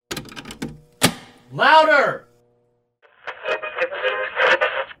Louder!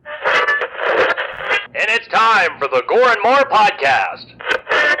 And it's time for the Gore and More podcast.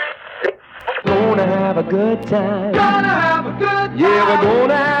 Gonna have a good time. Gonna have a good time! Yeah, we're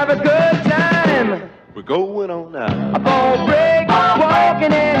gonna have a good time. We're going on now. A ball break,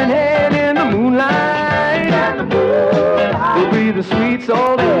 walking hand in hand in the moonlight. We'll be the sweet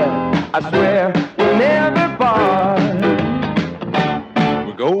soul there. I swear we'll never part.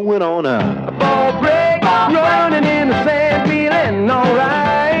 We're going on now. A ball break, running in the sand, feeling alright.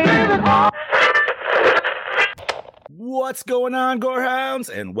 What's going on, Gorehounds?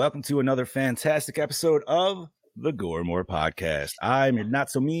 And welcome to another fantastic episode of the Gore More Podcast. I'm your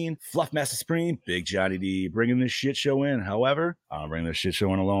not-so-mean, Fluffmaster Supreme, Big Johnny D, bringing this shit show in. However, I'm bringing this shit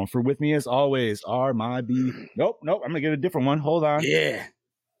show in alone. For with me, as always, are my Nope, I'm going to get a different one. Hold on. Yeah.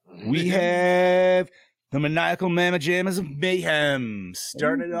 We have the Maniacal Mamma Jammas of Mayhem.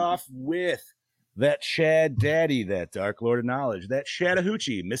 Starting it off with that Chad Daddy, that Dark Lord of Knowledge, that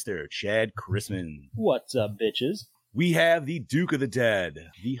Chattahoochee, Mr. Chad Chrisman. What's up, bitches? We have the Duke of the Dead,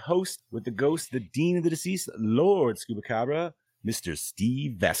 the host with the ghost, the Dean of the Deceased, Lord Scuba Cabra, Mr.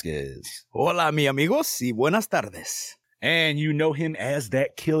 Steve Vasquez. Hola, mi amigos, y buenas tardes. And you know him as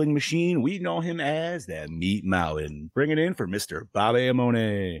that killing machine. We know him as that Meat Mountain. Bring it in for Mr. Bobby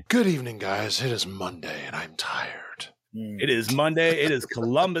Amone. Good evening, guys. It is Monday, and I'm tired. It is Monday. It is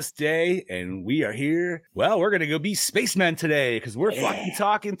Columbus Day, and we are here. Well, we're going to go be spacemen today because we're fucking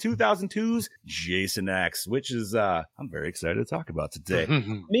talking 2002's Jason X, which is, I'm very excited to talk about today.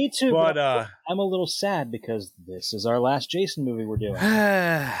 Me too, But, I'm a little sad because this is our last Jason movie we're doing.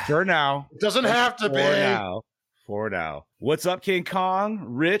 for now. It doesn't have to be. For now. What's up, King Kong,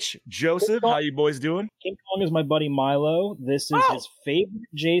 Rich, Joseph? How you boys doing? King Kong is my buddy Milo. This is his favorite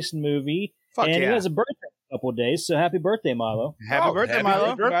Jason movie, Fuck and yeah. he has a birthday in a couple of days, so happy birthday, Milo. Happy birthday, Milo.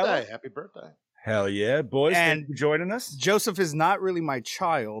 Happy birthday. Happy birthday. Hell yeah, boys. And- Thank you for joining us. Joseph is not really my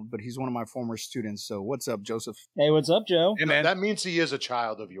child, but he's one of my former students. So what's up, Joseph? Hey, what's up, Joe? Hey, man. That means he is a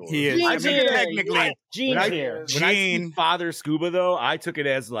child of yours. He is. Gene's I mean, here. technically, Gene's here. When I see Gene. Father Scuba, though, I took it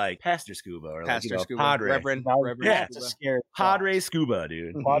as like Pastor Scuba or Pastor like, Scuba, Padre. Reverend Yeah. That's a scary Padre Scuba,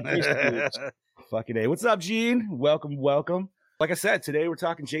 dude. Padre Scuba. Fucking A. What's up, Gene? Welcome. Like I said, today we're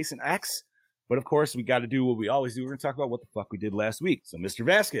talking Jason X, but of course we got to do what we always do. We're going to talk about what the fuck we did last week. So, Mr.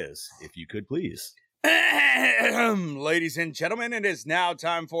 Vasquez, if you could please. Ladies and gentlemen, it is now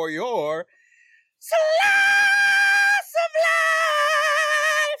time for your Slice of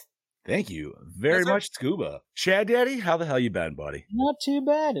Life. Thank you very Yes, sir. much, Scuba. Chad Daddy, how the hell you been, buddy? Not too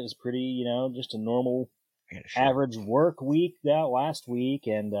bad. It was pretty, just a normal I gotta shit. average work week that last week,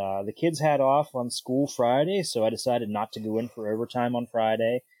 and the kids had off on school Friday, so I decided not to go in for overtime on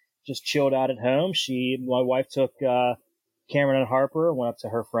Friday. Just chilled out at home. My wife took Cameron and Harper, went up to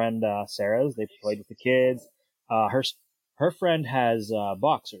her friend Sarah's. They played with the kids. Her friend has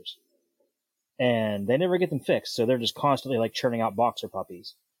boxers, and they never get them fixed, so they're just constantly like churning out boxer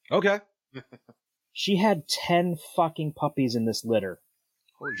puppies. Okay. She had 10 fucking puppies in this litter.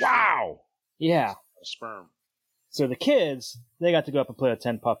 Holy Wow. Yeah. shit. Sperm. So the kids, they got to go up and play with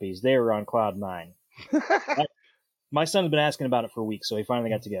 10 puppies. They were on cloud 9. My son's been asking about it for weeks, so he finally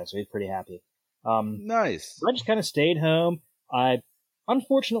got to go, so he's pretty happy. Nice. I just kind of stayed home. I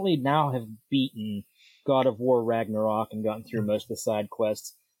unfortunately now have beaten God of War Ragnarok and gotten through most of the side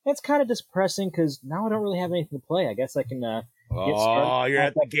quests. It's kind of depressing because now I don't really have anything to play. I guess I can get Oh, started. you're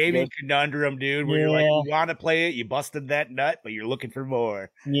at the gaming conundrum, dude, where you're like, Yeah. you want to play it, you busted that nut, but you're looking for more.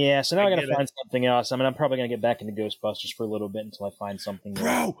 Yeah, so now I I got get to find something else. I mean, I'm probably going to get back into Ghostbusters for a little bit until I find something new.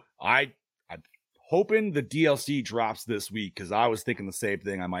 Bro, I'm hoping the DLC drops this week because I was thinking the same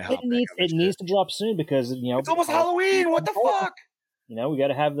thing. I might hop It needs to drop soon because It's almost Halloween. What the fuck? We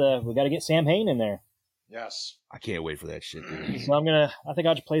got to get Sam Hain in there. Yes. I can't wait for that shit, dude. So I think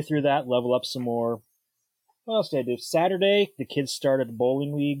I'll just play through that, level up some more. What else did I do? Saturday, the kids started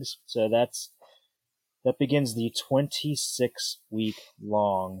bowling leagues, so that begins the 26-week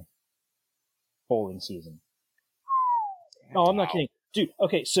long bowling season. No, I'm not kidding. Dude,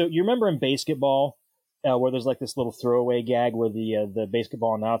 okay, so you remember in basketball, where there's like this little throwaway gag where the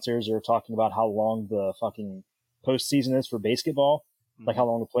basketball announcers are talking about how long the fucking postseason is for basketball, like how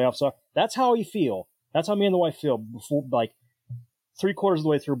long the playoffs are? That's how we feel. That's how me and the wife feel before, like, 3/4 of the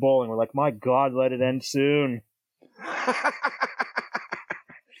way through bowling. We're like, my God, let it end soon.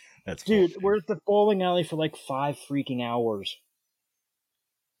 That's Dude, cool. we're at the bowling alley for like 5 freaking hours.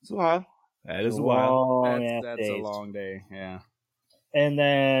 It's wild. That is wild. That's a days. long day. Yeah. And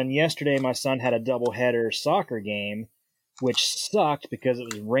then yesterday, my son had a doubleheader soccer game, which sucked because it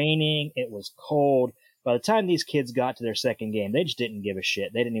was raining, it was cold. By the time these kids got to their second game, they just didn't give a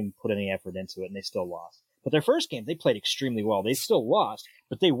shit. They didn't even put any effort into it, and they still lost. But their first game, they played extremely well. They still lost,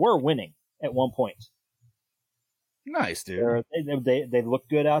 but they were winning at one point. Nice, dude. They looked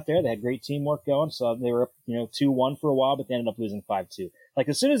good out there. They had great teamwork going. So they were up, 2-1 for a while, but they ended up losing 5-2. Like,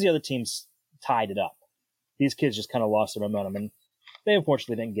 as soon as the other teams tied it up, these kids just kind of lost their momentum, and they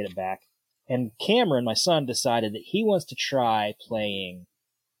unfortunately didn't get it back. And Cameron, my son, decided that he wants to try playing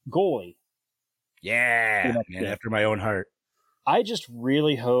goalie. Yeah, man, after my own heart. I just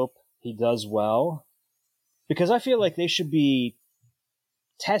really hope he does well, because I feel like they should be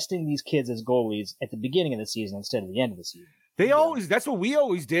testing these kids as goalies at the beginning of the season instead of the end of the season. That's what we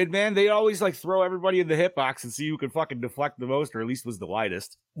always did, man. They always like throw everybody in the hit box and see who could fucking deflect the most, or at least was the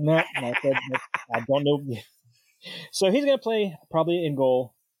lightest. No, I don't know. So he's going to play probably in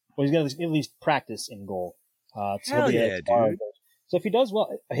goal. Well, he's going to at least practice in goal. Hell yeah, dude. So if he does well,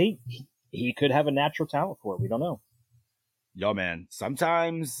 he could have a natural talent for it. We don't know. Yo, man,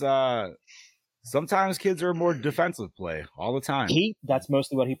 sometimes kids are more defensive play all the time. That's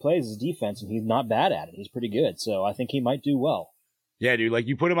mostly what he plays is defense, and he's not bad at it. He's pretty good, so I think he might do well. Yeah, dude, like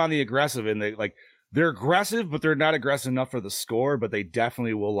you put him on the aggressive, and they're aggressive, but they're not aggressive enough for the score, but they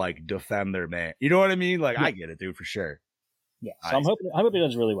definitely will like defend their man. You know what I mean? Like, yeah. I get it, dude, for sure. Yeah, so I'm hoping he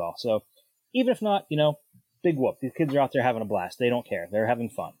does really well. So even if not, big whoop. These kids are out there having a blast. They don't care. They're having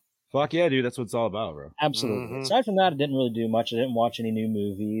fun. Fuck yeah, dude. That's what it's all about, bro. Absolutely. Mm-hmm. Aside from that, I didn't really do much. I didn't watch any new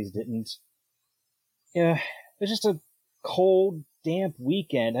movies. Yeah, it was just a cold, damp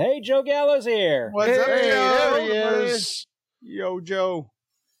weekend. Hey, Joe Gallo's here. What's up, Joe? There he is. Yo, Joe.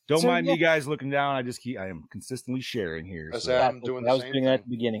 Don't mind me, guys, looking down. I am consistently sharing here. So. I'm doing I was doing that at the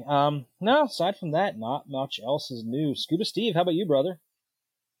beginning. No, aside from that, not much else is new. Scuba Steve, how about you, brother?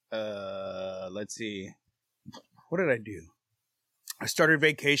 Let's see. What did I do? I started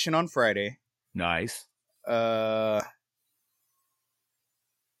vacation on Friday. Nice. I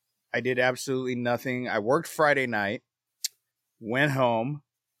did absolutely nothing. I worked Friday night, went home,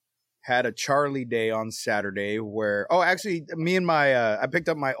 had a Charlie day on Saturday where, me and I picked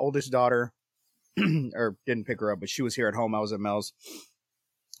up my oldest daughter, or didn't pick her up, but she was here at home. I was at Mel's.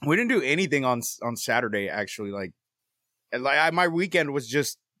 We didn't do anything on Saturday, actually. My weekend was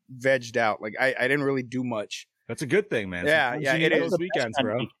just vegged out. Like, I didn't really do much. That's a good thing, man. Yeah, it is. Those weekends,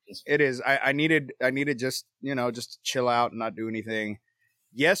 bro. It is. I needed just, just chill out and not do anything.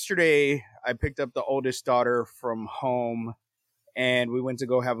 Yesterday, I picked up the oldest daughter from home, and we went to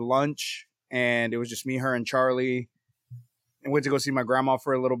go have lunch, and it was just me, her, and Charlie. And went to go see my grandma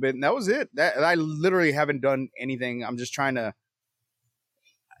for a little bit, and that was it. I literally haven't done anything. I'm just trying to,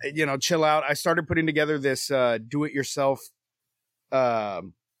 chill out. I started putting together this do-it-yourself, what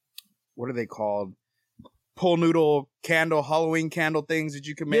are they called? Pull noodle candle, Halloween candle things that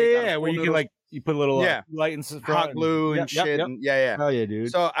you can make. Yeah, where you can you put a little light and hot glue and shit. Yep. And, yeah. Oh yeah,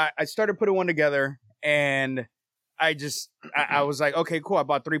 dude. So I started putting one together, and I was like, okay, cool. I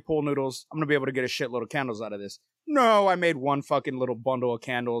bought 3 pool noodles. I'm gonna be able to get a shitload of candles out of this. No, I made one fucking little bundle of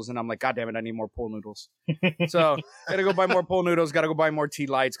candles, and I'm like, God damn it, I need more pool noodles. So gotta go buy more pool noodles. Gotta go buy more tea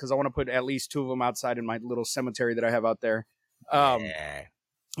lights because I want to put at least 2 of them outside in my little cemetery that I have out there.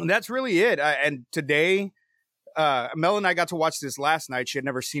 And that's really it. And today, Mel and I got to watch this last night. She had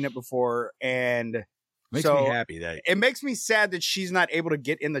never seen it before, and makes me happy that it makes me sad that she's not able to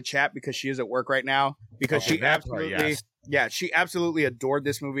get in the chat because she is at work right now. Because she absolutely adored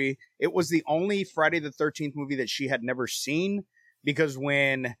this movie. It was the only Friday the 13th movie that she had never seen, because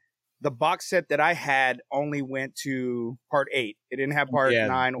when the box set that I had only went to part 8, it didn't have part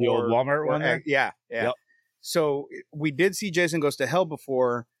 9 the or old Walmart one. Yeah. Yep. So we did see Jason Goes to Hell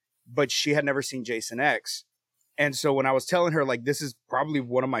before, but she had never seen Jason X. And so when I was telling her, like, this is probably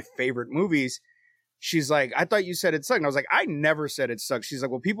one of my favorite movies, she's like, I thought you said it sucked. And I was like, I never said it sucks. She's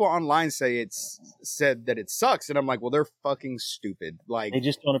like, well, people online said that it sucks. And I'm like, well, they're fucking stupid. Like, they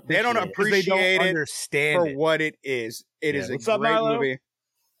just don't appreciate it. They don't understand for what it is. It is a great movie.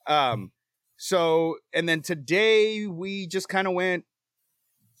 So, and then today we just kind of went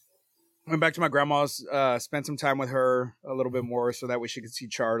back to my grandma's, spent some time with her a little bit more so that way she could see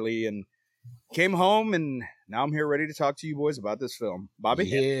Charlie, and came home, and now I'm here ready to talk to you boys about this film. Bobby?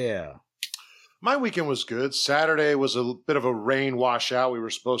 Yeah. My weekend was good. Saturday was a bit of a rain washout. We were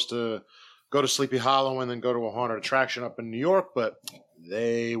supposed to go to Sleepy Hollow and then go to a haunted attraction up in New York, but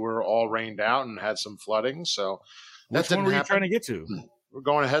they were all rained out and had some flooding. So which one were you trying to get to? We're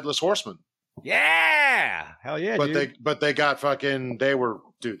going to Headless Horseman. Yeah. Hell yeah, dude. They got fucking, they were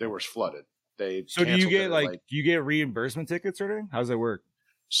flooded. So do you get do you get reimbursement tickets or anything? How does that work?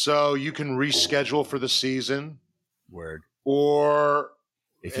 So you can reschedule for the season. Word. Or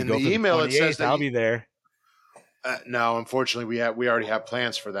if you in go the for email, the 28th, it says that I'll be there. No, unfortunately, we already have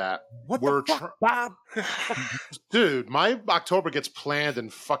plans for that. What We're the fuck, Bob? Dude, my October gets planned in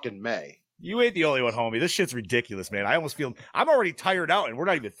fucking May. You ain't the only one, homie. This shit's ridiculous, man. I almost feel I'm already tired out, and we're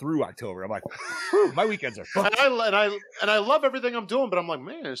not even through October. I'm like, whew, my weekends are fucked. And I love everything I'm doing, but I'm like,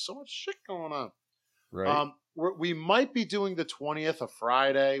 man, there's so much shit going on. Right. We might be doing the 20th of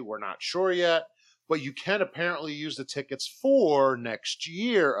Friday. We're not sure yet, but you can apparently use the tickets for next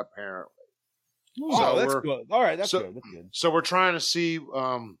year, apparently. Oh, that's good. All right, that's good. That's good. So we're trying to see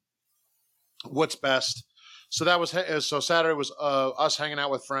what's best. So that was so Saturday was us hanging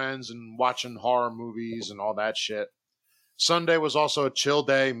out with friends and watching horror movies and all that shit. Sunday was also a chill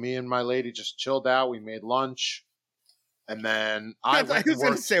day. Me and my lady just chilled out. We made lunch, and then I went was to going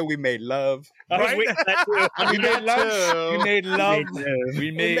work. to say we made love. I was waiting for that too. I mean, We made lunch. We made love. We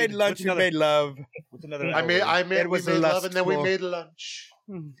We made lunch. We made love. What's another? I made It we was made love, and then we lustful. made lunch.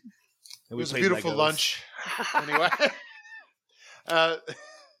 And It we was a played beautiful Legos. lunch. Anyway.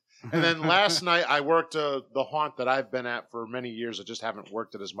 And then last night I worked the haunt that I've been at for many years. I just haven't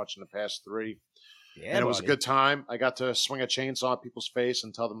worked it as much in the past 3. Yeah, And it was a buddy. good time. I got to swing a chainsaw at people's face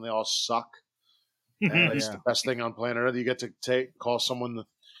and tell them they all suck. And it's Yeah. the best thing on planet Earth. You get to call someone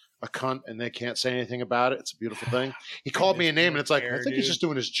a cunt and they can't say anything about it. It's a beautiful thing. He called me a name and it's like, I think he's just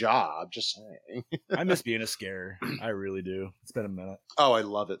doing his job. Just saying. I miss being a scare. I really do. It's been a minute. Oh, I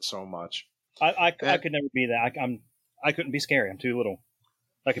love it so much. I could never be that. I couldn't be scary. I'm too little.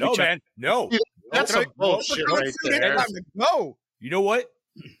 I could No, be Chuck. man. No. That's some bullshit right there. No. You know what?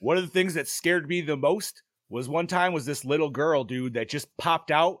 One of the things that scared me the most was one time was this little girl, dude, that just popped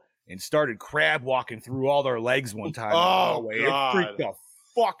out and started crab walking through all their legs one time. Oh, It God. freaked the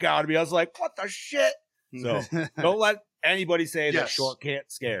fuck out of me. I was like, what the shit? So don't let anybody say that Yes. short can't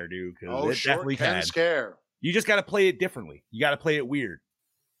scare, dude, because Oh, it sure definitely can can. scare. You just got to play it differently. You got to play it weird.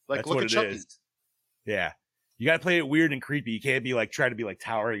 Like, That's look what at it Chucky. is. Yeah. You got to play it weird and creepy. You can't be like, try to be like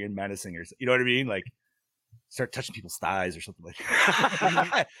towering and menacing or you know what I mean? Like, start touching people's thighs or something like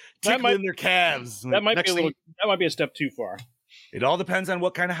that. Tickling might- their calves. That might Next be a little. That might be a step too far. It all depends on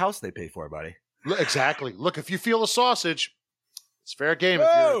what kind of house they pay for, buddy. Exactly. Look, if you feel a sausage, it's fair game if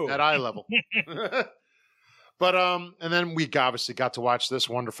Whoa. you're at that eye level. But and then we obviously got to watch this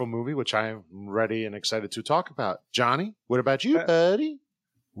wonderful movie, which I am ready and excited to talk about. Johnny, what about you, buddy?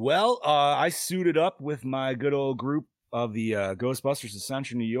 Well, I suited up with my good old group of the Ghostbusters of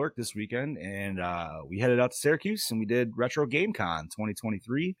Central New York this weekend, and we headed out to Syracuse and we did Retro Game Con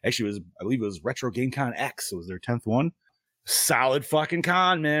 2023. Actually, I believe it was Retro Game Con X. It was their 10th one. Solid fucking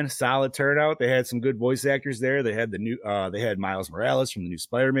con, man. Solid turnout. They had some good voice actors there. They had they had Miles Morales from the new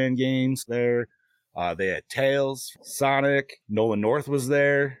Spider-Man games there. They had Tails, Sonic, Nolan North was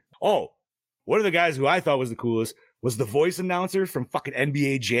there. Oh, one of the guys who I thought was the coolest was the voice announcer from fucking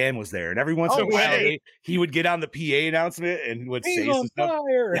NBA Jam was there. And every once in a while, he would get on the PA announcement and would say some stuff.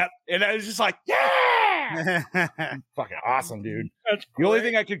 Yep. And I was just like, yeah! Fucking awesome, dude. That's The only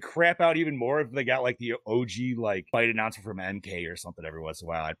thing I could crap out even more if they got like the OG like fight announcer from MK or something every once in a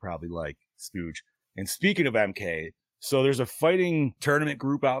while, I'd probably like spooge. And speaking of MK, so there's a fighting tournament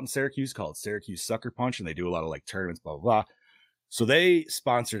group out in Syracuse called Syracuse Sucker Punch, and they do a lot of like tournaments, blah, blah, blah. So they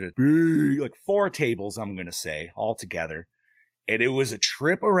sponsored it, like 4 tables, I'm going to say, all together. And it was a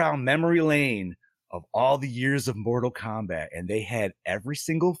trip around memory lane of all the years of Mortal Kombat. And they had every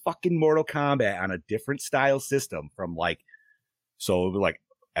single fucking Mortal Kombat on a different style system from like, so it was like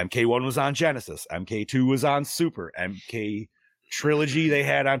MK1 was on Genesis, MK2 was on Super, MK Trilogy they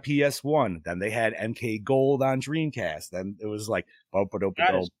had on PS1, then they had MK Gold on Dreamcast. Then it was like,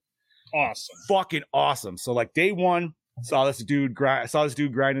 That is awesome. fucking awesome. So like day one, saw this dude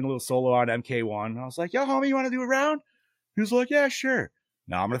grinding a little solo on MK1. I was like, yo, homie, you want to do a round? He was like, yeah, sure.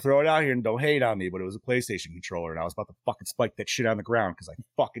 Now I'm going to throw it out here and don't hate on me, but it was a PlayStation controller and I was about to fucking spike that shit on the ground because I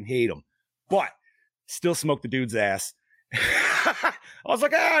fucking hate him. But still smoked the dude's ass. I was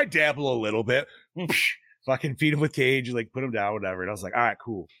like, I dabble a little bit. Fucking feed him with cage, like put him down, whatever. And I was like, all right,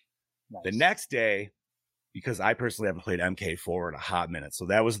 cool. Nice. The next day, because I personally haven't played MK4 in a hot minute. So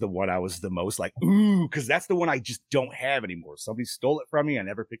that was the one I was the most like, ooh, because that's the one I just don't have anymore. Somebody stole it from me. I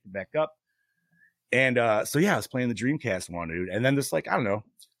never picked it back up. And so, yeah, I was playing the Dreamcast one, dude. And then this, like, I don't know,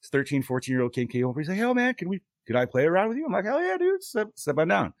 this 13, 14-year-old kid came over. He's like, hell, man, could I play around with you? I'm like, hell yeah, dude. Step on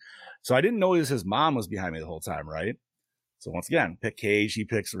down. So I didn't know his mom was behind me the whole time, right? So once again, pick Cage, he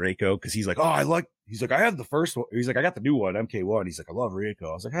picks Reiko because he's like, he's like, I have the first one. He's like, I got the new one, MK1. He's like, I love Reiko.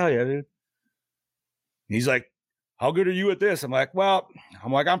 I was like, hell yeah, dude. And he's like, how good are you at this? I'm like,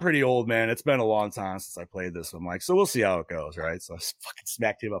 I'm pretty old, man. It's been a long time since I played this. I'm like, so we'll see how it goes, right? So I fucking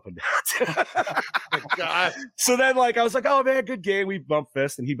smacked him up and down. God. So then, like, I was like, oh, man, good game. We bumped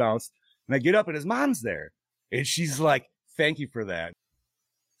fist and he bounced. And I get up and his mom's there. And she's like, thank you for that.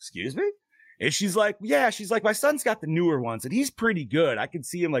 Excuse me? And she's like, yeah, she's like, my son's got the newer ones and he's pretty good. I can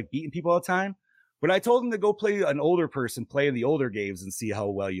see him like beating people all the time. But I told him to go play an older person playing the older games and see how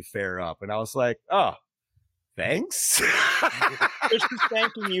well you fare up. And I was like, oh, thanks. She's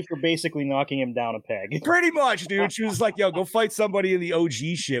thanking you for basically knocking him down a peg. Pretty much, dude. She was like, yo, go fight somebody in the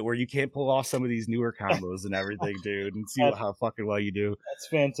OG shit where you can't pull off some of these newer combos and everything, dude, and see how fucking well you do. That's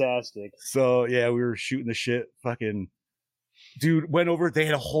fantastic. So, yeah, we were shooting the shit. Fucking dude went over. They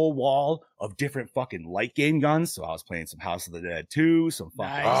had a whole wall of different fucking light game guns. So I was playing some House of the Dead 2, some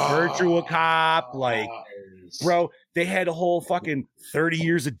fucking Virtua Cop. Like, bro, they had a whole fucking 30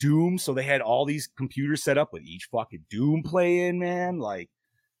 years of Doom. So they had all these computers set up with each fucking Doom playing, man. Like,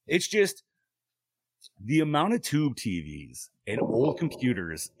 it's just the amount of tube TVs and old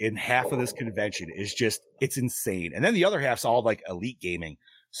computers in half of this convention is just, it's insane. And then the other half's all like elite gaming.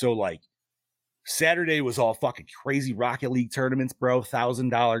 So like, Saturday was all fucking crazy Rocket League tournaments, bro.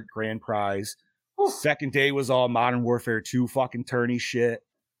 $1,000 grand prize. Second day was all Modern Warfare 2 fucking tourney shit.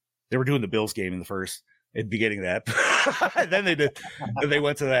 They were doing the Bills game in the beginning of that. Then they did. Then they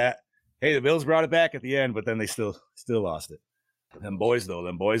went to that. Hey, the Bills brought it back at the end, but then they still lost it. Them boys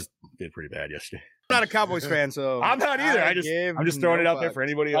did pretty bad yesterday. I'm not a Cowboys fan, so I'm not either. I'm just throwing it out there for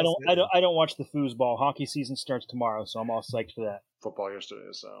anybody else. I don't watch the foosball. Hockey season starts tomorrow, so I'm all psyched for that. Football yesterday,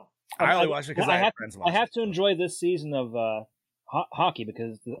 so I only watch it because I have friends watching. I have to enjoy this season of hockey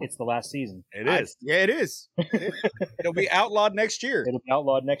because it's the last season. It is. It is. It'll be outlawed next year. It'll be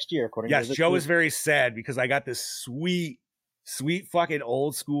outlawed next year, according yes, to Joe is very sad because I got this sweet fucking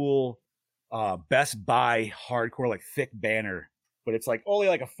old school Best Buy hardcore, like thick banner, but it's like only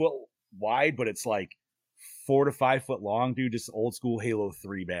like a foot wide, but it's like 4 to 5 foot long, dude. Just old school Halo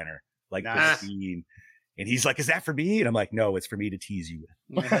 3 banner, like pristine. And he's like, is that for me? And I'm like, no, it's for me to tease you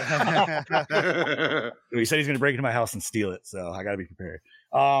with. He said he's going to break into my house and steal it. So I got to be prepared.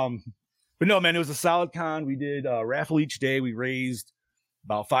 But no, man, it was a solid con. We did a raffle each day. We raised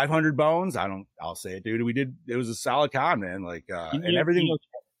about 500 bones. I'll say it, dude. It was a solid con, man. Like, and everything.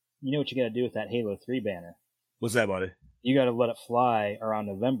 You know what you got to do with that Halo 3 banner? What's that, buddy? You got to let it fly around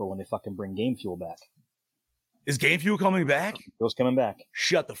November when they fucking bring Game Fuel back. Is Game Fuel coming back? Fuel's coming back.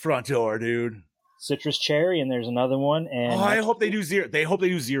 Shut the front door, dude. Citrus Cherry, and there's another one. And I hope they do zero. They hope they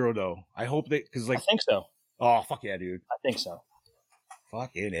do zero, though. I hope because like I think so. Oh fuck yeah, dude. I think so.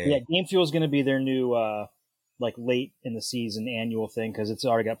 Fuck it. Yeah, Game Fuel is going to be their new like late in the season annual thing because it's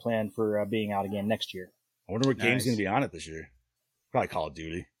already got planned for being out again next year. I wonder what game's going to be on it this year. Probably Call of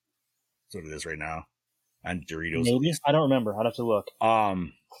Duty. That's what it is right now. And Doritos. Maybe. I don't remember. I'd have to look.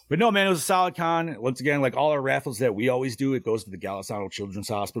 But no, man, it was a solid con. Once again, like all our raffles that we always do, it goes to the Golisano Children's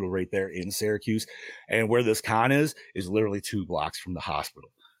Hospital right there in Syracuse. And where this con is literally 2 blocks from the hospital.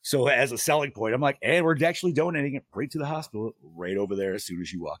 So as a selling point, I'm like, and we're actually donating it right to the hospital right over there as soon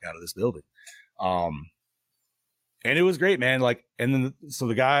as you walk out of this building. And it was great, man. Like, and then, so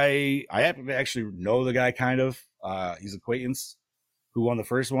the guy, I happen to actually know the guy kind of, he's an acquaintance who won the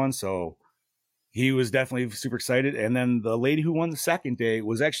first one. So he was definitely super excited. And then the lady who won the second day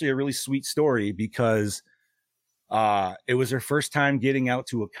was actually a really sweet story because it was her first time getting out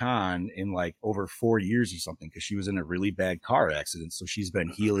to a con in like over 4 years or something because she was in a really bad car accident. So she's been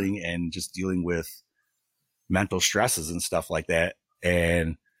healing and just dealing with mental stresses and stuff like that.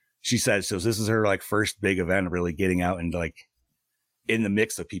 And she said, so this is her like first big event, really getting out and like in the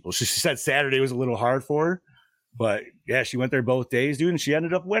mix of people. She said Saturday was a little hard for her. But yeah, she went there both days, dude, and she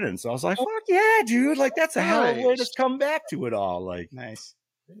ended up winning. So I was like, fuck yeah, dude. Like, that's a hell of a way to come back to it all. Like, nice.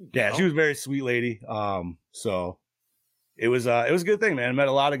 Yeah, she was a very sweet lady. So it was a good thing, man. Met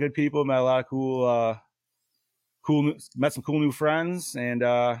a lot of good people, met a lot of met some cool new friends. And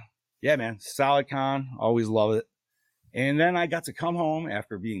yeah, man, solid con. Always love it. And then I got to come home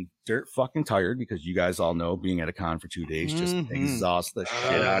after being dirt fucking tired because you guys all know being at a con for 2 days just exhausts the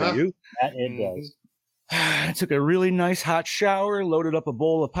shit out of you. That it does. I took a really nice hot shower, loaded up a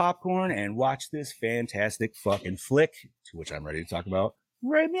bowl of popcorn, and watched this fantastic fucking flick, to which I'm ready to talk about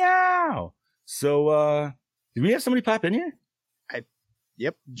right now. So, did we have somebody pop in here?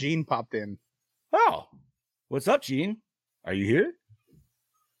 Yep, Gene popped in. Oh, what's up, Gene? Are you here?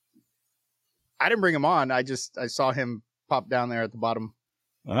 I didn't bring him on. I saw him pop down there at the bottom.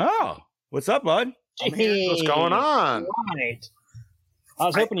 Oh, what's up, bud? What's going on? Right. I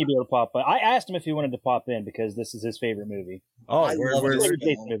was hoping you'd be able to pop in. I asked him if he wanted to pop in because this is his favorite movie. Oh, Awesome.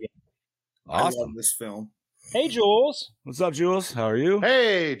 I love this film. Hey, Jules. What's up, Jules? How are you?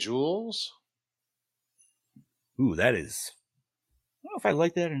 Hey, Jules. Ooh, that is. I don't know if I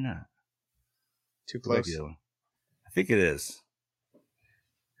like that or not. Too close. I think it is.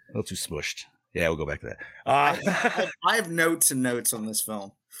 A little too smushed. Yeah, we'll go back to that. I have notes and notes on this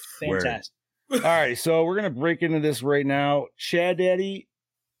film. Fantastic. All right, so we're gonna break into this right now. Chad Daddy,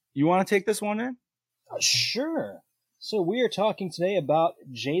 you want to take this one in? Sure. So we are talking today about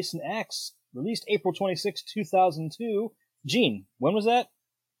Jason X, released April 26, 2002. Gene, when was that?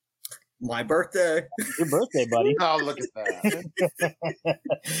 My birthday. Your birthday, buddy. Oh, look at that.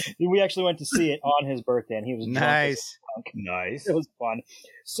 We actually went to see it on his birthday, and he was drunk as a Nice. skunk. Nice. It was fun.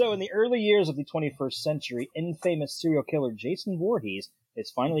 So in the early years of the 21st century, infamous serial killer Jason Voorhees is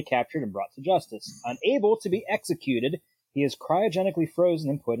finally captured and brought to justice. Unable to be executed, he is cryogenically frozen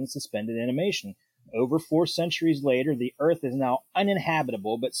and put in suspended animation. Over 4 centuries later, the Earth is now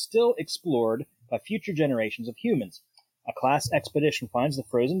uninhabitable, but still explored by future generations of humans. A class expedition finds the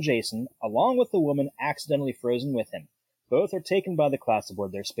frozen Jason, along with the woman accidentally frozen with him. Both are taken by the class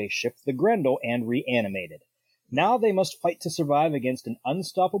aboard their spaceship, the Grendel, and reanimated. Now they must fight to survive against an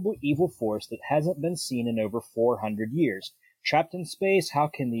unstoppable evil force that hasn't been seen in over 400 years. Trapped in space, how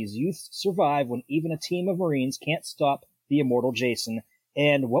can these youths survive when even a team of Marines can't stop the immortal Jason?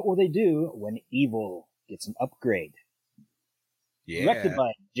 And what will they do when evil gets an upgrade? Yeah. Directed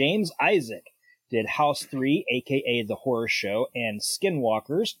by James Isaac, did House 3, a.k.a. The Horror Show, and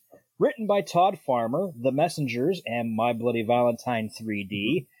Skinwalkers. Written by Todd Farmer, The Messengers, and My Bloody Valentine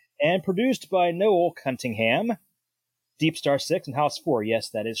 3D. And produced by Noel Cunningham, Deep Star 6, and House 4. Yes,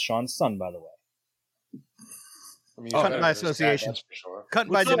 that is Sean's son, by the way. I mean, Cut better by than his dad, association. that's for sure. Cut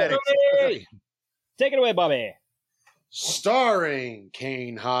by genetics. Hey! Take it away, Bobby. Starring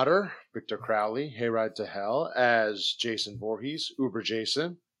Kane Hodder, Victor Crowley, Hayride to Hell as Jason Voorhees, Uber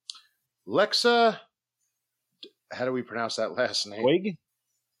Jason. Lexa, how do we pronounce that last name? Doig?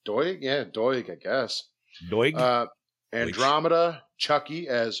 Doig? Yeah, Doig, I guess. Doig. Andromeda, Chucky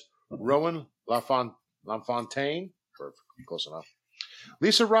as Rowan LaFontaine. Close enough.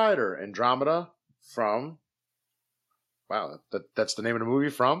 Lisa Ryder, Andromeda from... Wow, that's the name of the movie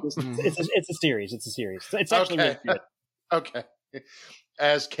from? It's a series. It's a series. It's actually Okay. really good. Okay.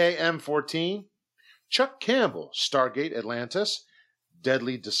 As KM-14, Chuck Campbell, Stargate Atlantis,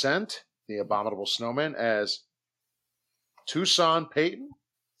 Deadly Descent, The Abominable Snowman as Tucson Payton.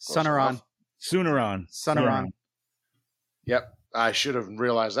 Sonoran. Sooneron. Sonoran. Yep, I should have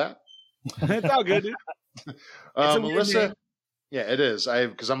realized that. It's all good, dude. It's a weird Melissa. name. Yeah, it is.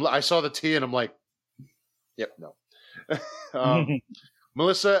 I saw the T and I'm like, yep, no.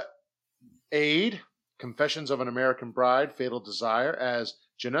 Melissa Aid, Confessions of an American Bride, Fatal Desire as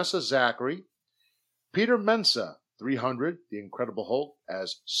Janessa Zachary. Peter Mensa, 300, The Incredible Hulk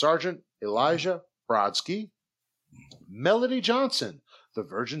as Sergeant Elijah Brodsky. Melody Johnson, The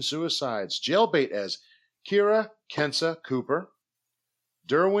Virgin Suicides, Jailbait as Kira Kensa Cooper.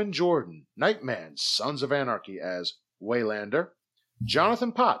 Derwin Jordan, Nightman, Sons of Anarchy as Waylander.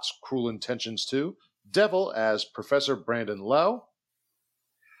 Jonathan Potts, Cruel Intentions 2, Devil as Professor Brandon Lowe.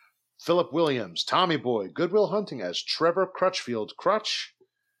 Philip Williams, Tommy Boy, Goodwill Hunting as Trevor Crutchfield Crutch.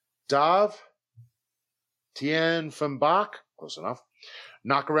 Dav Tien Fembach, close enough.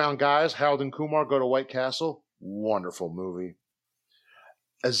 Knockaround Guys, Harold and Kumar Go to White Castle. Wonderful movie.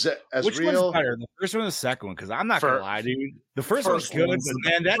 As Which real, one's better, the first one or the second one? Because I'm not gonna lie, dude. The first one's First good, one's but the-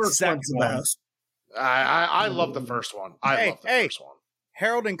 man, that first second one's the one. best. I love the first one. I love the Hey. first one.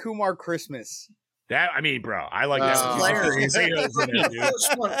 Harold and Kumar Christmas. That I mean, bro, I like that. It's one. hilarious. Potatoes in it, The dude.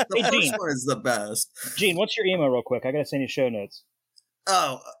 first one, the Hey, first Gene. one is the best. Gene, what's your email real quick? I gotta send you show notes.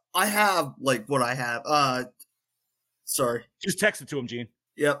 Oh, I have like what I have. Sorry. Just text it to him, Gene.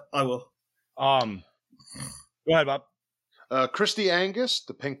 Yep, I will. Go ahead, Bob. Christy Angus,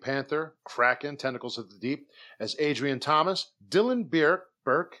 the Pink Panther, Kraken, Tentacles of the Deep, as Adrian Thomas. Dylan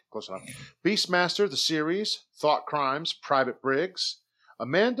Burke, close enough. Beastmaster, the series, Thought Crimes, Private Briggs.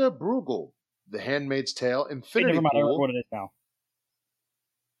 Amanda Brugel, The Handmaid's Tale, Hey, Infinity never mind. I remember Pool. what it is now.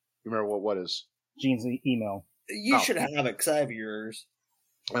 You remember what is? Gene's email. You Oh. should have it because I have yours.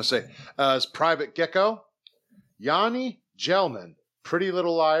 I'll say, as Private Gecko. Yanni Gelman, Pretty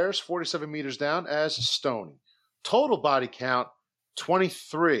Little Liars, 47 meters down, as Stoney. Total body count,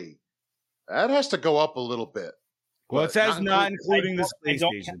 23. That has to go up a little bit. Well, it But says not including the I space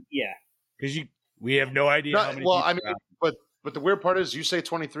don't station count- Yeah. because we have no idea how Not- many. well, people I mean, are out. but the weird part is you say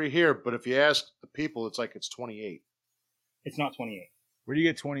 23 here, but if you ask the people, it's like it's 28. It's not 28. Where do you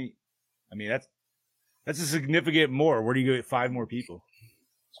get 20? I mean, that's a significant more. Where do you get 5 more people?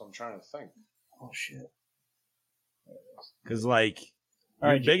 So I'm trying to think. Oh shit. Because like All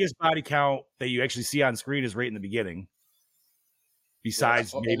the right, biggest body count that you actually see on screen is right in the beginning.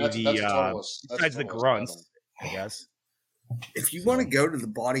 Besides maybe that's the totalist. That's besides the totalist, grunts, I guess. If you want to go to the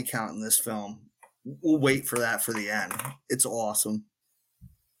body count in this film, we'll wait for that for the end. It's awesome.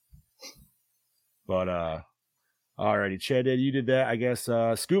 But alrighty, Chad, you did that. I guess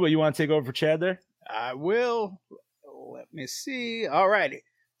Scuba, you want to take over for Chad there? I will. Let me see. All righty.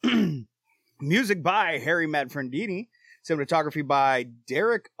 Music by Harry Manfredini. Cinematography by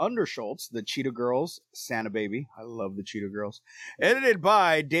Derek Underschultz, the Cheetah Girls, Santa Baby. I love the Cheetah Girls. Edited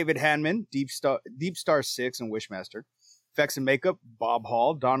by David Hanman, Deep Star 6 and Wishmaster. Effects and makeup, Bob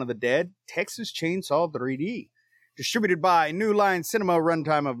Hall, Dawn of the Dead, Texas Chainsaw 3D. Distributed by New Line Cinema,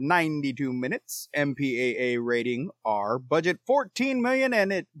 runtime of 92 minutes, MPAA rating R, budget $14 million,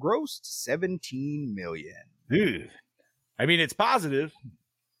 and it grossed $17 million. Dude, I mean, it's positive.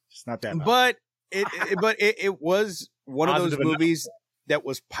 It's not that much. But it was one Positive of those movies that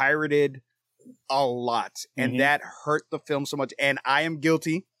was pirated a lot, and that hurt the film so much. And I am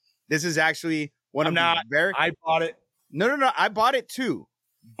guilty. This is actually one of the very. I bought it. No. I bought it too,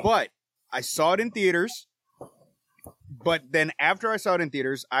 but I saw it in theaters. But then after I saw it in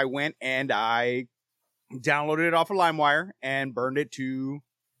theaters, I went and I downloaded it off of LimeWire and burned it to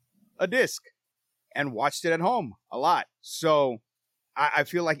a disc and watched it at home a lot. So I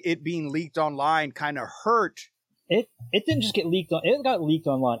feel like it being leaked online kind of hurt. It didn't just get leaked on. It got leaked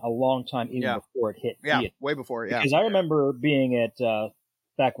online a long time even before it hit. Yeah, way before. Yeah, because I remember being at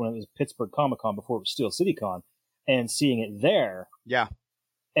back when it was Pittsburgh Comic Con before it was Steel City Con, and seeing it there. Yeah,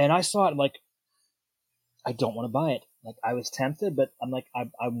 and I saw it like, I don't want to buy it. Like, I was tempted, but I'm like,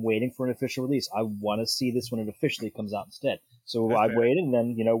 I'm waiting for an official release. I want to see this when it officially comes out instead. So I waited, and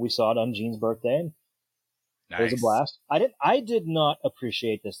then we saw it on Gene's birthday, and it was a blast. I did not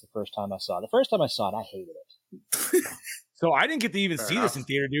appreciate this the first time I saw it. The first time I saw it, I hated it. So I didn't get to even see this in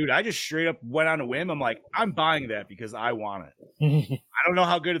theater, dude. I just straight up went on a whim. I'm like, I'm buying that because I want it. I don't know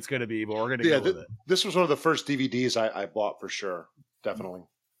how good it's going to be, but we're going to go with it. This was one of the first DVDs I bought for sure. Definitely.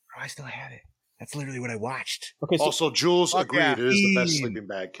 Oh, I still have it. That's literally what I watched. Okay, so also, Jules agreed it is the best sleeping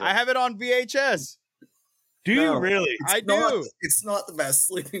bag kit. I have it on VHS. Do you really? I do. It's not the best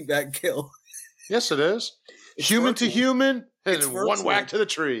sleeping bag kill. Yes, it is. It's human virtual. to human, and It's one virtual. whack to the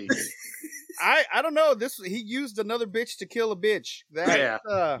tree. I don't know. He used another bitch to kill a bitch. Yeah.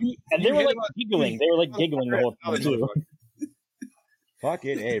 and they were like giggling. They were like giggling the whole time too. Fuck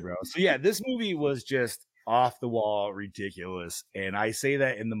it, hey, bro. So yeah, this movie was just off the wall, ridiculous, and I say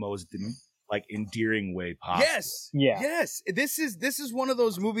that in the most endearing way possible. Yes. Yeah. Yes. This is one of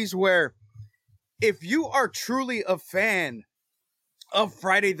those movies where if you are truly a fan of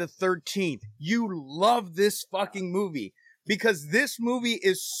Friday the 13th, you love this fucking movie because this movie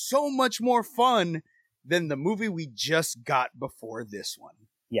is so much more fun than the movie we just got before this one.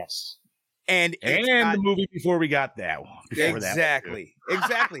 Yes. And the movie before we got that one. Exactly.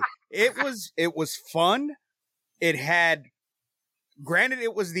 It was fun. It had, granted,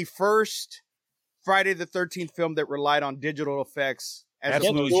 it was the first Friday the 13th film that relied on digital effects as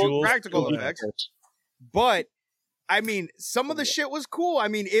opposed to practical effects. But I mean, some of the shit was cool. I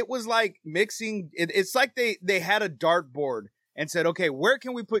mean, it was like mixing. It's like they had a dartboard and said, okay, where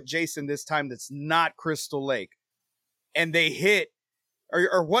can we put Jason this time that's not Crystal Lake? And they hit,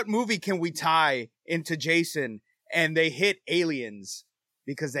 or what movie can we tie into Jason? And they hit Aliens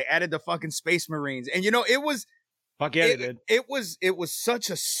because they added the fucking Space Marines. And it was, fuck yeah, they did. It was such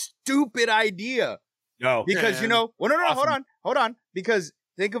a stupid idea. No, because no, hold on. Because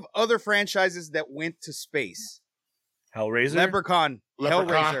think of other franchises that went to space. Hellraiser, Leprechaun,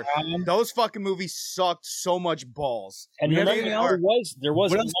 Hellraiser. Those fucking movies sucked so much balls. And there was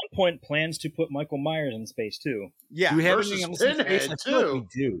at one point plans to put Michael Myers in space too. Yeah, do we have anything else in space? I feel like we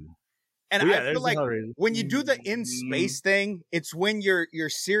do. And I feel like when you do the in space thing, it's when your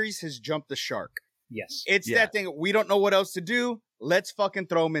series has jumped the shark. Yes, it's that thing. We don't know what else to do. Let's fucking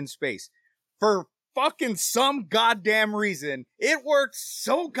throw them in space. For fucking some goddamn reason, it worked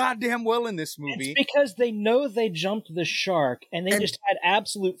so goddamn well in this movie. It's because they know they jumped the shark and they just had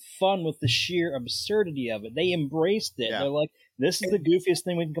absolute fun with the sheer absurdity of it. They embraced it. Yeah. They're like, this is the goofiest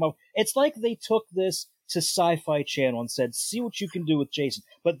thing we can come up with. It's like they took this to Sci-Fi Channel and said, see what you can do with Jason.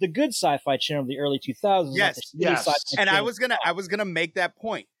 But the good Sci-Fi Channel of the early 2000s. Yes. And I was gonna make that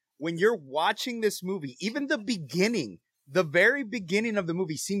point. When you're watching this movie, even the very beginning of the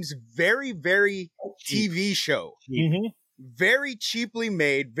movie seems very, very TV show. Mm-hmm. Very cheaply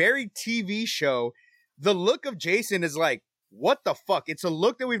made, very TV show. The look of Jason is like, what the fuck? It's a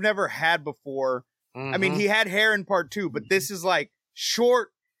look that we've never had before. Mm-hmm. I mean, he had hair in part 2, but this is like short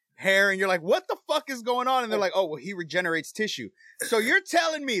hair, and you're like, what the fuck is going on? And they're like, oh, well, he regenerates tissue. So you're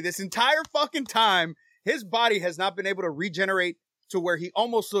telling me this entire fucking time, his body has not been able to regenerate to where he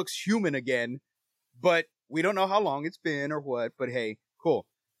almost looks human again, but we don't know how long it's been or what, but hey, cool.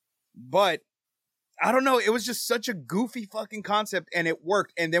 But I don't know. It was just such a goofy fucking concept, and it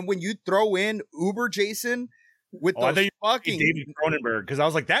worked. And then when you throw in Uber Jason with I those thought fucking David Cronenberg, because I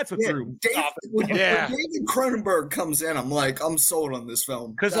was like, that's what threw. When Yeah. David Cronenberg comes in, I'm like, I'm sold on this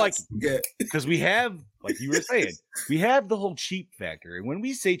film. 'Cause, like, yeah. Because we have, like you were saying, we have the whole cheap factor. And when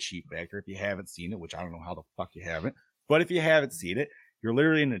we say cheap factor, if you haven't seen it, which I don't know how the fuck you haven't, but if you haven't seen it, you're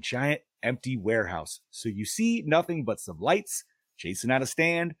literally in a giant empty warehouse. So you see nothing but some lights, Jason on a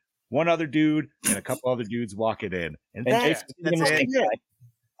stand, one other dude, and a couple other dudes walking in. And Jason giving the it. stink eye.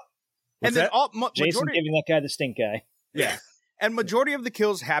 and then Jason majority, giving that guy the stink eye. yeah, and majority of the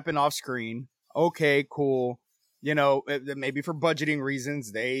kills happen off screen. Okay, cool. You know, maybe for budgeting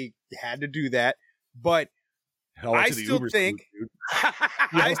reasons they had to do that, but I still think.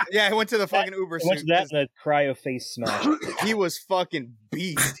 I went to the fucking Uber. I went to suit that and a cryo face smash. he was fucking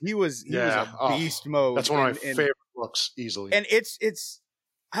beast. He was a beast mode. That's one of my favorite looks, easily. And it's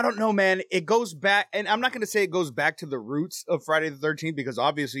I don't know, man. It goes back, and I'm not going to say it goes back to the roots of Friday the 13th because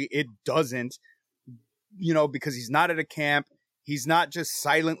obviously it doesn't. You know, because he's not at a camp. He's not just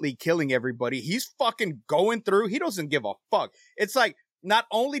silently killing everybody. He's fucking going through. He doesn't give a fuck. It's like, not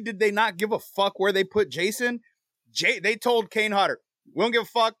only did they not give a fuck where they put Jason, they told Kane Hodder, we don't give a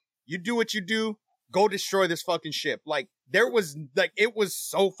fuck. You do what you do. Go destroy this fucking ship. Like, it was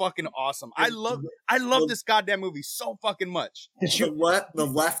so fucking awesome. I love this goddamn movie so fucking much. The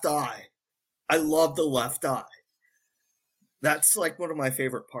left eye. I love the left eye. That's like one of my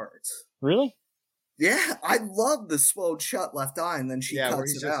favorite parts. Really? Yeah, I love the swelled shut left eye, and then she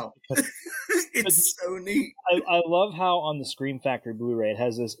cuts it out. It's so neat. I love how on the Scream Factory Blu-ray it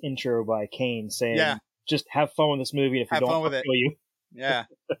has this intro by Kane saying, "Just have fun with this movie. And if you don't, I'll kill you." Yeah,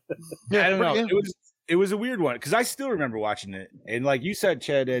 I don't know. It was a weird one because I still remember watching it, and like you said,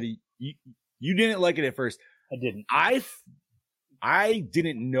 Chad Eddie, you didn't like it at first. I didn't. I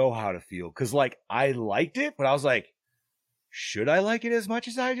didn't know how to feel because like I liked it, but I was like, should I like it as much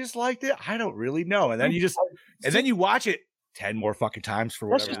as I just liked it? I don't really know. And then you watch it 10 more fucking times for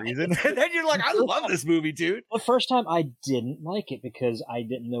whatever reason. And then you're like, I love this movie, dude. The first time I didn't like it because I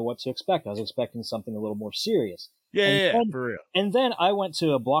didn't know what to expect. I was expecting something a little more serious. Yeah, for real. And then I went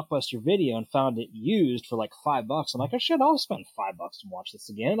to a Blockbuster Video and found it used for like $5. I'm like, I'll spend $5 to watch this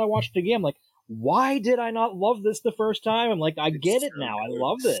again. And I watched it again. I'm like, why did I not love this the first time? I'm like, I get it now. I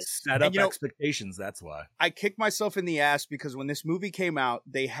love this. Set up expectations. That's why. I kicked myself in the ass because when this movie came out,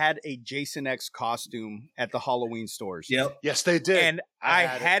 they had a Jason X costume at the Halloween stores. Yep. Yes, they did. And I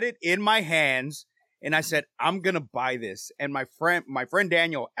had it in my hands, and I said, I'm going to buy this. And my friend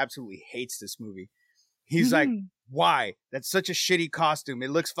Daniel absolutely hates this movie. He's like, why? That's such a shitty costume. It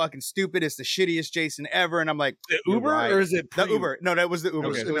looks fucking stupid. It's the shittiest Jason ever. And I'm like, the Uber or is it the Uber? No, that was the Uber.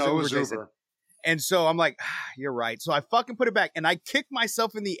 Okay. It was Uber. Jason. And so I'm like, you're right. So I fucking put it back, and I kick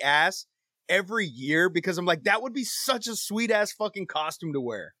myself in the ass every year because I'm like, that would be such a sweet ass fucking costume to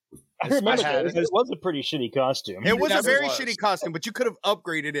wear. I remember it was a pretty shitty costume. It was a very shitty costume, but you could have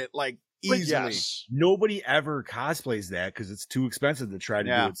upgraded it like easily. Yes. Nobody ever cosplays that because it's too expensive to try to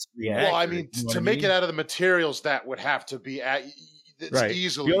do it. Yeah. Well, I mean, to make it out of the materials that would have to be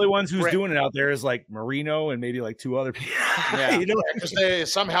easily. The only ones who's doing it out there is like Marino and maybe like two other people. Yeah, because they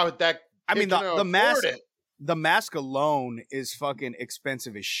somehow that. I mean, the mask. The mask alone is fucking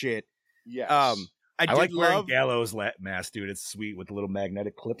expensive as shit. Yes. I like wearing Gallows mask, dude. It's sweet with the little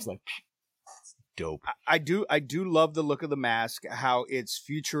magnetic clips. Like, it's dope. I do love the look of the mask. How it's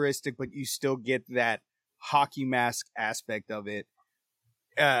futuristic, but you still get that hockey mask aspect of it.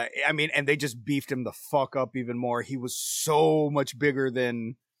 I mean, and they just beefed him the fuck up even more. He was so much bigger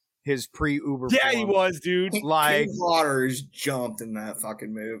than his pre-Uber. Yeah, he was, dude. Like Waters jumped in that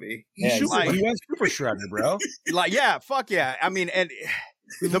fucking movie. He went super shredder, bro. Like, yeah, fuck yeah. I mean, and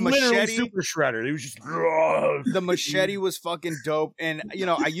the literally machete, super shredder. He was just the machete was fucking dope. And you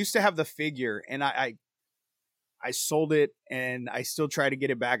know, I used to have the figure, and I sold it, and I still try to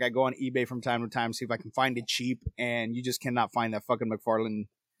get it back. I go on eBay from time to time, see if I can find it cheap, and you just cannot find that fucking McFarlane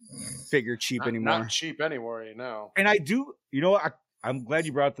figure cheap anymore. Not cheap anymore, you know. And I do, you know, I'm glad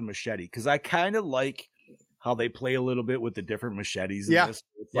you brought the machete because I kind of like how they play a little bit with the different machetes. In this.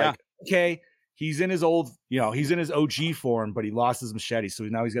 It's like, okay, he's in his old, he's in his OG form, but he lost his machete, so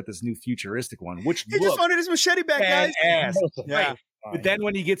now he's got this new futuristic one, which he just wanted his machete back, guys. Yeah. Right. But then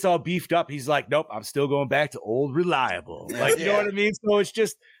when he gets all beefed up, he's like, nope, I'm still going back to old reliable. Like, you know what I mean? So it's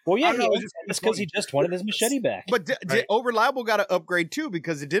just, it's because he just wanted his machete back. But old reliable got to upgrade too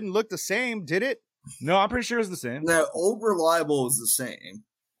because it didn't look the same, did it? No, I'm pretty sure it was the same. No, old reliable is the same.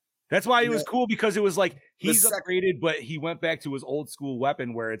 That's why it was cool because it was like he's upgraded, but he went back to his old school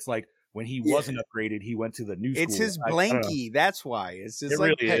weapon where it's like when he wasn't upgraded, he went to the new school. It's his blankie. That's why. It's just it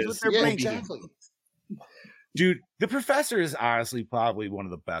like really is. with their blankie. Exactly. Dude, the professor is honestly probably one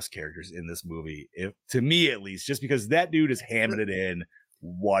of the best characters in this movie, to me at least, just because that dude is hamming it in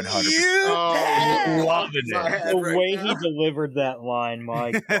 100%. Oh, Loving My it. head The right way now. he delivered that line,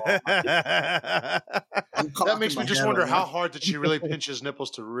 my God. I'm that cocking makes me my just head wonder right how now. hard did she really pinch his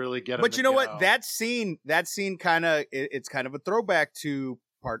nipples to really get him. But to you know go? what? That scene kind of it's kind of a throwback to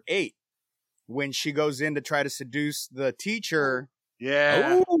part 8 when she goes in to try to seduce the teacher.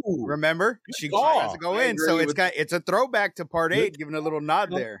 Yeah. Ooh. Remember, she call. tries to go I in, so agree it's with- it's a throwback to part 8, giving a little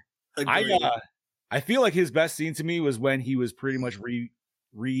nod there. Agreed. I feel like his best scene to me was when he was pretty much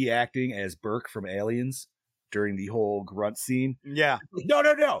reacting as Burke from Aliens during the whole grunt scene. Yeah,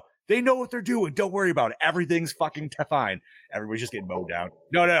 No. They know what they're doing. Don't worry about it. Everything's fucking fine. Everybody's just getting mowed down.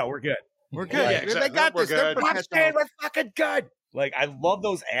 No, we're good. we're good. Yeah, They exactly. got We're this. They're good. I'm saying professional. we're fucking good. Like, I love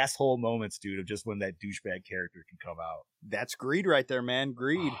those asshole moments, dude, of just when that douchebag character can come out. That's greed right there, man.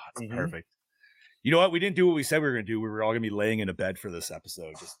 Greed. Oh, that's Mhm. perfect. You know what? We didn't do what we said we were going to do. We were all going to be laying in a bed for this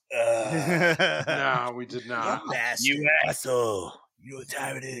episode. Just, No, we did not. you asshole. You know what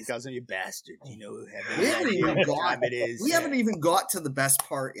time it is. Cousin, you bastard. You know We haven't even what got. time it is. We haven't even got to the best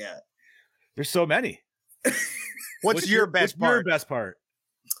part yet. There's so many. What's your best what's part? Your best part?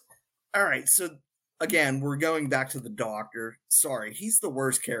 All right, so again, we're going back to the Doctor. Sorry, he's the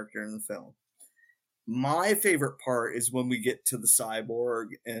worst character in the film. My favorite part is when we get to the cyborg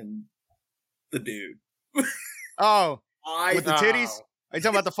and the dude. Oh, I with the titties? Are you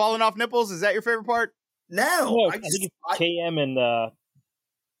talking about the falling off nipples? Is that your favorite part? No, No, I I just think it's KM and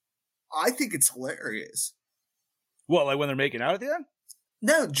I think it's hilarious. What, like when they're making out at the end?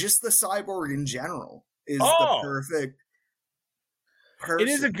 No, just the cyborg in general is Oh! the perfect person.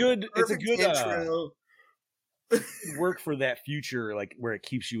 It is a good, it's a Perfect good intro. work for that future, like where it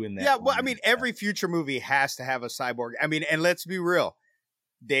keeps you in that. Yeah, well, I moment. mean, every future movie has to have a cyborg. I mean, and let's be real.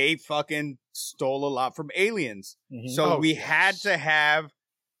 They fucking stole a lot from Aliens. Mhm. So Oh, we yes. had to have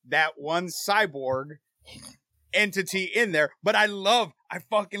that one cyborg entity in there. But I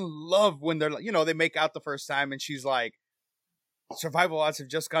fucking love when they're like, they make out the first time and she's like, survival odds have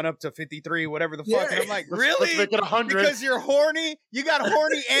just gone up to 53, whatever the fuck. Yeah. And I'm like, Let's really? make it 100. Because you're horny? You got a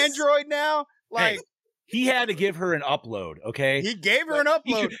horny android now? Like, he had to give her an upload, okay? he gave her an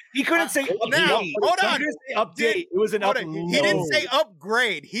upload. He couldn't say update. Now, hold He on. didn't say update. It was an Hold upload. on. He didn't say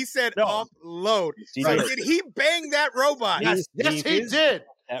upgrade. He said No. upload. He So did. did he bang that robot? Yes, Yes, he did.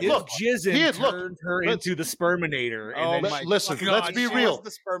 That His Look, jizzing he had- look, turned her let's- into the sperminator. Oh And then my listen, God, let's be she real.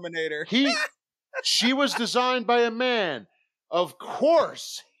 was the Sperminator. She was designed by a man. Of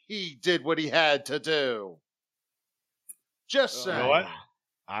course, he did what he had to do. Just You saying. know what?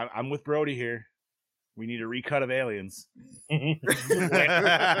 I'm with Brody here. We need a recut of Aliens.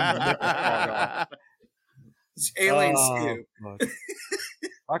 It's alien Oh, scoop. fuck.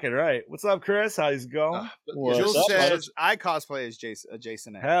 Fucking right. What's up, Chris? How's it going? What's Jules up, says, I cosplay as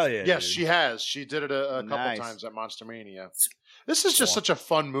Jason X. Hell yeah. Yes, dude. she has. She did it a couple Nice. times at Monster Mania. This is just such a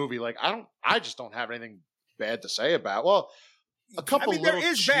fun movie. Like I just don't have anything bad to say about. Well, a couple I mean, there little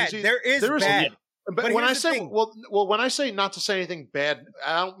is bad. cheesy- There is there is- bad. But when I here's the say thing. well, when I say not to say anything bad,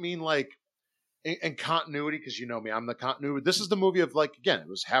 I don't mean like in continuity, because you know me, I'm the continuity. This is the movie of like, again, it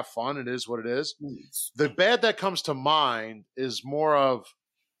was have fun. It is what it is. The bad that comes to mind is more of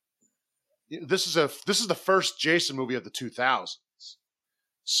this is the first Jason movie of the 2000s.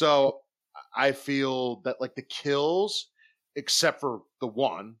 So I feel that like the kills, except for the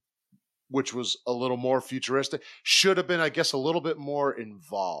one, which was a little more futuristic, should have been, I guess, a little bit more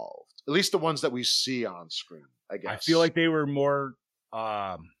involved. At least the ones that we see on screen, I guess. I feel like they were more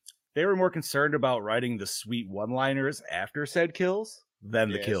concerned about writing the sweet one-liners after said kills than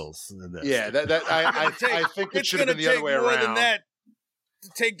the Yes. kills. than this. yeah, I think it should have been the other way around. to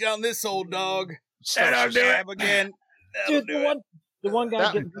take down this old dog. And I'll do it. Stab again. Dude, the one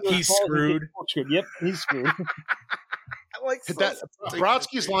guy That- gets he's screwed. Yep, he's screwed.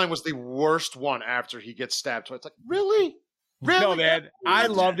 Brodsky's line was the worst one after he gets stabbed. So it's like, really? Really? No, man. I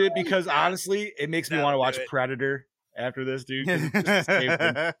loved it because honestly, it makes me want to watch Predator after this, dude. 'cause it's just the same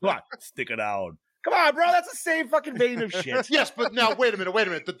thing. Come on, stick it out. Come on, bro. That's the same fucking vein of shit. Yes, but now wait a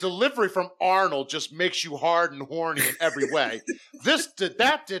minute. The delivery from Arnold just makes you hard and horny in every way.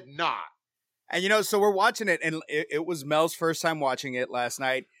 That did not. And so we're watching it, and it was Mel's first time watching it last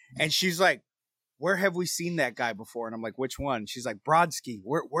night, and she's like, "Where have we seen that guy before?" And I'm like, "Which one?" She's like, "Brodsky.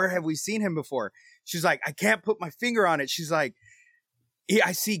 Where have we seen him before?" She's like, "I can't put my finger on it." She's like,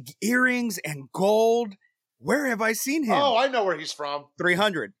 "I see earrings and gold. Where have I seen him?" Oh, I know where he's from.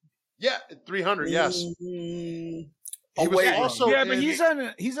 300. Yeah, 300. Yes. Oh, He was wait. also Yeah, but in-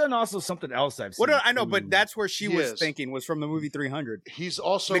 he's on also something else I've seen. What I know, but too. that's where she He was is. thinking was from the movie 300. He's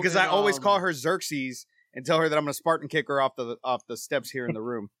also Because in, I always call her Xerxes, and tell her that I'm going to Spartan kick her off the steps here in the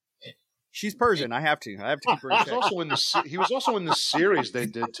room. She's Persian. I have to keep her in check. He was also in the series they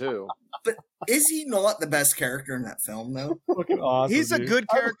did too. But is he not the best character in that film, though? Fucking awesome. He's a good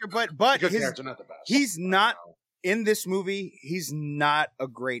character, but Good character, not the best. he's not in this movie. He's not a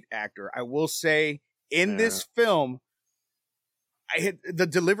great actor. I will say in this film, I hit the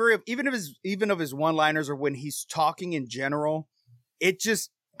delivery of even of his one-liners or when he's talking in general. It just,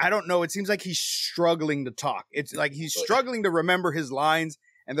 I don't know. It seems like he's struggling to talk. It's like he's struggling to remember his lines.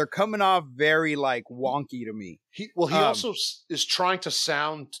 And they're coming off very like wonky to me. He also is trying to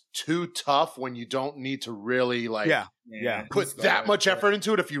sound too tough when you don't need to really put that much effort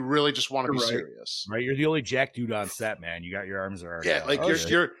into it if you really just want to be serious. Right, you're the only jack dude on set, man. You got your arms around. Yeah, like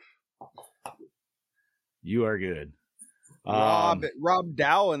you are good. Rob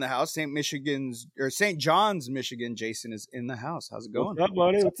Dow in the house. St. John's, Michigan. Jason is in the house. How's it going? What's up,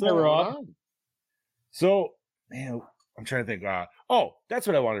 buddy? What's up, Rob? So, man, I'm trying to think. That's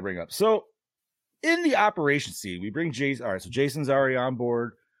what I wanted to bring up. So, in the operation scene, we bring Jason. All right, so Jason's already on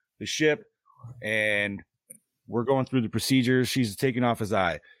board the ship, and we're going through the procedures. She's taking off his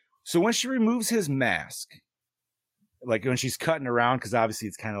eye. So when she removes his mask, like when she's cutting around, because obviously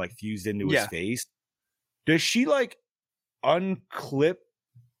it's kind of like fused into his face, does she like unclip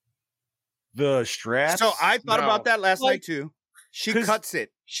the straps? So I thought about that last night too. She cuts it.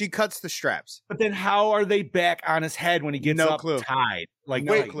 She cuts the straps. But then how are they back on his head when he gets tied? Like,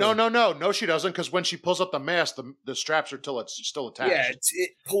 wait, no, she doesn't, because when she pulls up the mask, the straps are still attached. Yeah,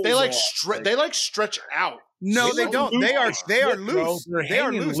 it pulls they like off. They like stretch out. No, they don't. They are loose. They are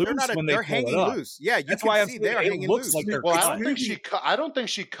loose. They're hanging loose. Yeah, that's why they are hanging loose. Like well, I don't think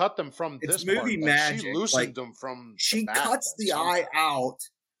she cut them from it's this movie part. magic. She loosened them from. She cuts the eye out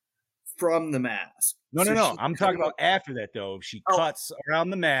from the mask. No. I'm talking about after that, though. She cuts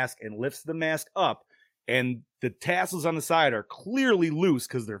around the mask and lifts the mask up, and the tassels on the side are clearly loose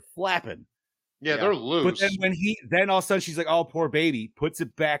because they're flapping. Yeah, they're loose. But then all of a sudden she's like, "Oh, poor baby," puts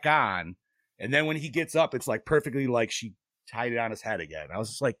it back on, and then when he gets up, it's like perfectly like she tied it on his head again. I was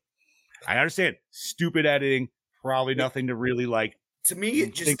just like, I understand, stupid editing, probably nothing to really like. To me,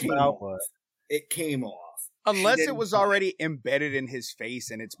 it just came off. It came off. Unless it was already embedded in his face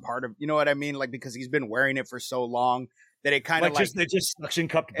and it's part of, you know what I mean? Like, because he's been wearing it for so long that it kind of like it just suction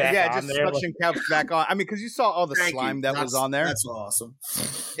cupped back on. Yeah, just suction cupped back on. I mean, because you saw all the slime that was on there. That's awesome.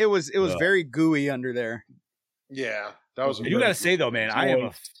 It was very gooey under there. Yeah, that was. You gotta say though, man, I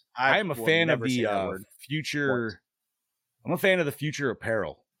am a fan of the future. I'm a fan of the future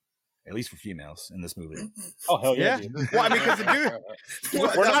apparel. At least for females in this movie. Oh, hell yeah. Well, I mean, because the dude...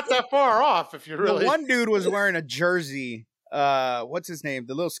 We're not that far off, if you're really... The one dude was wearing a jersey. What's his name?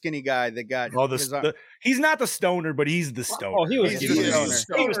 The little skinny guy that got... he's not the stoner, but he's the stoner. Oh, he was the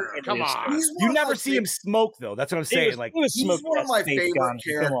stoner. Come on. You never see him smoke, though. That's what I'm saying. He's one of my favorite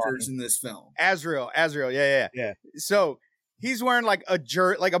characters in this film. Azrael. Yeah. So he's wearing like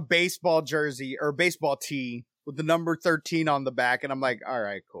a baseball jersey or baseball tee with the number 13 on the back. And I'm like, all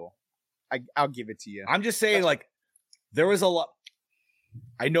right, cool. I'll give it to you. I'm just saying, like, there was a lot.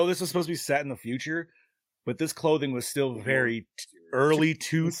 I know this was supposed to be set in the future, but this clothing was still very early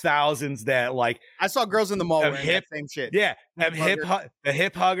 2000s. That like I saw girls in the mall wearing that same shit. Yeah, the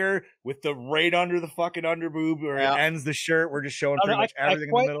hip hugger with the right under the fucking underboob where it ends the shirt. We're just showing pretty much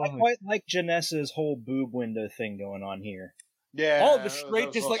everything in the middle. I quite like Janessa's whole boob window thing going on here. Yeah. Oh, the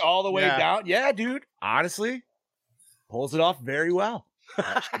straight just like all the way down. Yeah, dude. Honestly, pulls it off very well.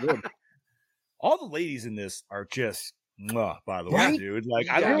 All the ladies in this are just, by the way, dude. Like,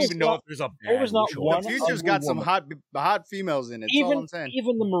 I don't even know if there's a bad one. The future's got some hot females in it. That's all I'm saying.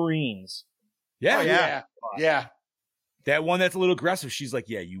 Even the Marines. Yeah. Yeah. That one that's a little aggressive. She's like,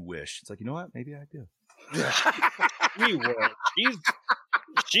 yeah, you wish. It's like, you know what? Maybe I do. You were.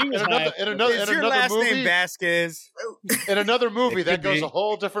 She was in another last movie, name Vasquez. In another movie, that goes a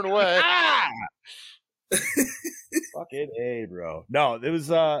whole different way. Fucking A, bro. No, it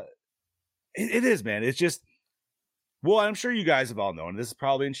was it is, man. It's just, well, I'm sure you guys have all known. This is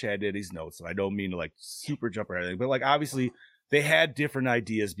probably in Chad Diddy's notes, and I don't mean to like super jump or anything, but like obviously they had different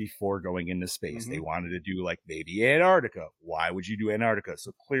ideas before going into space. They wanted to do like maybe Antarctica. Why would you do Antarctica?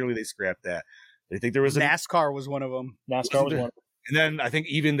 So clearly they scrapped that. They think there was NASCAR was one of them. NASCAR was one. And then I think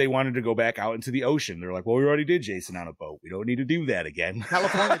even they wanted to go back out into the ocean. They're like, well, we already did Jason on a boat. We don't need to do that again.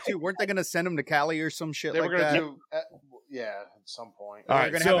 California too. Weren't they going to send him to Cali or some shit like that? They were going to do, at some point.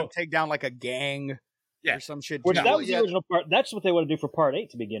 They're going to have him take down like a gang or some shit. Which that was the original part. That's what they want to do for part 8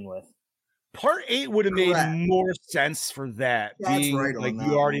 to begin with. Part 8 would have made more sense for that. Being like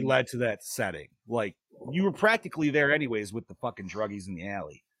you already led to that setting. Like you were practically there anyways with the fucking druggies in the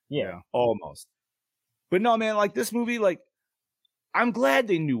alley. Yeah. Almost. But no, man, like this movie, like I'm glad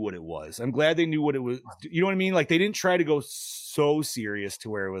they knew what it was. I'm glad they knew what it was. You know what I mean? Like they didn't try to go so serious to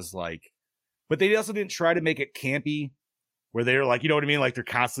where it was like, but they also didn't try to make it campy where they're like, you know what I mean? Like they're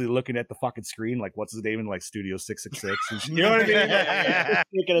constantly looking at the fucking screen, like what's his name in like Studio 666. You know what I mean? Yeah.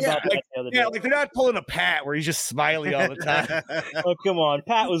 Thinking about that the other day. Yeah, like they're not pulling a Pat where he's just smiling all the time. Oh, come on.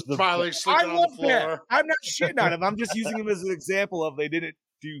 Pat was the Smiling, I sleeping on love the floor. Pat. I'm not shitting on him. I'm just using him as an example of they didn't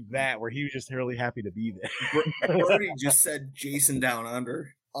do that where he was just really happy to be there. Brody just said Jason Down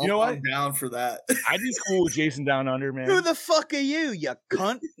Under. You know what? I'm down for that. I'd be cool with Jason Down Under, man. Who the fuck are you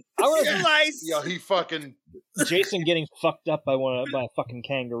cunt? I was Slice. Yo, he fucking. Jason getting fucked up by a fucking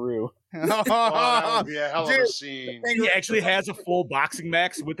kangaroo. Oh, that would be a hell of a Dude. scene. He actually has a full boxing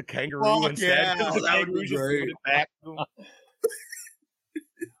match with the kangaroo Fuck instead. yeah. The That would kangaroo be just great. put it back to him.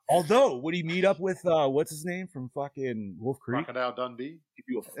 Although, would he meet up with what's his name from fucking Wolf Creek? Crocodile Dundee.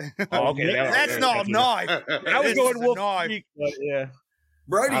 Oh, okay, That's not a knife. I was This going is a Wolf knife. Creek, but yeah.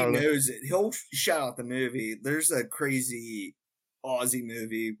 Brody I don't know. knows it. He'll shout out the movie. There's a crazy Aussie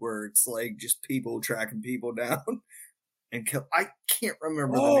movie where it's like just people tracking people down and kill. I can't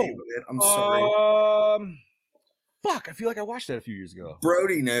remember the name of it. I'm sorry. Fuck, I feel like I watched that a few years ago.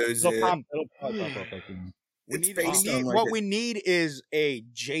 Brody knows it. It'll pop up, I think. It's based on like What a- we need is a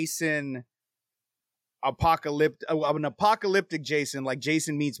Jason an apocalyptic Jason, like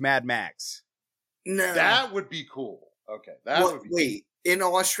Jason meets Mad Max. No. That would be cool. Okay, that What, would be. wait, in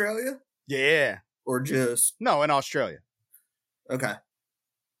Australia Yeah. or just No, in Australia. okay?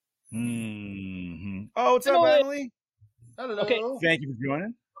 Mm-hmm. Oh, what's You up, know what? Emily? Hello. Okay. Thank you for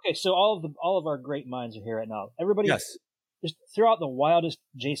joining. Okay, so all of our great minds are here right now. Everybody, Yes. just throw out the wildest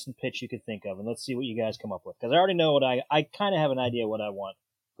Jason pitch you could think of, and let's see what you guys come up with. Because I already know what I kind of have an idea what I want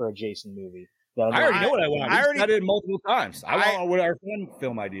for a Jason movie. I already know what I want. I I already- said it multiple times. I want what our fan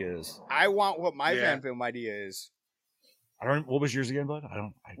film idea is. I want what my Yeah. fan film idea is, I don't. What was yours again, bud?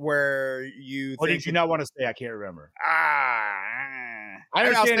 where you What think did you not want to say? I can't remember. I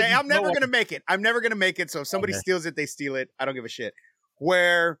understand if you I'm never don't- gonna make it. I'm never gonna make it. So if somebody Okay. steals it, they steal it. I don't give a shit.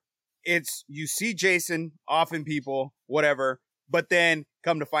 Where it's you see Jason offing people, whatever, but then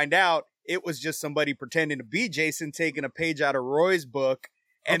come to find out it was just somebody pretending to be Jason, taking a page out of Roy's book,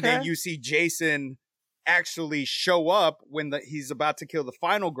 and then Okay. you see Jason actually show up when he's about to kill the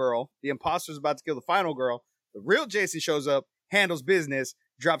final girl. The imposter's about to kill the final girl. The real Jason shows up, handles business,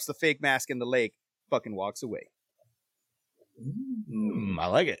 drops the fake mask in the lake, fucking walks away. I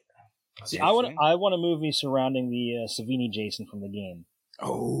like it. See, I want a movie surrounding the Savini Jason from the game.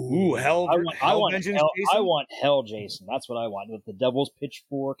 Ooh, hell! I want Vengeance hell, Jason? I want Hell Jason. That's what I want. With the Devil's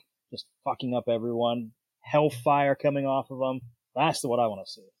Pitchfork, just fucking up everyone. Hellfire coming off of them. That's what I want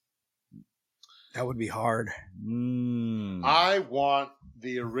to see. That would be hard. I want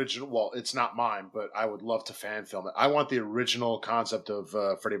the original. Well, it's not mine, but I would love to fan film it. I want the original concept of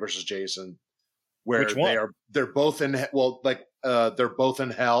Freddy versus Jason, where Which one? they're both in they're both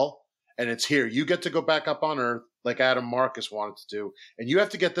in hell, and it's here. You get to go back up on Earth, like Adam Marcus wanted to do, and you have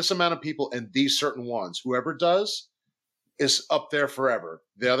to get this amount of people and these certain ones. Whoever does is up there forever.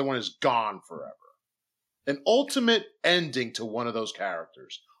 The other one is gone forever. An ultimate ending to one of those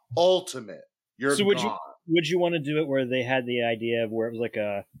characters. Ultimate. You're So gone. would you want to do it where they had the idea of where it was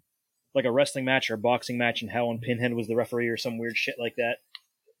like a wrestling match or a boxing match in hell and Pinhead was the referee or some weird shit like that?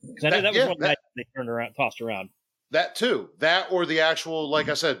 Because I know that was one match they turned around, tossed around. That too. That or the actual, like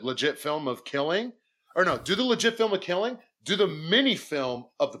I said, legit film of killing. Or no, do the legit film of killing. Do the mini film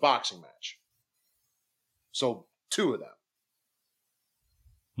of the boxing match. So 2 of them.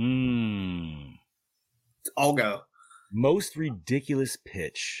 I'll go. Most ridiculous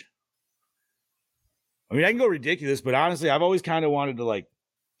pitch. I mean, I can go ridiculous, but honestly, I've always kind of wanted to like,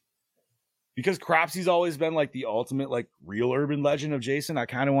 because Cropsy's always been like the ultimate like real urban legend of Jason. I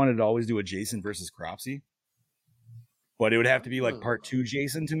kind of wanted to always do a Jason versus Cropsy, but it would have to be like part 2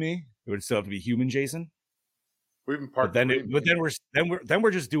 Jason to me. It would still have to be human Jason. Or even But part then, 3. then we're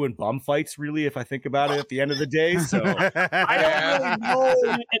just doing bum fights, really. If I think about it, at the end of the day, so I don't really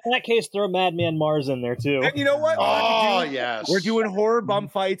know. In that case, throw Madman Mars in there too. And you know what? Oh, yes. we're doing horror bum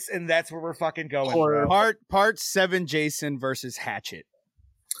fights, and that's where we're fucking going. Horror. Bro. Part 7 Jason versus Hatchet.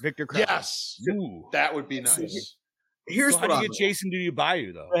 Victor Crumb. Yes. Ooh. That would be nice. Here's So how what do I'm you get Jason to the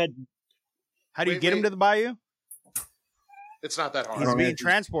bayou though? Go ahead. How do you Wait, get him wait. to the bayou? It's not that hard. He's don't being know.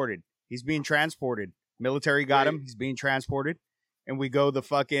 transported. He's being transported. Military got him. He's being transported. And we go the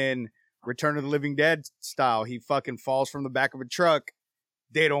fucking Return of the Living Dead style. He fucking falls from the back of a truck.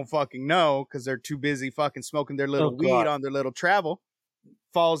 They don't fucking know because they're too busy fucking smoking their little Oh, weed God. on their little travel.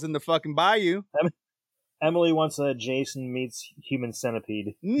 Falls in the fucking bayou. Emily wants a Jason meets Human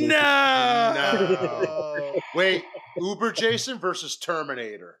Centipede. No. Wait, Uber Jason versus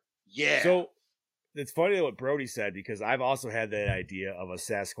Terminator. Yeah. So it's funny what Brody said, because I've also had that idea of a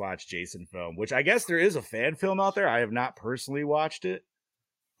Sasquatch Jason film, which I guess there is a fan film out there. I have not personally watched it,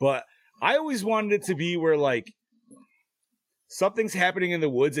 but I always wanted it to be where like something's happening in the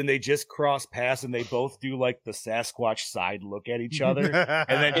woods and they just cross paths and they both do like the Sasquatch side look at each other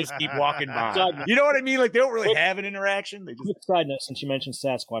and then just keep walking by. You know what I mean? Like they don't really have an interaction. They just... Quick side note, since you mentioned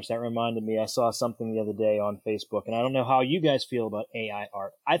Sasquatch, that reminded me, I saw something the other day on Facebook, and I don't know how you guys feel about AI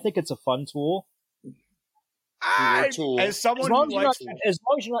art. I think it's a fun tool. As someone as long who as, likes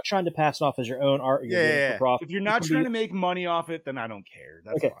you're not trying to pass it off as your own art, you're doing it for profit. If you're not trying to make money off it, then I don't care.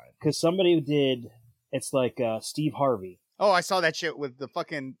 That's fine. Because somebody did, it's like Steve Harvey. Oh, I saw that shit with the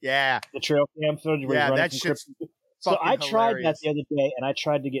fucking the trail cam footage. Yeah, that shit's so I tried hilarious. that the other day, and I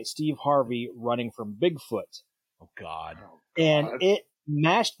tried to get Steve Harvey running from Bigfoot. Oh God! And it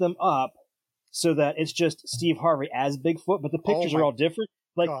mashed them up so that it's just Steve Harvey as Bigfoot, but the pictures are all different.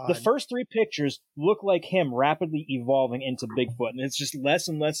 Like the first 3 pictures look like him rapidly evolving into Bigfoot, and it's just less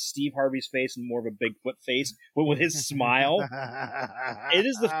and less Steve Harvey's face and more of a Bigfoot face, but with his smile. It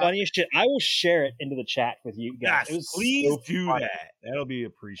is the funniest shit. I will share it into the chat with you guys. Yes, please do that. That'll be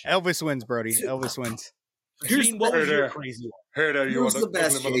appreciated. Elvis wins, Brody. Elvis wins. Here's what was your crazy one? Here's the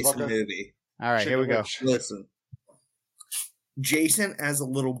best Jason movie. All right, here we go. Listen, Jason as a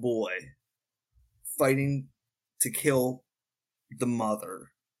little boy fighting to kill the mother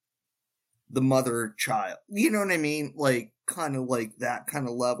child. You know what I mean? Like, kind of like that kind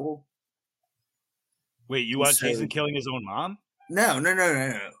of level. Wait, you want Jason killing his own mom? No.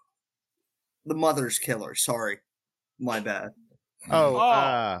 The mother's killer. Sorry. My bad.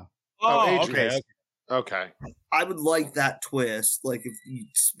 Okay. I would like that twist, like if you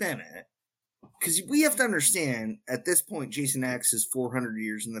spin it. Because we have to understand, at this point, Jason X is 400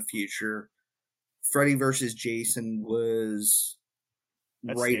 years in the future. Freddy versus Jason was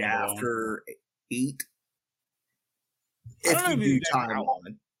right after 8. If you do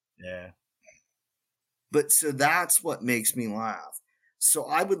timeline. Yeah. But so that's what makes me laugh. So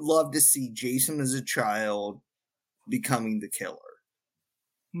I would love to see Jason as a child becoming the killer.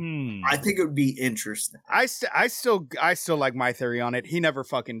 I think it would be interesting. I still like my theory on it. He never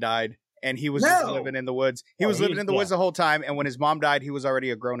fucking died, and he was just living in the woods. He was living in the woods the whole time, and when his mom died, he was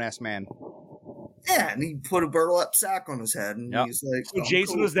already a grown ass man. Yeah, and he put a burlap sack on his head, and he's like, so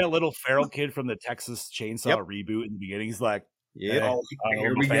Jason was that little feral kid from the Texas Chainsaw reboot in the beginning. He's like, here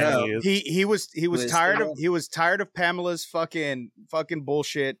we go. He was tired of Pamela's fucking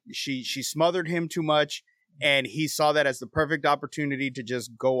bullshit. She smothered him too much, and he saw that as the perfect opportunity to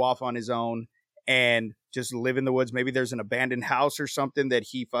just go off on his own and just live in the woods. Maybe there's an abandoned house or something that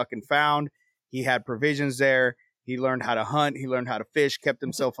he fucking found. He had provisions there. He learned how to hunt. He learned how to fish. Kept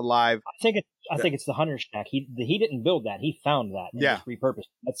himself alive. I think it's the hunter's shack. He didn't build that. He found that. And just repurposed.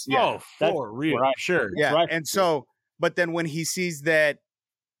 That's for real. Sure. Yeah. And so, but then when he sees that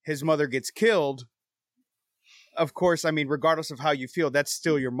his mother gets killed, of course, I mean, regardless of how you feel, that's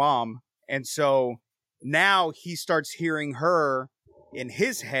still your mom. And so now he starts hearing her in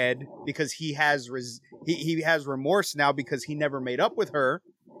his head because he has he has remorse now because he never made up with her.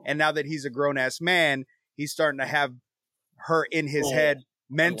 And now that he's a grown ass man, he's starting to have her in his head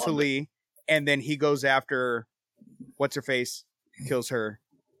mentally, and then he goes after what's her face, kills her,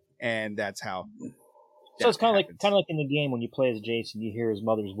 and that's how. So it's kind of like in the game when you play as Jason, you hear his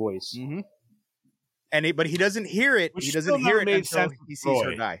mother's voice, but he doesn't hear it. Which he doesn't hear it until he sees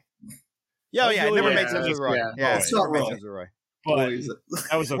her die. It never made sense with Roy. It's not Roy. But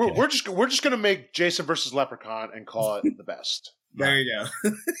that was okay. We're just gonna make Jason versus Leprechaun and call it the best. There you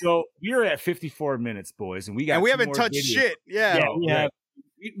go. So we're at 54 minutes, boys, and we haven't touched shit.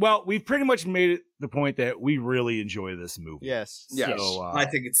 Well, we've pretty much made it the point that we really enjoy this movie. Yes. So, I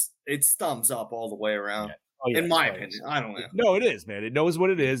think it's thumbs up all the way around. In my opinion, I don't know. No, it is, man. It knows what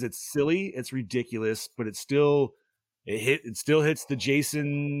it is. It's silly. It's ridiculous, but it still hits the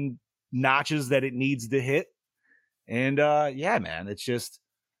Jason notches that it needs to hit. And man, it's just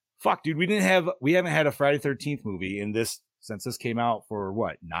fuck, dude. We haven't had a Friday 13th movie since this came out for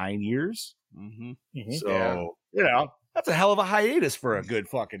 9 years. So that's a hell of a hiatus for a good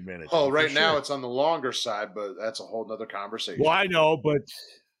fucking minute. Oh, right now it's on the longer side, but that's a whole nother conversation. Well, I know, but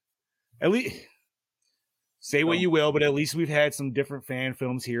at least say what you will, but at least we've had some different fan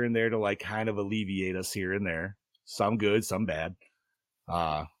films here and there to like kind of alleviate us here and there. Some good, some bad.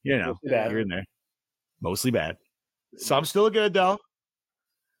 Here and there. Mostly bad. Some still good though.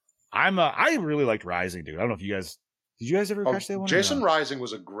 I really liked Rising, dude. I don't know if you guys Did you guys ever catch that one? Jason Rising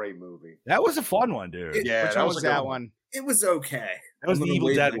was a great movie. That was a fun one, dude. Yeah, Which that one was was a good that one? It was okay. That was I'm the gonna Evil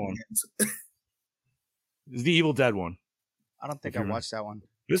wave Dead my one. hands. It was the Evil Dead one. I don't think If I you watched that one.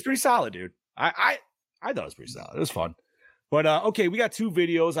 It was pretty solid, dude. I thought it was pretty solid. It was fun. But okay, we got 2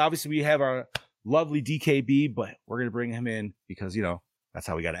 videos. Obviously, we have our lovely DKB, but we're gonna bring him in because that's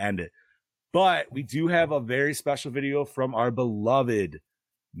how we got to end it. But we do have a very special video from our beloved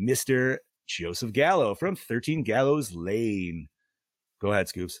Mr. Joseph Gallo from 13 Gallows Lane. Go ahead,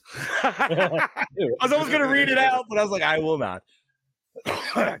 Scoops. I was almost gonna read it out, but I was like, I will not.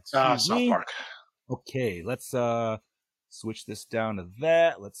 South Park. Okay, let's switch this down to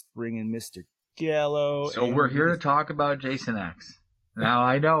that. Let's bring in Mr. Gallo. So we're here to talk about Jason X. Now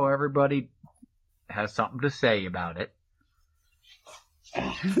I know everybody has something to say about it.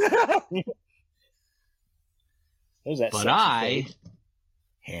 But I,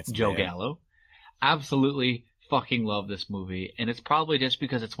 handsome Joe man. Gallo, absolutely fucking love this movie. And it's probably just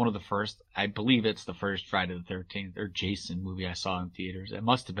because it's one of the first, I believe it's the first Friday the 13th or Jason movie I saw in theaters. It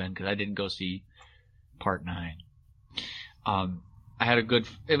must have been because I didn't go see Part 9. I had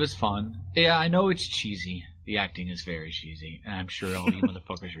it was fun. Yeah, I know it's cheesy. The acting is very cheesy. And I'm sure all you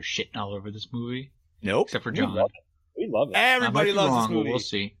motherfuckers are shitting all over this movie. Nope. Except for John. We love it. Everybody I might be loves wrong, this but movie. We'll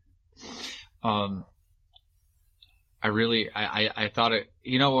see. I thought it,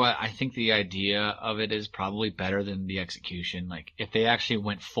 you know what? I think the idea of it is probably better than the execution. Like, if they actually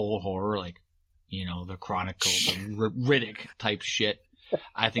went full horror, like, the Chronicles of Riddick type shit,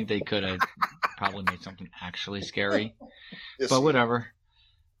 I think they could have probably made something actually scary. But whatever.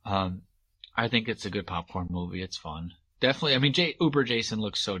 I think it's a good popcorn movie. It's fun. Definitely. I mean, Uber Jason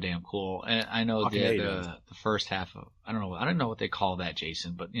looks so damn cool. And I know the first half of, I don't know what they call that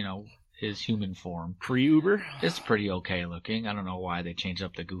Jason, but his human form. Pre-Uber? It's pretty okay looking. I don't know why they changed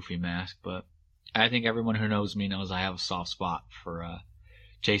up the goofy mask, but I think everyone who knows me knows I have a soft spot for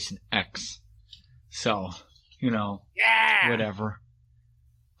Jason X. So, whatever.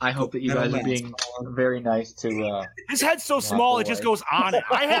 I hope that you guys are being very nice to his head's so small it just goes on it.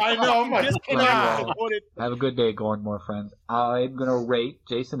 I know. I'm like, have a good day, Gordon Moore friends. I'm gonna rate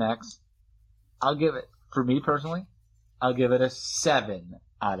Jason X. I'll give it, for me personally, I'll give it a 7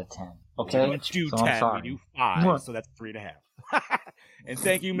 out of 10. Okay, Let's do so 10. We do 5, so that's 3.5. And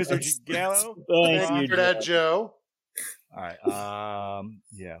thank you, Mr. Gallo. Thank you for that, Joe. All right.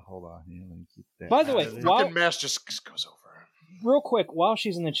 Yeah. Hold on. Yeah, let me keep that. By the way, Fucking mess just goes over. real quick, while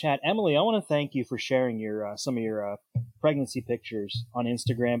she's in the chat, Emily, I want to thank you for sharing your some of your pregnancy pictures on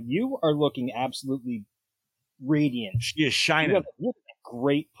Instagram. You are looking absolutely radiant. She is shining. You have a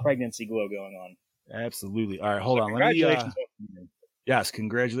great pregnancy glow going on. Absolutely. All right, hold on. Congratulations. Yes,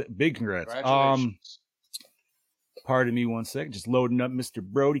 big congrats. Pardon me 1 second. Just loading up Mr.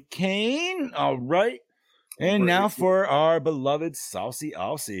 Brody Kane. All right. And now for our beloved Saucy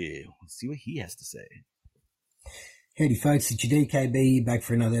Aussie. Let's see what he has to say. Howdy folks, it's your DKB back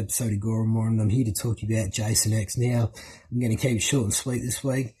for another episode of Gore and More, and I'm here to talk to you about Jason X. Now, I'm going to keep it short and sweet this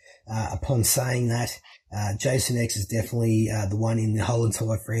week. Upon saying that, Jason X is definitely the one in the whole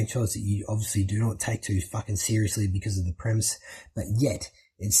entire franchise that you obviously do not take too fucking seriously because of the premise, but yet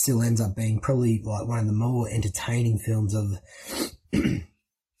it still ends up being probably like one of the more entertaining films of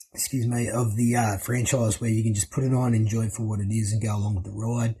of the franchise, where you can just put it on, enjoy it for what it is, and go along with the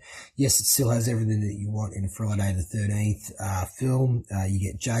ride. Yes, it still has everything that you want in a Friday the 13th film. You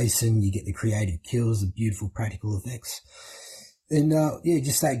get Jason, you get the creative kills, the beautiful practical effects, and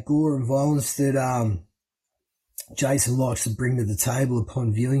just that gore and violence that Jason likes to bring to the table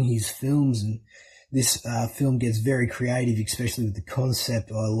upon viewing his films. And this film gets very creative, especially with the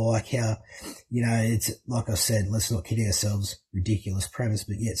concept. I like how, it's like I said, let's not kid ourselves, ridiculous premise,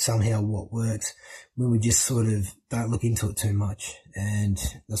 but yet somehow what works when we just sort of don't look into it too much. And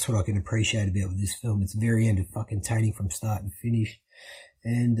that's what I can appreciate about this film. It's very entertaining from start to finish.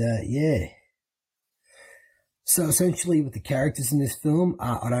 And So essentially with the characters in this film,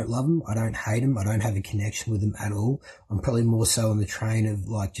 I don't love them. I don't hate them. I don't have a connection with them at all. I'm probably more so on the train of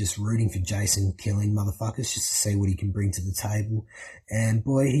like just rooting for Jason killing motherfuckers just to see what he can bring to the table. And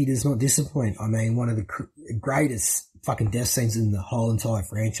boy, he does not disappoint. I mean, one of the greatest fucking death scenes in the whole entire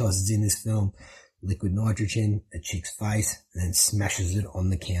franchise is in this film. Liquid nitrogen, a chick's face, and then smashes it on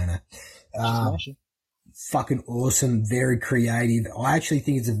the counter. Fucking awesome, very creative. I actually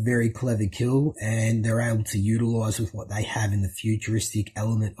think it's a very clever kill, and they're able to utilize with what they have in the futuristic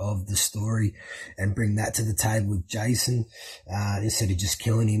element of the story and bring that to the table with Jason, instead of just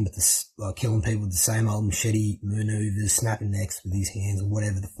killing him with killing people with the same old machete maneuvers, snapping necks with his hands or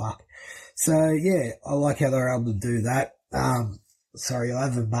whatever the fuck. So yeah, I like how they're able to do that. Sorry, I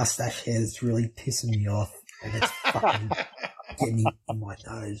have a mustache here that's really pissing me off. And that's fucking getting in my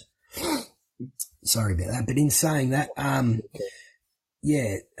nose. Sorry about that. But in saying that,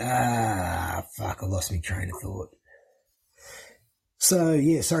 fuck, I lost my train of thought. So,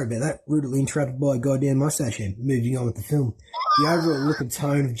 yeah, sorry about that. Rudely interrupted by a goddamn mustache head. Moving on with the film. The overall look and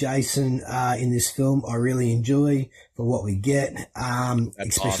tone of Jason in this film, I really enjoy for what we get,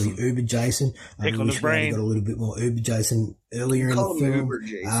 especially awesome. Uber Jason. I wish we got a little bit more Uber Jason earlier in the film.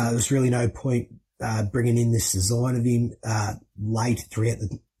 There's really no point bringing in this design of him late throughout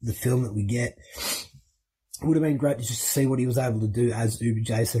the film that we get. It would have been great to just see what he was able to do as Uber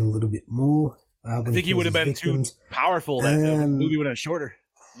Jason a little bit more. I think he would have been too powerful. That the movie would have been shorter.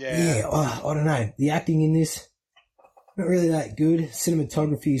 Yeah, I don't know. The acting in this, not really that good.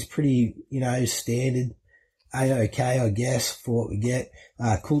 Cinematography is pretty, standard. A-okay, I guess, for what we get.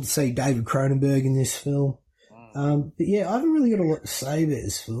 Cool to see David Cronenberg in this film. But yeah, I haven't really got a lot to say about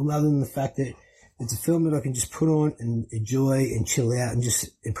this film other than the fact that it's a film that I can just put on and enjoy and chill out and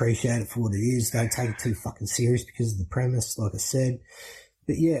just appreciate it for what it is. Don't take it too fucking serious because of the premise, like I said.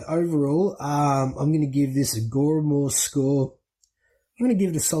 But yeah, overall, I'm going to give this a Goremore score. I'm going to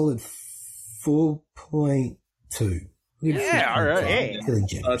give it a solid 4.2. Yeah, all right. Hey. Feeling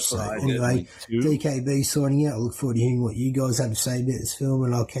generous. So anyway, DKB signing out. I look forward to hearing what you guys have to say about this film,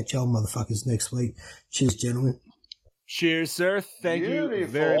 and I'll catch y'all motherfuckers next week. Cheers, gentlemen. Cheers, sir. Thank you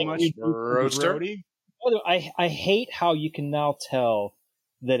very much, Brody. I hate how you can now tell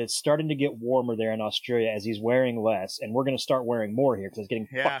that it's starting to get warmer there in Australia as he's wearing less, and we're going to start wearing more here because it's getting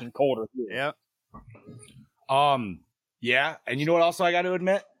fucking colder here. Yeah. Yeah, and you know what also I got to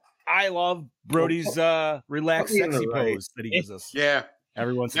admit? I love Brody's relaxed sexy pose that he gives us. Yeah.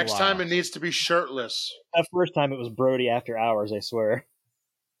 Every once in a while. Next time it needs to be shirtless. That first time it was Brody after hours, I swear.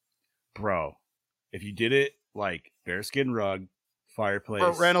 Bro, if you did it like bearskin rug, fireplace.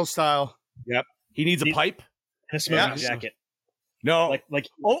 Burt Reynolds style. Yep. He needs a pipe. And a smoking jacket. No,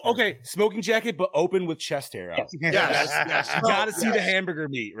 okay, smoking jacket, but open with chest hair out. Yes. You gotta see the hamburger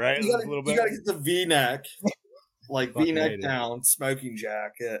meat, right? You gotta get the V-neck, V-neck down, smoking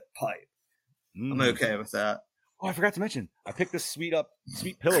jacket, pipe. I'm okay with that. Oh, I forgot to mention, I picked this sweet pillow up this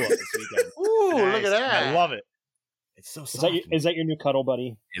weekend. Ooh, look at that! I love it. It's so soft. Is that your new cuddle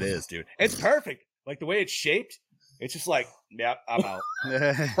buddy? It is, dude. It's perfect. Like the way it's shaped, it's just like, yeah, I'm out.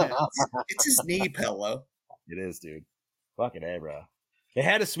 It's his knee pillow. It is, dude. Fucking A, bro. They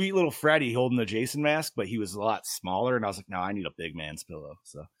had a sweet little Freddy holding the Jason mask, but he was a lot smaller, and I was like, no, I need a big man's pillow.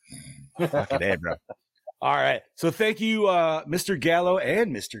 So, fucking A, bro. All right. So thank you, Mr. Gallo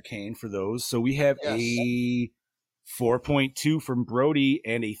and Mr. Kane for those. So we have a 4.2 from Brody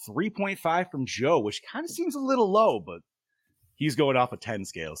and a 3.5 from Joe, which kind of seems a little low, but he's going off a 10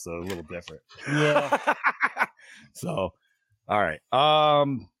 scale, so a little different. Yeah. So, all right.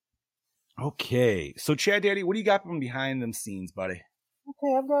 Okay. So, Chad Daddy, what do you got from behind them scenes, buddy?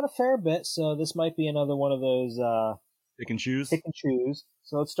 Okay, I've got a fair bit, so this might be another one of those pick and choose.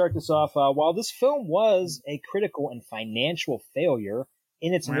 So let's start this off. While this film was a critical and financial failure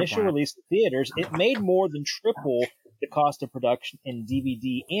in its initial release in theaters, it made more than triple the cost of production in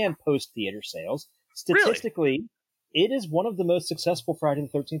DVD and post-theater sales. Statistically, it is one of the most successful Friday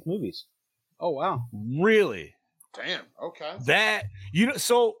the 13th movies. Oh, wow. Really? Damn. Okay. That,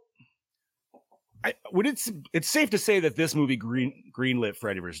 so it's safe to say that this movie greenlit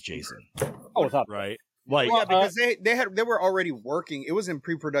Freddy vs. Jason. Oh, without right? Because they were already working. It was in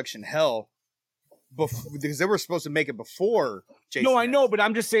pre-production hell because they were supposed to make it before Jason. No, I know, but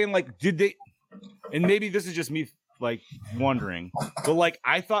I'm just saying, did they? And maybe this is just me, wondering. But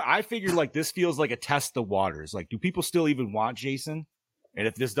I figured this feels like a test the waters. Do people still even want Jason? And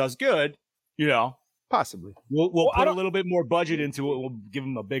if this does good, possibly we'll put a little bit more budget into it. We'll give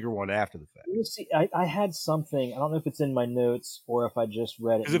them a bigger one after the fact. You see, I had something. I don't know if it's in my notes or if I just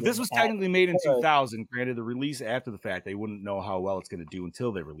read it. Because if this was technically made in 2000, granted the release after the fact, they wouldn't know how well it's going to do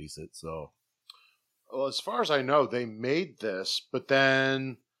until they release it. So, well, as far as I know, they made this, but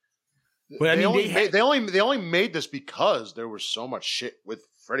then they only made this because there was so much shit with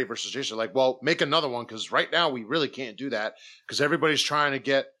Freddy vs. Jason. Make another one because right now we really can't do that because everybody's trying to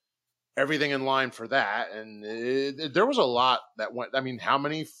get everything in line for that, and there was a lot that went. I mean, how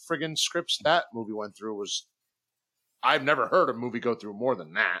many friggin' scripts that movie went through I've never heard a movie go through more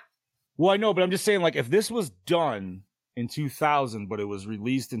than that. Well, I know, but I'm just saying, if this was done in 2000, but it was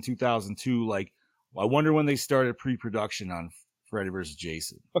released in 2002, I wonder when they started pre-production on Freddy vs.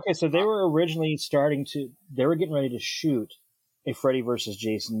 Jason. Okay, so they were originally they were getting ready to shoot a Freddy vs.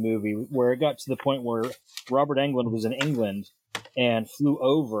 Jason movie where it got to the point where Robert Englund was in England and flew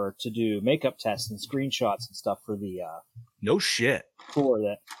over to do makeup tests and screenshots and stuff for the no shit for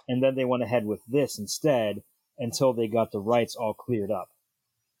that, and then they went ahead with this instead. until they got the rights all cleared up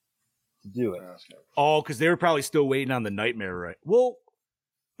to do it. Oh, because they were probably still waiting on the Nightmare, right? Well,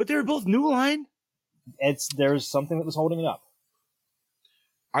 but they were both New Line. There's something that was holding it up.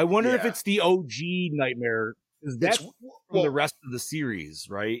 I wonder if Yeah. it's the OG Nightmare. Because that's from well- the rest of the series,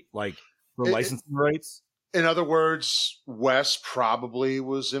 right? Like for It- licensing rights. In other words, Wes probably he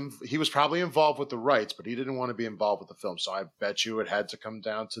was probably involved with the rights, but he didn't want to be involved with the film. So I bet you it had to come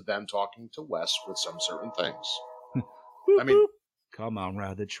down to them talking to Wes with some certain things. I mean, Come on,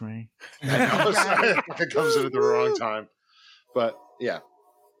 ride the train. I know, sorry, it comes in at the wrong time. But yeah.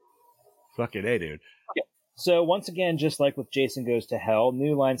 Fucking A, dude. So once again, just like with Jason Goes to Hell,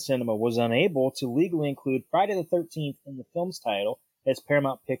 New Line Cinema was unable to legally include Friday the 13th in the film's title, as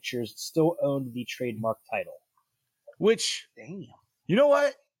Paramount Pictures still owned the trademark title. Which, Damn. you know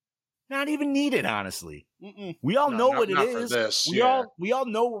what? Not even needed, honestly. Mm-mm. We all No, know not- what it not for is. this, we yeah. all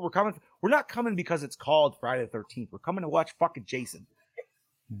know what we're coming. We're not coming because it's called Friday the 13th. We're coming to watch fucking Jason.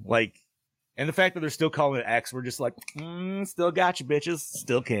 Like, and the fact that they're still calling it X, we're just like, still got you, bitches.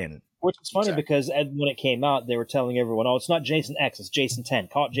 Still canon. Which is funny Exactly. because when it came out, they were telling everyone, "Oh, it's not Jason X, it's Jason 10.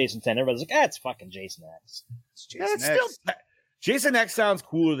 Call it Jason 10." Everybody's like, it's fucking Jason X." It's Yeah, Jason it's X. still Jason X sounds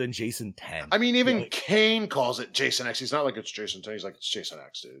cooler than Jason 10. I mean, even Kane calls it Jason X. He's not like it's Jason 10. He's like, it's Jason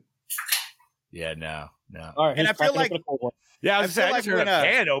X, dude. Yeah, no. All right, And who's I feel cracking like- open a cold one? Yeah, I I was saying, feel I just like heard a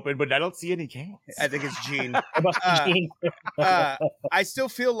when, can open, but I don't see any cans. I think it's Gene. It must be Gene. I still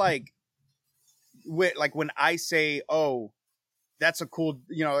feel like, when I say, "Oh, that's a cool,"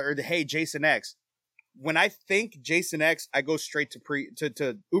 or "Hey, Jason X," when I think Jason X, I go straight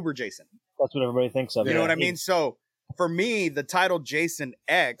to Uber Jason. That's what everybody thinks of. You know Yeah. what I mean? So for me, the title Jason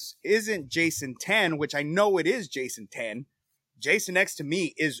X isn't Jason 10, which I know it is Jason 10. Jason X to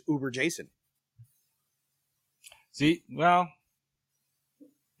me is Uber Jason. See, well,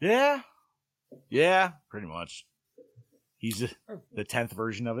 yeah, pretty much. He's the 10th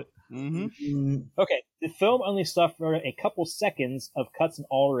version of it. Mm-hmm. Okay, the film only suffered a couple seconds of cuts and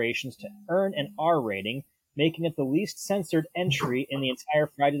alterations to earn an R rating, making it the least censored entry in the entire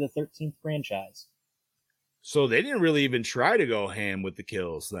Friday the 13th franchise. So they didn't really even try to go ham with the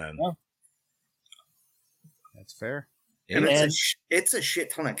kills then. No. That's fair. And Yeah. it's a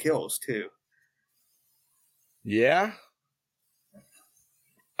shit ton of kills too. Yeah.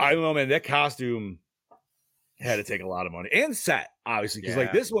 I don't know, man. That costume had to take a lot of money and set, obviously, because like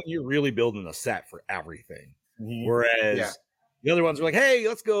Yeah. this one, you're really building a set for everything. Mhm. Whereas Yeah. the other ones are like, hey,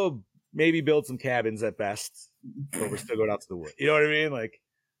 let's go maybe build some cabins at best, but we're still going out to the wood. You know what I mean? Like,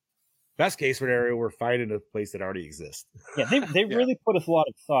 best case scenario, we're finding a place that already exists. Yeah, they really put a lot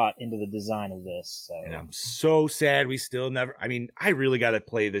of thought into the design of this. So. And I'm so sad we still never. I mean, I really got to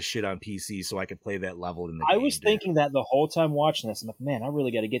play this shit on PC so I could play that level in the I game, was dude. thinking that the whole time watching this. I'm like, man, I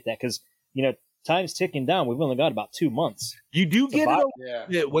really got to get that because, time's ticking down. We've only got about 2 months. You do to get buy- it Yeah.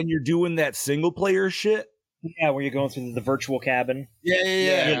 Yeah, when you're doing that single player shit. Yeah, where you're going through the virtual cabin.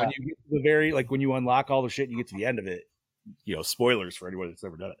 Yeah. When you get to the very, like when you unlock all the shit, you get to the end of it. Spoilers for anyone that's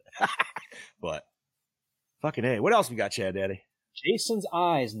ever done it. But fucking A. What else we got, Chad Daddy? Jason's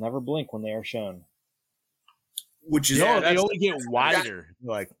eyes never blink when they are shown. Which is No, they that's, only get wider.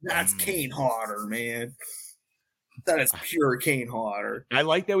 that's Kane Hodder, man. That is pure Kane Hodder. I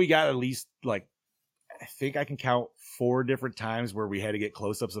like that we got at least I think I can count 4 different times where we had to get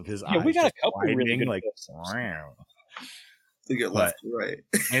close-ups of his eyes. Yeah, we got a just couple really widening, good like, close-ups. wow. To get left to right.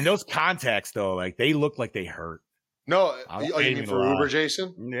 And those contacts though, like they look like they hurt. No, I you ain't mean gonna for lie. Uber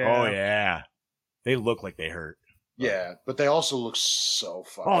Jason? Oh yeah, they look like they hurt. Yeah, but they also look so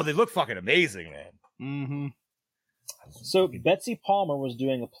fucking. Oh, they look fucking amazing, man. Mm-hmm. So Betsy Palmer was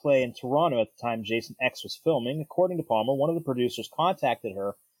doing a play in Toronto at the time Jason X was filming. According to Palmer, one of the producers contacted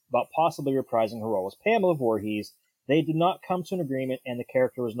her about possibly reprising her role as Pamela Voorhees. They did not come to an agreement, and the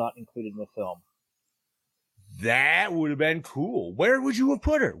character was not included in the film. That would have been cool. Where would you have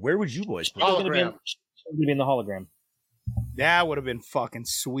put her? Where would you boys put her? She was going to be in the hologram. That would have been fucking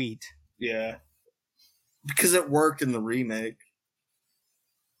sweet. Yeah. Because it worked in the remake.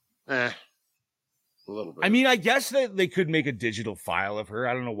 A little bit. I mean, I guess that they could make a digital file of her.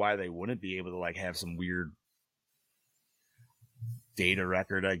 I don't know why they wouldn't be able to have some weird data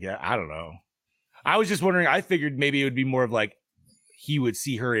record. I guess I don't know. I was just wondering. I figured maybe it would be more of he would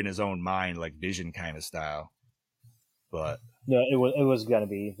see her in his own mind, like Vision kind of style. But No, it was going to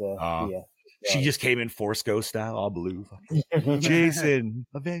be the yeah. she just came in Force Ghost style, all blue. Jason,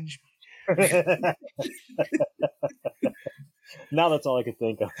 avenge me. Now that's all I could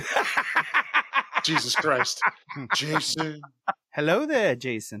think of. Jesus Christ. Jason. Hello there,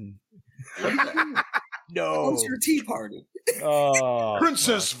 Jason. No. What's your tea party? Oh,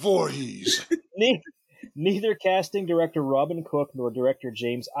 Princess Voorhees. Neither casting director Robin Cook nor director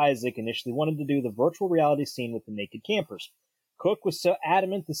James Isaac initially wanted to do the virtual reality scene with the naked campers. Cook was so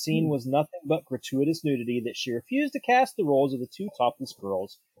adamant the scene was nothing but gratuitous nudity that she refused to cast the roles of the two topless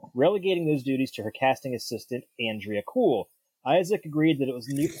girls, relegating those duties to her casting assistant, Andrea Cool. Isaac agreed that it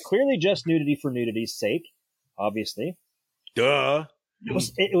was clearly just nudity for nudity's sake, obviously. Duh. It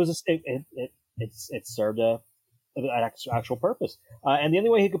served an actual purpose. And the only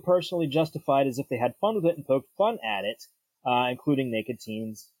way he could personally justify it is if they had fun with it and poked fun at it, including naked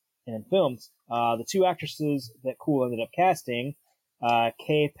teens in films. The two actresses that Cool ended up casting,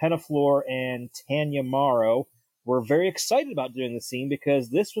 Kay Penaflor and Tanya Morrow, were very excited about doing the scene because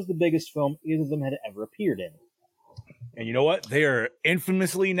this was the biggest film either of them had ever appeared in. And you know what? They are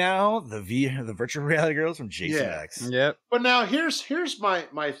infamously now the virtual reality girls from Jason X. Yep. But now here's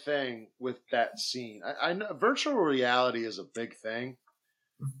my thing with that scene. I know virtual reality is a big thing.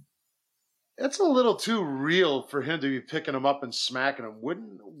 It's a little too real for him to be picking them up and smacking them.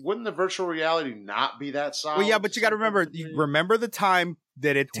 Wouldn't the virtual reality not be that solid? Well, yeah, but you got to remember the time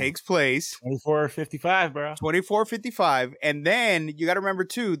that it takes place. 24:55, bro. 24:55, and then you got to remember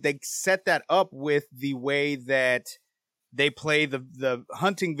too. They set that up with the way that they play the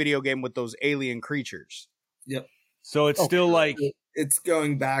hunting video game with those alien creatures. Yep. So it's still like it's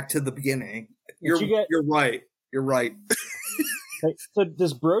going back to the beginning. You're right. You're right. So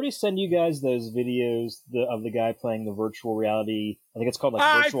does Brody send you guys those videos of the guy playing the virtual reality? I think it's called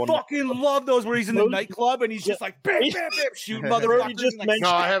like virtual. I fucking love those where he's in the nightclub and he's just like bam, bam, bam, shooting motherfuckers.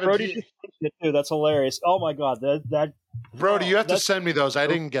 No, I haven't. Brody just it too. That's hilarious. Oh my god, that Brody, you have to send me those. I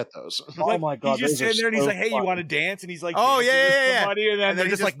didn't get those. Oh my god, he's just sitting there and he's like, "Hey, you want to dance?" And he's like, "Oh yeah." Somebody, and then they're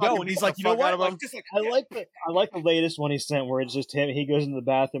just like, "No," and he's like, "You know what?" I like the latest one he sent where it's just him. He goes into the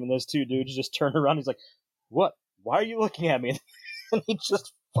bathroom and those two dudes just turn around. He's like, "What? Why are you looking at me?" And he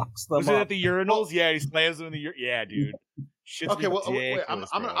just fucks them up. Was it at the urinals? Yeah, he slams them in the yeah, dude. Shit's okay, well, wait, I'm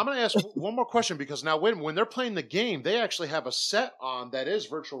going to ask one more question because now when they're playing the game, they actually have a set on that is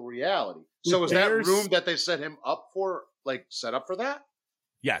virtual reality. So is that room that they set him up for, like, set up for that?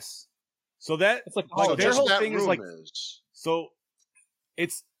 Yes. So that it's like their whole thing is like is. So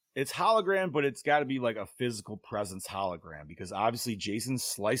it's hologram, but it's got to be like a physical presence hologram because obviously Jason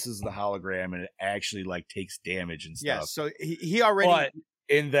slices the hologram and it actually like takes damage and stuff. Yeah, so he already. But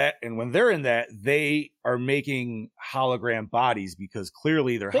in that, and when they're in that, they are making hologram bodies because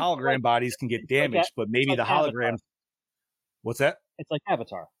clearly their hologram bodies can get damaged, but maybe the holograms. What's that? It's like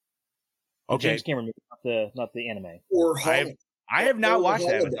Avatar. Okay, James Cameron movie, not the anime. Or I have not watched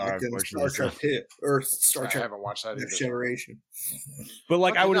Avatar, unfortunately. Star Trek. I haven't watched that Next either. Generation. But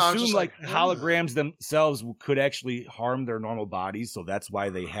like, I would assume like holograms themselves could actually harm their normal bodies, so that's why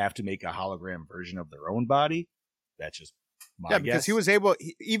they have to make a hologram version of their own body. That's just my guess. Because he was able,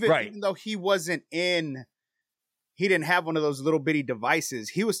 even though he wasn't he didn't have one of those little bitty devices.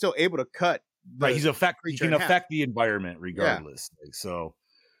 He was still able to cut. Right, he can affect the environment regardless. Yeah. Like, so,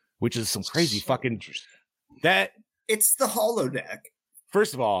 which is some crazy fucking that. It's the holodeck.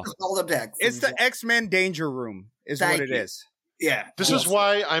 First of all, the holodeck. It's the X-Men Danger Room is what it is. Yeah. This is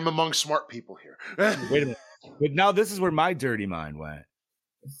why I'm among smart people here. Wait a minute. But now this is where my dirty mind went.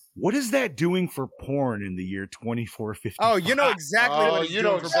 What is that doing for porn in the year 2455? Oh, you know exactly what it's doing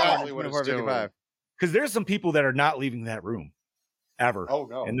what it's doing. Because there's some people that are not leaving that room ever. Oh,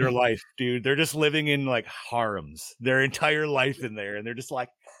 no. In their life, dude. They're just living in like harems their entire life in there. And they're just like,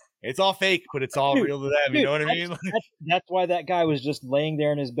 it's all fake, but it's all real to them. You know what I mean? That's why that guy was just laying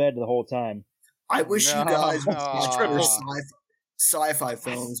there in his bed the whole time. I wish you guys would sci-fi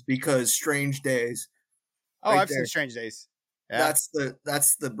films because Strange Days. Oh, I've seen Strange Days. Yeah. That's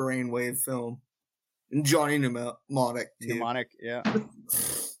the brainwave film. And Johnny Mnemonic. Mnemonic, yeah.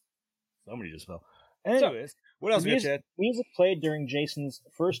 Somebody just fell. Anyways, what else we got, Chad? Music played during Jason's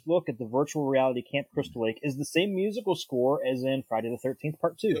first look at the virtual reality Camp Crystal Lake is the same musical score as in Friday the 13th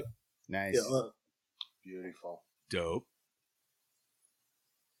Part 2. Yeah. Nice. Yeah. Beautiful. Dope.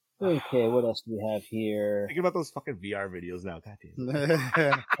 Okay, what else do we have here? Thinking about those fucking VR videos now.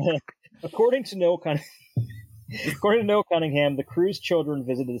 Goddamn. According to Noel Cunningham, the crew's children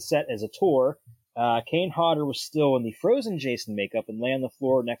visited the set as a tour. Kane Hodder was still in the frozen Jason makeup and lay on the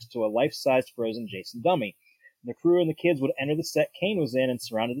floor next to a life-sized frozen Jason dummy. The crew and the kids would enter the set Kane was in and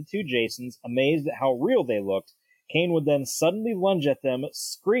surrounded the two Jasons, amazed at how real they looked. Kane would then suddenly lunge at them,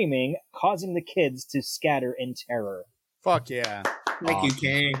 screaming, causing the kids to scatter in terror. Fuck yeah. Thank you,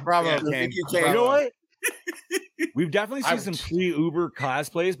 Kane. Bravo, Kane. Thank you, Kane. You know what? We've definitely seen some pre-Uber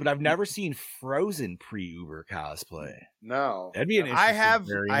cosplays, but I've never seen Frozen pre-Uber cosplay. No. That'd be an interesting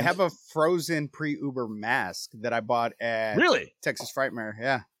variant. I have a Frozen pre-Uber mask that I bought at Really? Texas Frightmare,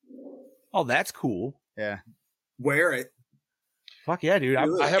 yeah. Oh, that's cool. Yeah. Wear it. Fuck yeah, dude. I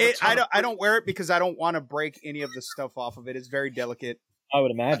don't wear it because I don't want to break any of the stuff off of it. It's very delicate. I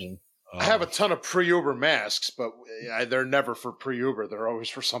would imagine. I have a ton of pre-Uber masks, but they're never for pre-Uber. They're always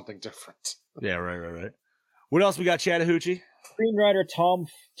for something different. Yeah, right. What else we got, Chattahoochee? Screenwriter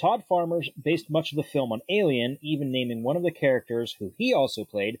Todd Farmer based much of the film on Alien, even naming one of the characters, who he also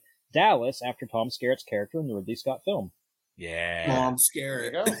played, Dallas, after Tom Skerritt's character in the Ridley Scott film. Yeah. Tom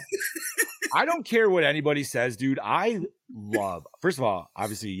Skerritt. I don't care what anybody says, dude. I love, first of all,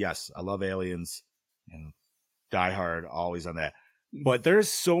 obviously, yes, I love Aliens and Die Hard, always on that. But there's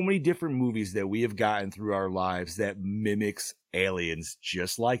so many different movies that we have gotten through our lives that mimics Aliens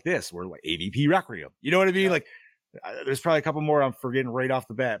just like this. We're like AVP Requiem. You know what I mean? Like, there's probably a couple more I'm forgetting right off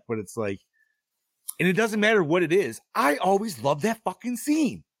the bat, but it's like, and it doesn't matter what it is. I always love that fucking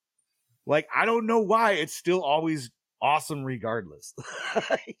scene. Like, I don't know why it's still always awesome regardless.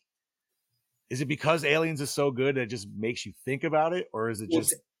 Is it because Aliens is so good that it just makes you think about it? Or is it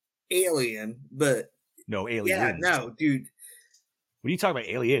just Alien, but no, Aliens. Yeah, no, dude. What are you talking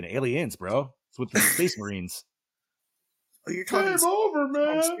about? Aliens, bro. It's with the Space Marines. Oh, you're talking Game over,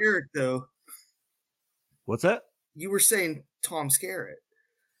 man. Tom Skerritt, though. What's that? You were saying Tom Skerritt.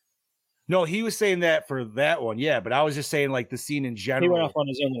 No, he was saying that for that one, yeah. But I was just saying like the scene in general. He went off on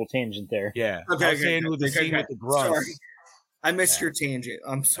his own little tangent there. Yeah, I was saying with the scene with the grunts. Sorry. I missed your tangent.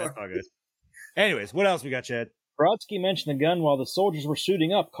 I'm sorry. That's all good. Anyways, what else we got, Chad? Brodsky mentioned a gun while the soldiers were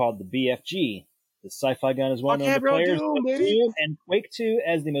suiting up called the BFG. The sci-fi gun is well known to players of Doom and Quake 2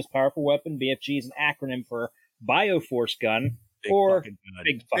 as the most powerful weapon. BFG is an acronym for Bioforce Gun or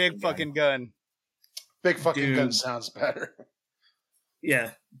Big Fucking Gun. Big Fucking Gun sounds better.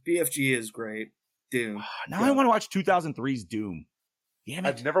 Yeah, BFG is great. Doom. Now I want to watch 2003's Doom. Damn it.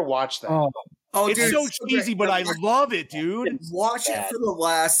 I've never watched that. Oh, it's dude, so cheesy, but I love it, dude. Watch it for the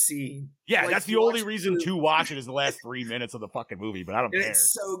last scene. Yeah, Like, that's the only reason to watch it is the last 3 minutes of the fucking movie, but I don't care.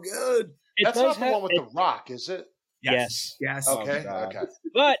 It's so good. That's not the one with The Rock, is it? Yes. Okay, okay.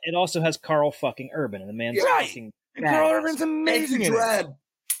 But it also has Carl fucking Urban, and the man's fucking And Carl Urban's amazing in it.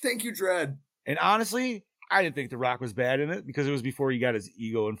 Thank you, Dredd. And honestly, I didn't think The Rock was bad in it because it was before he got his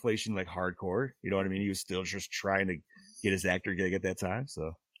ego inflation like hardcore. You know what I mean? He was still just trying to get his actor gig at that time,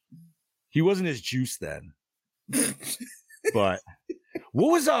 so he wasn't as juiced then. But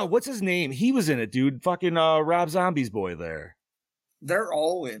what was what's his name? He was in it, dude. Fucking Rob Zombie's boy there. They're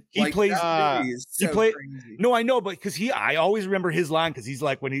all in. He Like, plays. that movie is so crazy. No, I know, but because I always remember his line because he's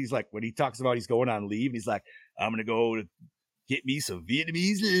like when he talks about he's going on leave, and he's like, "I'm gonna go to get me some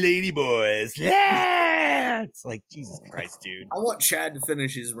Vietnamese lady boys." Yeah, it's like Jesus Christ, dude. I want Chad to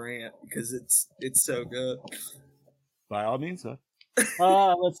finish his rant because it's so good. By all means, huh?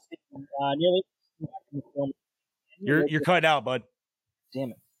 Let's see. Nearly. You're cut out, bud.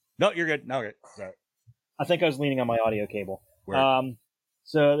 Damn it. No, you're good. No, good. Sorry. I think I was leaning on my audio cable. Word.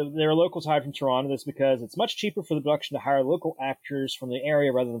 So there are locals hired from Toronto. That's because it's much cheaper for the production to hire local actors from the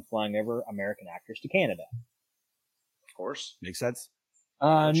area rather than flying over American actors to Canada. Of course. Makes sense.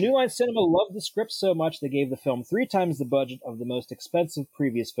 New Line Cinema loved the script so much they gave the film 3 times the budget of the most expensive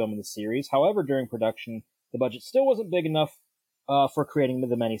previous film in the series. However, during production, the budget still wasn't big enough for creating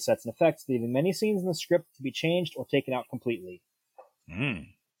the many sets and effects, leaving many scenes in the script to be changed or taken out completely.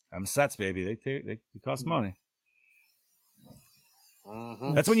 I'm sets, baby. They cost money.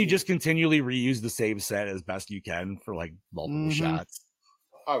 Mm-hmm. That's when you just continually reuse the same set as best you can for like multiple shots.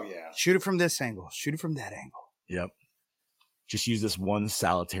 Oh yeah. Shoot it from this angle. Shoot it from that angle. Yep. Just use this one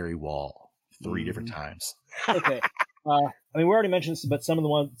solitary wall 3 different times. Okay. I mean, we already mentioned this, but some of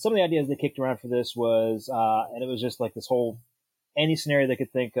the ideas they kicked around for this was, and it was just like this whole, any scenario they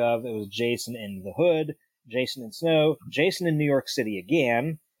could think of. It was Jason in the hood, Jason in snow, Jason in New York City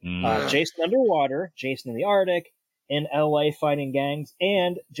again, Jason underwater, Jason in the Arctic, in LA fighting gangs,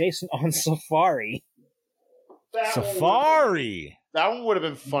 and Jason on safari. Safari. That one would have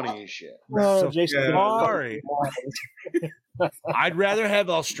been funny as shit. Jason Safari. I'd rather have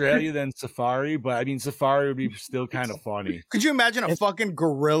Australia than Safari, but I mean, Safari would be still kind of funny. Could you imagine a fucking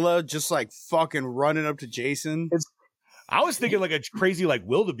gorilla just like fucking running up to Jason? I was thinking like a crazy like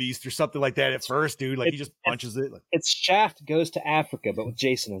wildebeest or something like that at first, dude. Like he just punches it. Like, It's Shaft Goes to Africa, but with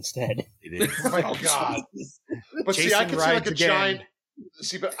Jason instead. it is. Oh my god. But see, I could see like a giant.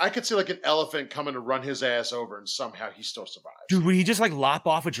 See, but I could see like an elephant coming to run his ass over, and somehow he still survives. Dude, would he just like lop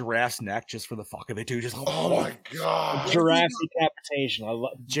off a giraffe's neck just for the fuck of it, dude? Just Oh my god. Giraffe decapitation. I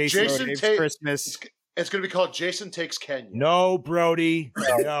love Jason Jason Takes Christmas. It's going to be called Jason Takes Kenya. no, Brody.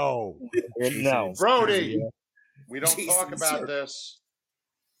 No. No. Brody, we don't Jason talk about Serbian. this.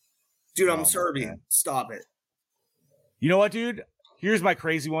 Dude, Oh, I'm my Serbian. God. Stop it. You know what, dude? Here's my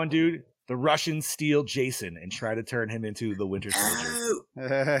crazy one, dude. the Russians steal Jason and try to turn him into the Winter Soldier. Oh,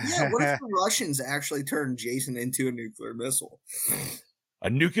 yeah, what if the Russians actually turn Jason into a nuclear missile? A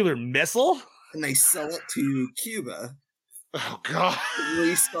nuclear missile? And they sell it to Cuba. Oh, God. To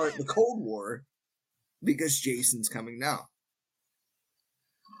restart the Cold War because Jason's coming now.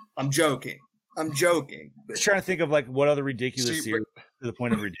 I'm joking. I was trying to think of like what other ridiculous series to the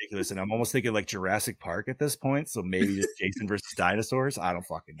point of ridiculous, and I'm almost thinking like Jurassic Park at this point. So maybe just Jason versus dinosaurs. I don't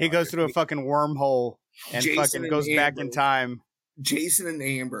fucking know. He goes through a fucking wormhole and Jason fucking and goes back Amber. in time. Jason and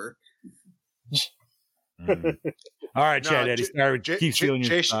Amber. Mm. All right, Chad, Eddie, keep stealing your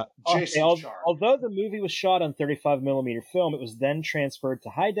Jason. Although the movie was shot on 35mm film, it was then transferred to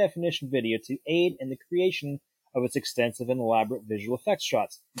high-definition video to aid in the creation of its extensive and elaborate visual effects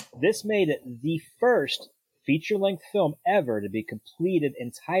shots. This made it the first feature-length film ever to be completed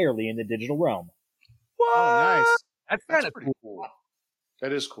entirely in the digital realm. What? Oh, nice. That's kind of pretty cool.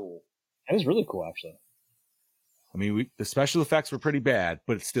 That is cool. That was really cool, actually. I mean, the special effects were pretty bad,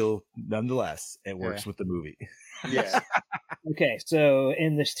 but it's still, nonetheless, it works with the movie. Yeah. Okay, so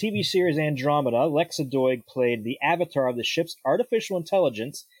in this TV series Andromeda, Lexa Doig played the avatar of the ship's artificial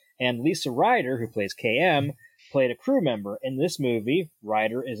intelligence, and Lisa Ryder, who plays KM, played a crew member. In this movie,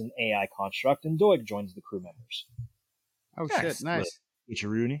 Ryder is an AI construct, and Doig joins the crew members. Oh, shit, nice.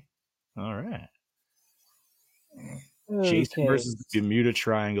 Rooney. All right. Jason versus the Bermuda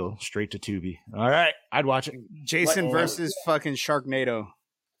Triangle, straight to Tubi. All right, I'd watch it. Jason versus fucking Sharknado.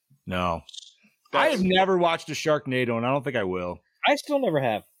 No. I have never watched a Sharknado, and I don't think I will. I still never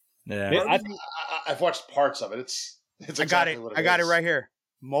have. Yeah. I've watched parts of it. It's exactly what it is. I got it right here.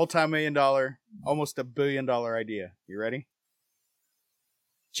 Multi-million-dollar, almost $1 billion idea. You ready?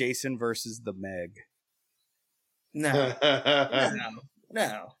 Jason versus the Meg. No.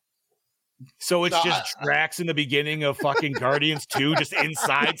 No. So it's just Drax in the beginning of fucking Guardians 2, just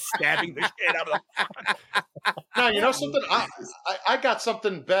inside stabbing the shit out of them. No, you know something? I got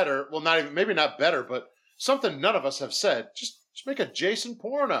something better. Well, not even, maybe not better, but something none of us have said. Just make a Jason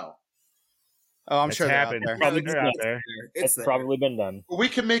porno. Oh, I'm It's sure they're out happened. there. Probably they're out there. It's probably been done. We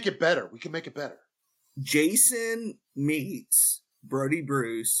can make it better. Jason meets Brody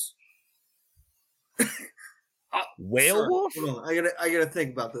Bruce. Werewolf? Hold on, I gotta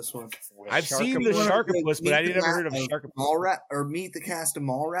think about this one. I've seen the Sharkopus, but I never heard of Sharkopus. Mallrat, or meet the cast of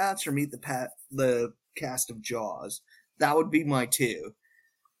Mallrats, or meet the cast of Jaws. That would be my two.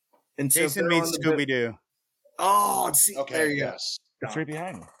 And so Jason meets Scooby Doo. Oh, see, Okay, there you yes. It's right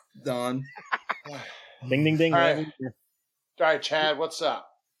behind me. Done. Ding, ding, ding. All right, Chad, what's up?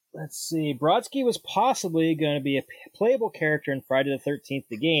 Let's see. Brodsky was possibly going to be a playable character in Friday the 13th,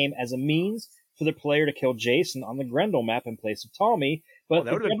 the game, as a means for the player to kill Jason on the Grendel map in place of Tommy, but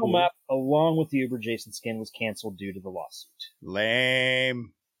the Grendel map, along with the Uber Jason skin, was canceled due to the lawsuit.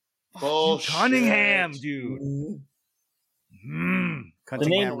 Lame. Bullshit. Cunningham, dude.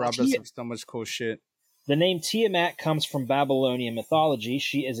 Cunningham robbed us of so much cool shit. The name Tiamat comes from Babylonian mythology.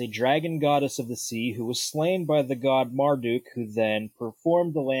 She is a dragon goddess of the sea who was slain by the god Marduk, who then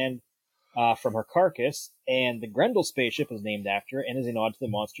performed the land from her carcass, and the Grendel spaceship is named after her and is a nod to the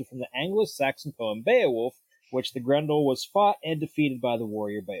monster from the Anglo-Saxon poem Beowulf, which the Grendel was fought and defeated by the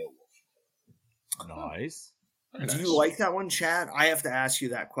warrior Beowulf. Nice. Do you like that one, Chad? I have to ask you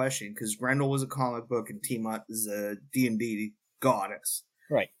that question because Grendel was a comic book and Tiamat is a D&D goddess.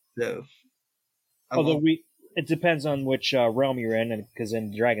 Right. So, although it depends on which realm you're in, and because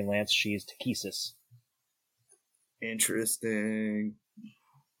in Dragonlance she's Takesis. Interesting.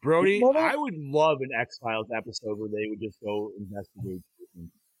 Brody, I would love an X-Files episode where they would just go investigate. It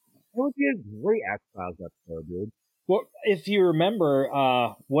would be a great X-Files episode, dude. Well, if you remember,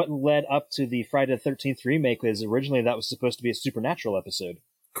 what led up to the Friday the 13th remake is originally that was supposed to be a Supernatural episode.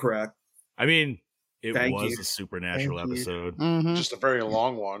 Correct. I mean, it Thank was you. a Supernatural Thank you. episode. Just a very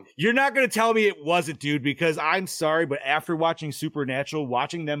long one. You're not going to tell me it wasn't, dude, because I'm sorry, but after watching Supernatural,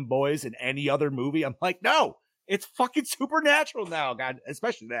 watching them boys in any other movie, I'm like, no, it's fucking Supernatural now, God,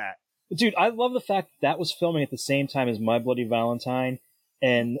 especially that. Dude, I love the fact that was filming at the same time as My Bloody Valentine,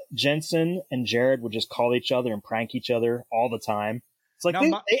 and Jensen and Jared would just call each other and prank each other all the time. It's like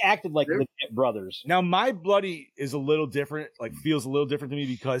they acted like legit brothers. Now, My Bloody is a little different, like feels a little different to me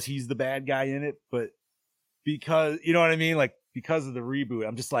because he's the bad guy in it, but because, you know what I mean? Like, because of the reboot,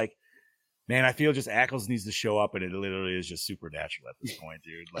 I'm just like, man, I feel just Ackles needs to show up, and it literally is just Supernatural at this point,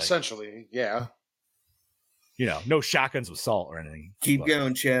 dude. Like, essentially, yeah. You know, no shotguns with salt or anything. Keep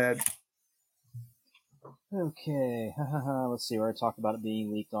going, Chad. Okay, let's see where I talked about it being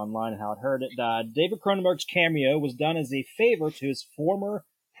leaked online and how it hurt it. David Cronenberg's cameo was done as a favor to his former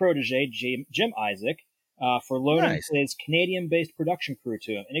protege, Jim Isaac. for loaning Nice. his Canadian-based production crew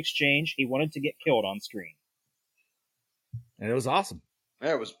to him. In exchange, he wanted to get killed on screen. And it was awesome.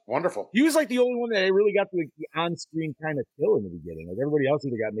 Yeah, it was wonderful. He was like the only one that really got the on-screen kind of kill in the beginning. Like everybody else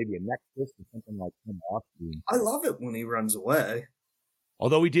either got maybe a neck twist or something like him off-screen. I love it when he runs away.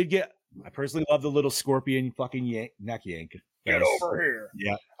 Although we did get, I personally love the little scorpion fucking neck yank. Get over here.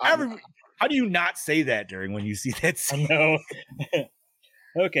 Yeah. How do you not say that during when you see that scene? No.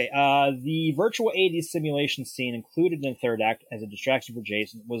 Okay, the virtual 80s simulation scene included in the third act as a distraction for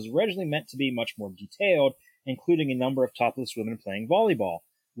Jason was originally meant to be much more detailed, including a number of topless women playing volleyball.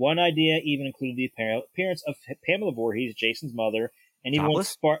 One idea even included the appearance of Pamela Voorhees, Jason's mother, and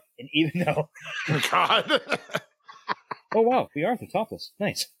even though God. oh wow, B. Arthur topless,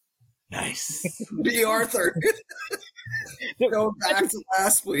 nice. B. Arthur. Going back to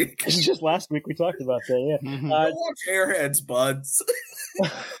last week. Just last week we talked about that. Yeah. Go watch Airheads, buds.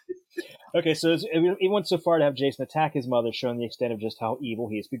 Okay, so he went so far to have Jason attack his mother, showing the extent of just how evil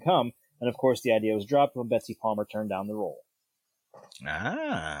he has become. And of course, the idea was dropped when Betsy Palmer turned down the role.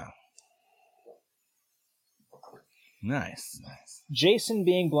 Ah. Nice. Jason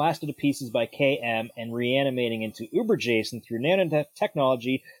being blasted to pieces by KM and reanimating into Uber Jason through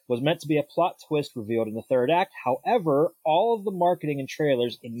nanotechnology was meant to be a plot twist revealed in the third act. However, all of the marketing and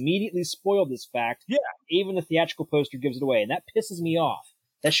trailers immediately spoiled this fact. Yeah. Even the theatrical poster gives it away, and that pisses me off.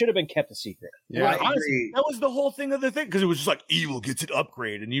 That should have been kept a secret. Yeah, honestly, that was the whole thing of the thing, because it was just like evil gets an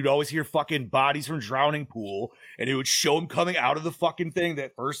upgrade, and you'd always hear fucking bodies from Drowning Pool, and it would show him coming out of the fucking thing,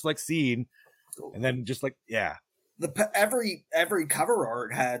 that first like scene, and then just like Every cover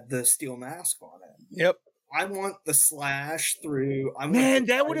art had the steel mask on it. Yep. I want the slash through. Man,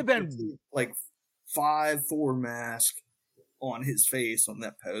 that would have been like 5-4 mask on his face on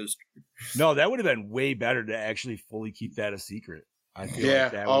that poster. No, that would have been way better to actually fully keep that a secret. I feel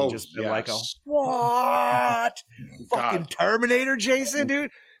like that would have just been like a what? Fucking Terminator, Jason,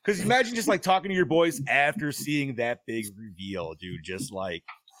 dude. Because imagine just like talking to your boys after seeing that big reveal, dude. Just like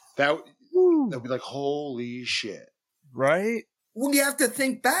that would be like, holy shit. Right? Well, you have to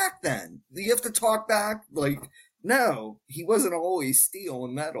think back then. You have to talk back. Like, no, he wasn't always steel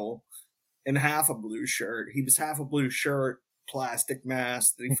and metal and half a blue shirt. He was half a blue shirt, plastic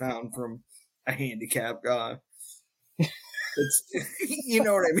mask that he found from a handicapped guy. It's, you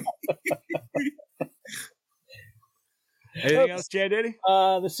know what I mean? Anything else, Chad Diddy?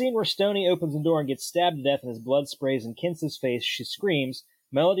 The scene where Stoney opens the door and gets stabbed to death and his blood sprays in Kintz's face, she screams.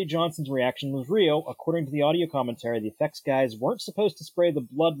 Melody Johnson's reaction was real. According to the audio commentary, the effects guys weren't supposed to spray the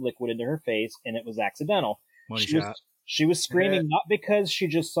blood liquid into her face, and it was accidental. She was screaming not because she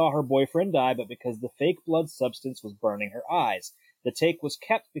just saw her boyfriend die, but because the fake blood substance was burning her eyes. The take was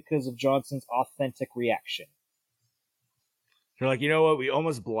kept because of Johnson's authentic reaction. They're like, you know what? We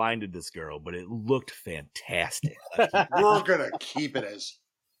almost blinded this girl, but it looked fantastic. We're going to keep it as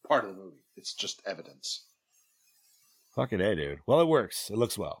part of the movie. It's just evidence. Fucking A, dude. Well, it works. It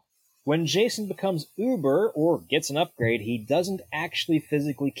looks well. When Jason becomes Uber, or gets an upgrade, he doesn't actually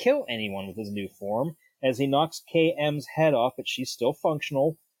physically kill anyone with his new form, as he knocks KM's head off, but she's still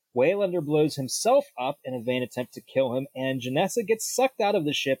functional. Waylander blows himself up in a vain attempt to kill him, and Janessa gets sucked out of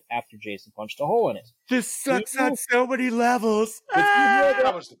the ship after Jason punched a hole in it. This sucks on so many levels.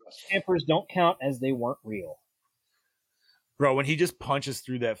 Campers don't count as they weren't real. Bro, when he just punches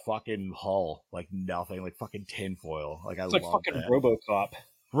through that fucking hull like nothing, like fucking tinfoil. Like, It's like fucking RoboCop.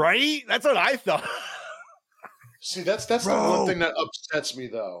 Right? That's what I thought. See, that's the one thing that upsets me,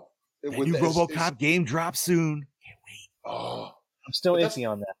 though. The new RoboCop game drops soon. Can't wait. Oh, I'm still iffy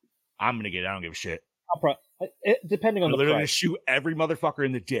on that. I'm gonna get it. I don't give a shit. Depending on the literally price. Shoot every motherfucker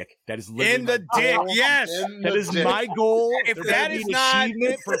in the dick. That is literally in the dick. Yes, that is my goal. If that is not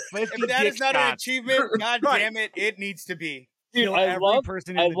for 50 if that is not an shots. achievement, god damn it, it needs to be. Dude, Kill I every love,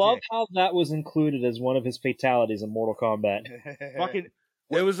 person in I the love dick. how that was included as one of his fatalities in Mortal Kombat. Fucking,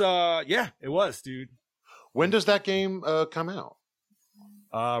 it was yeah, it was, dude. When does that game come out?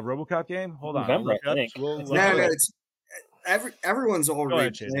 RoboCop game. Hold on, November, I'll look I up. think. No, it's everyone's already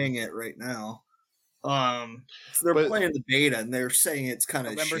ahead, Jason. playing it right now. So they're playing the beta, and they're saying it's kind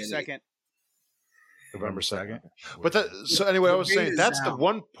of November shitty. 2nd. November 2nd. But so anyway, I was saying that's the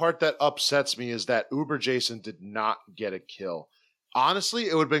one part that upsets me is that Uber Jason did not get a kill. Honestly,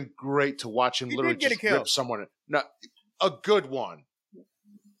 it would have been great to watch him He literally did get a just kill. rip someone. No, a good one.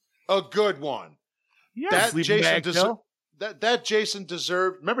 A good one. Yeah, that sleeping Jason bag deserved. kill. That Jason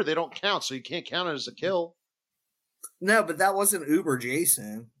deserved. Remember, they don't count, so you can't count it as a kill. No, but that wasn't Uber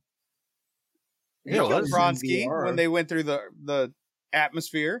Jason. He Yeah, it killed was. Bronski when they went through the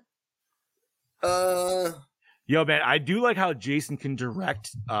atmosphere. No, Yo, man, I do like how Jason can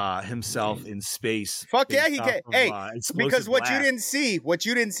direct himself in space. Fuck yeah, based he off can. of, Hey, explosive because what you blast.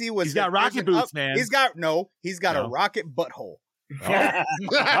 didn't see was He's got rocket boots, man. He's got a No. rocket butthole. All right.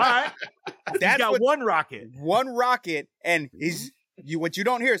 He's That's got what- one rocket. One rocket, and he's what you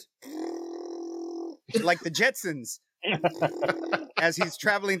don't hear is like the Jetsons as he's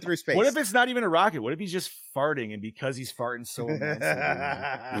traveling through space. What if it's not even a rocket? What if he's just farting, and because he's farting so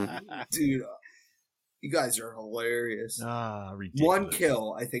immensely, Dude, you guys are hilarious. ridiculous. One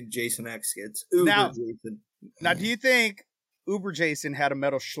kill, I think Jason X gets. Uber Now- Jason. Now, do you think Uber Jason had a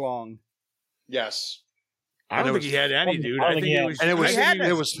metal schlong? Yes. I don't think he had any, dude. I think it was. And it was. He had to-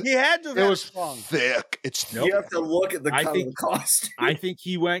 It was. He had to have It had was a schlong. thick. It's Nope. You have to look at the I cut think- of the costume. I think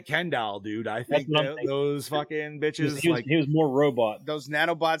he went Ken doll, dude. I think what I'm thinking. those fucking bitches, He like was more robot. Those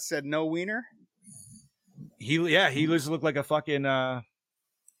nanobots said no wiener. he just looked like a fucking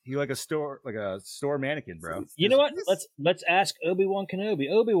he like a store mannequin, bro. You know what? Let's ask Obi-Wan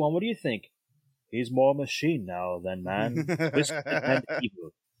Kenobi. Obi-Wan, what do you think? He's more machine now than man. Risky and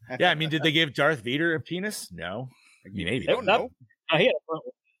evil. Yeah, I mean, did they give Darth Vader a penis? No, maybe. Don't know. Oh, he had a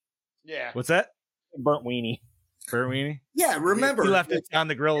Yeah. What's that? burnt weenie. Burnt weenie? Yeah, remember. He left it on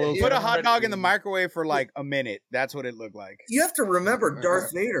the grill a little Put bit. a hot dog in the microwave for like a minute. That's what it looked like. You have to remember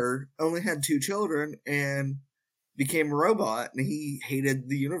Darth Vader only had 2 children and became a robot, and he hated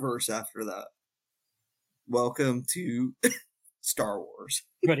the universe after that. Welcome to Star Wars.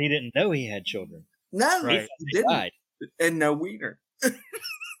 But he didn't know he had children. No, Right. he didn't. Died. And no wiener.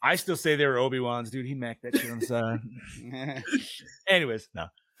 I still say they were Obi-Wan's, dude. He macked that shit on the side. Anyways, no.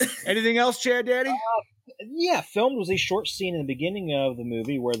 Anything else, Chad Daddy? Yeah, filmed was a short scene in the beginning of the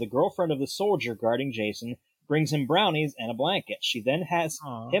movie where the girlfriend of the soldier guarding Jason brings him brownies and a blanket. She then has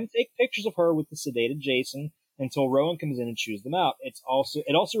him take pictures of her with the sedated Jason until Rowan comes in and chews them out. It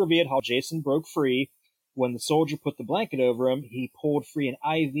also revealed how Jason broke free. When the soldier put the blanket over him, he pulled free an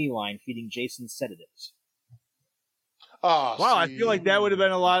IV line feeding Jason sedatives. Oh, Wow, I feel like that would have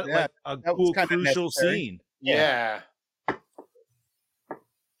been a lot, Yeah, like a that was cool, kinda crucial necessary. scene. Yeah.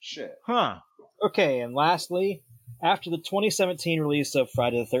 Shit. Huh. Okay, and lastly, after the 2017 release of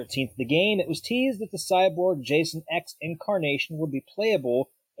Friday the 13th, the game, it was teased that the cyborg Jason X incarnation would be playable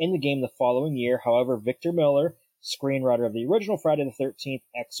in the game the following year. However, Victor Miller, screenwriter of the original Friday the 13th,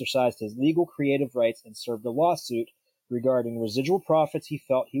 exercised his legal creative rights and served a lawsuit regarding residual profits he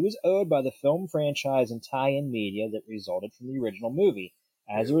felt he was owed by the film franchise and tie-in media that resulted from the original movie.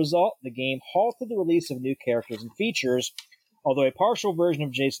 As a result, the game halted the release of new characters and features. Although a partial version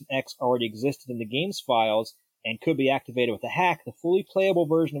of Jason X already existed in the game's files and could be activated with a hack, the fully playable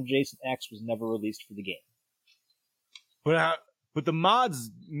version of Jason X was never released for the game. But the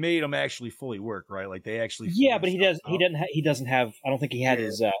mods made him actually fully work, right? Like they actually. Yeah, but he doesn't have. I don't think he had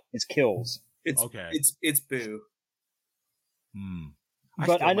his kills. It's Okay. It's boo. But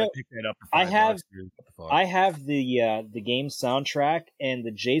still I know might pick that up for I $5, have dude. What the fuck? I have the game soundtrack and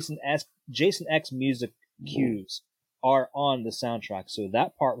the Jason X music cues are on the soundtrack, so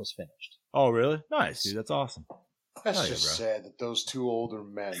that part was finished. Oh, really? Nice, dude. That's awesome. That's Hell yeah, just bro. sad that those two older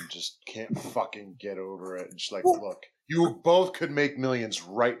men just can't fucking get over it. Just like, look, you both could make millions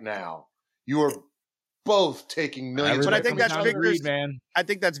right now. You are both taking millions. But I think that's Comes down to Victor's. greed, man. I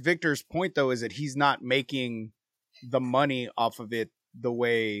think that's Victor's point, though, is that he's not making the money off of it the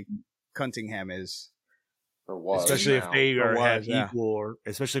way Cunningham is. Or was Especially now. if they Or have was, yeah. equal, or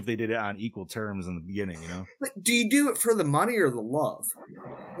especially if they did it on equal terms in the beginning, you know. But do you do it for the money or the love?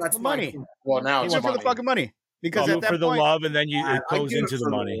 That's The my money. thing. Well, now He it's went for money. the fucking money because Do at it that for the point, love, and then it I goes do it into for the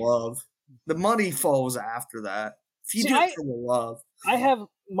money. love. The money falls after that. If you See, do I- it for the love, I have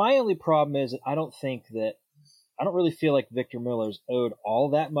my only problem is that I don't really feel like Victor Miller's owed all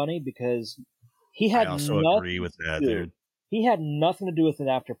that money because he had I also nothing agree with that, to do. dude. He had nothing to do with it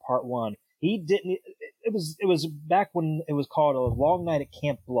after part one. He didn't. It was back when it was called A Long Night at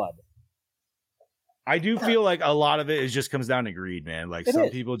Camp Blood. I do feel like a lot of it is just comes down to greed, man. Like It some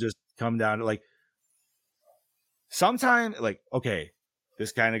is. people just come down to like sometimes like, okay,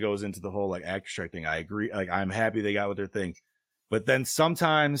 this kind of goes into the whole like actor strike thing. I agree. Like I'm happy they got what their thing. But then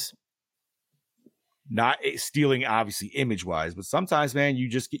sometimes not stealing obviously image wise, but sometimes, man,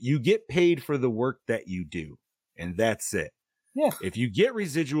 you get paid for the work that you do. And that's it. Yeah. If you get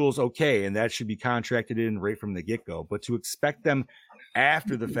residuals, okay, and that should be contracted in right from the get-go. But to expect them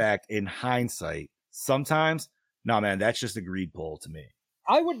after the fact in hindsight, sometimes, no, man, that's just a greed pull to me.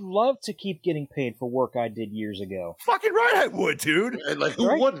 I would love to keep getting paid for work I did years ago. Fucking right I would, dude. And, like, who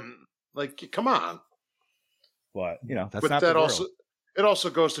Right? wouldn't? Like, come on. But, you know, that's But not that the also world. it also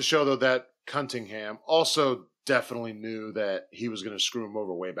goes to show though that Cunningham also definitely knew that he was going to screw him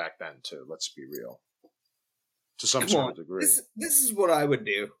over way back then too. Let's be real. to some Come sort on. of degree. This is what I would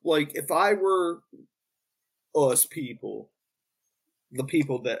do. Like, if I were us people, the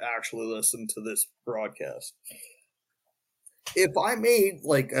people that actually listen to this broadcast, if I made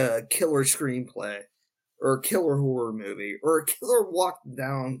like a killer screenplay or a killer horror movie or a killer walk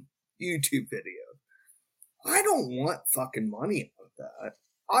down YouTube video, I don't want fucking money out of that.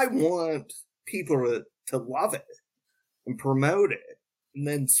 I want people to love it and promote it and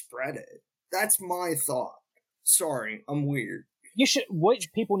then spread it. That's my thought. Sorry, I'm weird. You should. What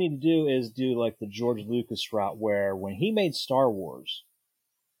people need to do is do like the George Lucas route, where when he made Star Wars,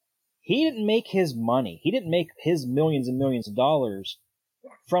 he didn't make his money. He didn't make his millions and millions of dollars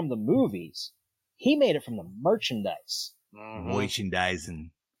from the movies. He made it from the merchandise.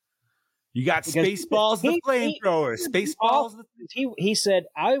 Merchandising. You got Because Spaceballs the flamethrower. Spaceballs. He said,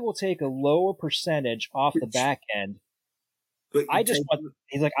 "I will take a lower percentage off the back end. But I just want."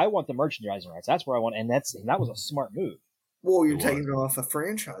 He's like, "I want the merchandising rights. That's where I want." And that was a smart move. Well, you're taking it off of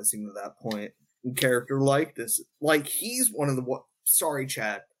franchising at that point. And character like this. Like, he's one of the... Sorry,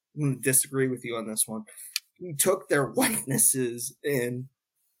 Chad. I'm going to disagree with you on this one. He took their likenesses and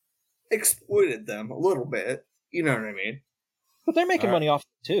exploited them a little bit. You know what I mean? But they're making money off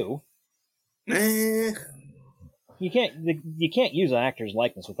it too. You can't use an actor's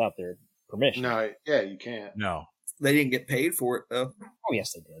likeness without their permission. No, yeah, you can't. No. They didn't get paid for it, though. Oh,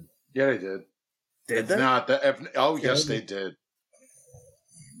 yes, they did. Yeah, they did. Did they? Not that. Yes, they did.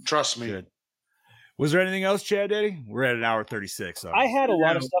 Trust me. Good. Was there anything else, Chad Daddy? We're at an hour 36. I had a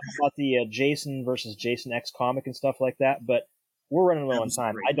lot of stuff about the Jason versus Jason X comic and stuff like that, but we're running low on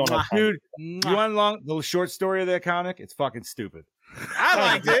time. I don't have time. Dude, you want the short story of that comic? It's fucking stupid. I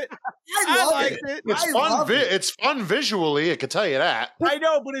liked it. I liked it. It's fun. It's fun visually. I can tell you that. I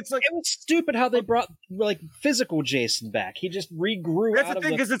know, but it's like it was stupid how they brought like physical Jason back. He just regrew. That's out the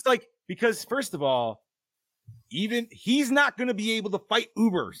thing, because it's like first of all, even he's not going to be able to fight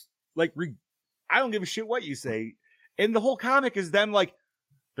Ubers. Like, I don't give a shit what you say. And the whole comic is them like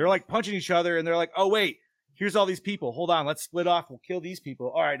they're like punching each other, and they're like, oh wait, here's all these people. Hold on, let's split off. We'll kill these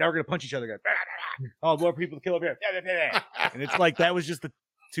people. All right, now we're gonna punch each other again. Oh, more people to kill over here. And it's like that was just the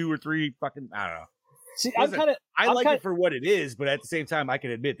 2 or 3 fucking. I don't know. See, I like it for what it is, but at the same time, I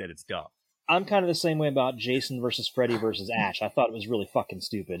can admit that it's dumb. I'm kind of the same way about Jason versus Freddy versus Ash. I thought it was really fucking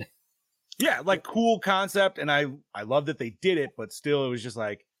stupid. Yeah, like cool concept, and I love that they did it, but still, it was just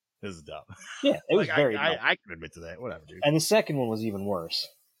like this is dumb. Yeah, it was like, very dumb. I can admit to that. Whatever, dude. And the second one was even worse.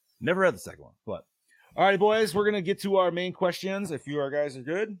 Never read the second one, but all right, boys, we're gonna get to our main questions. If you guys are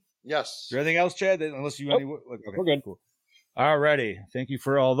good, yes. Is there anything else, Chad? Unless you okay, we're good. Cool. All righty, thank you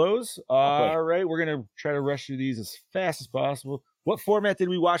for all those. All right, we're gonna try to rush through these as fast as possible. What format did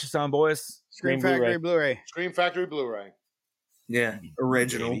we watch this on, boys? Scream Factory Blu-ray. Scream Factory Blu-ray. Yeah,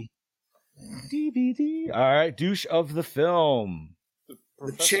 original. DVD. All right, douche of the film.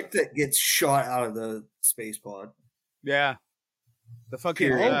 The chick that gets shot out of the space pod. Yeah. The fucking...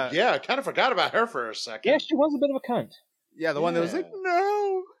 yeah, I kind of forgot about her for a second. Yeah, she was a bit of a cunt. Yeah, the one that was like,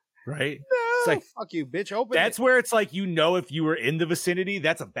 no. Right? No. It's like, fuck you, bitch. Open That's it. where it's like, if you were in the vicinity,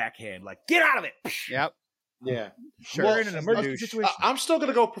 that's a backhand. Like, get out of it. Yep. Yeah. Sure. We're in an emergency situation. I'm still going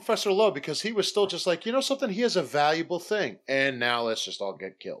to go Professor Lowe because he was still just like, you know something? He has a valuable thing. And now let's just all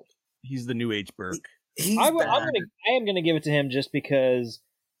get killed. He's the new age Burke. I am going to give it to him just because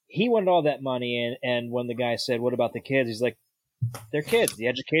he wanted all that money, and when the guy said, "What about the kids?" He's like, "They're kids. The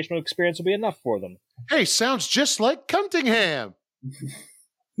educational experience will be enough for them." Hey, sounds just like Cunningham.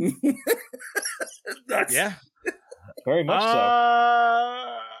 Yeah, very much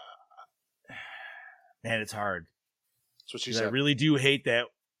so. Man, it's hard. That's what she 'Cause said. I really do hate that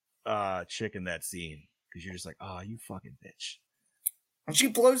chick in that scene because you're just like, "Oh, you fucking bitch." And she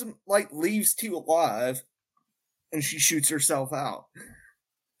blows him, leaves two alive, and she shoots herself out,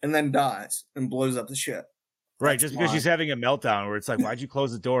 and then dies and blows up the ship. Right, just because she's having a meltdown where it's like, why'd you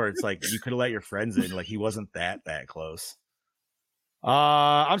close the door? It's like you could have let your friends in. Like he wasn't that close.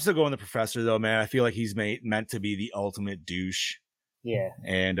 I'm still going the professor though, man. I feel like he's meant to be the ultimate douche. Yeah,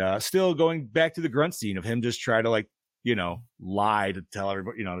 and still going back to the grunt scene of him just try to lie to tell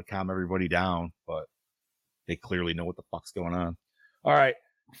everybody, to calm everybody down, but they clearly know what the fuck's going on. All right,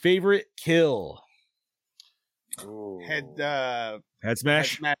 favorite kill. Head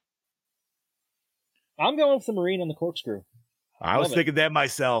smash. I'm going with the Marine on the corkscrew. I was thinking that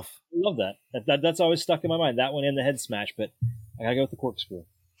myself. I love that. That's always stuck in my mind. That one and the head smash, but I gotta go with the corkscrew.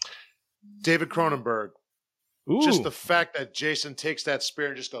 David Cronenberg. Ooh. Just the fact that Jason takes that spear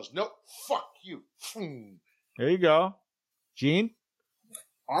and just goes, "Nope, fuck you." There you go, Gene.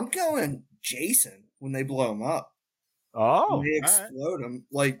 I'm going Jason when they blow him up. Oh, when they explode him.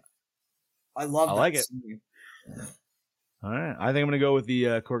 I love that like it. scene. All right. I think I'm going to go with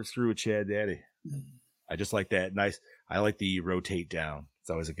the corkscrew with Chad Daddy. I just like that. Nice. I like the rotate down. It's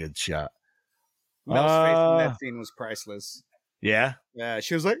always a good shot. Mel's face in that scene was priceless. Yeah? Yeah,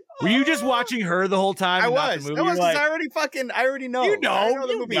 she was like, Were you just watching her the whole time? I and not was. the I movie? was You're because I already know. You know. I know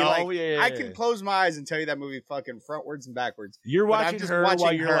the You movie. know. Like, Yeah, I can close my eyes and tell you that movie fucking frontwards and backwards. You're But I'm watching just her watching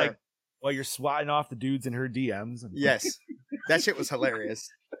while you're her. like, while you're swatting off the dudes in her DMs. And Yes. That shit was hilarious.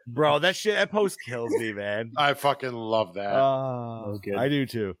 Bro, that post kills me, man. I fucking love that. Oh, good. I do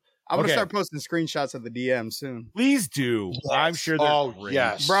too. I'm going to Okay. start posting screenshots of the DM soon. Please do. I'm sure they're Oh, great.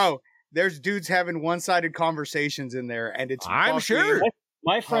 yes. Bro, there's dudes having one-sided conversations in there, and it's I'm fucking sure.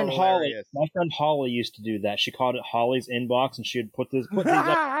 My friend Holly, hilarious. used to do that. She called it Holly's inbox, and she would put these up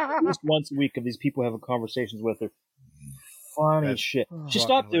at least once a week of these people having conversations with her. Funny That's shit. She fucking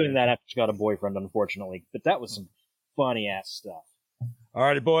stopped doing hilarious. that after she got a boyfriend, unfortunately. But that was some funny ass stuff. All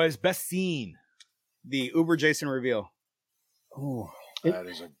right, boys. Best scene. The Uber Jason reveal. Ooh. That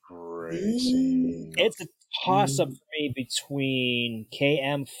is a great scene. It's a toss up for me between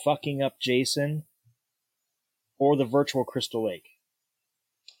KM fucking up Jason or the virtual Crystal Lake.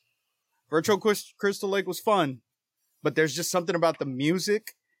 Virtual Crystal Lake was fun, but there's just something about the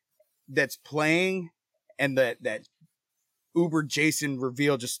music that's playing and that Uber Jason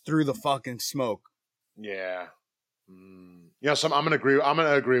reveal just through the fucking smoke. Yeah. Yeah, so I'm gonna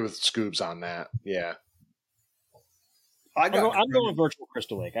agree with Scoobs on that. Yeah. I'm going virtual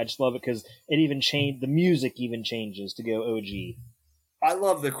Crystal Lake. I just love it because it even changed. The music even changes to go OG. I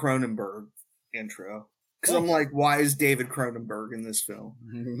love the Cronenberg intro because I'm like, why is David Cronenberg in this film?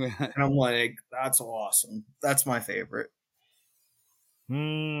 And I'm like, that's awesome. That's my favorite. This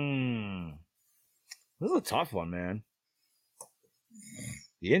is a tough one, man.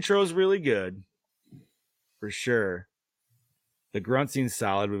 The intro is really good, for sure. The grunt scene's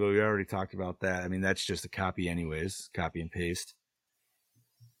solid, but we already talked about that. I mean, that's just a copy anyways. Copy and paste.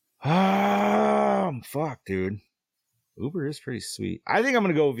 Fuck, dude. Uber is pretty sweet. I think I'm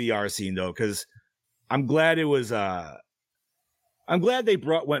going to go VR scene, though, because I'm glad it was... I'm glad they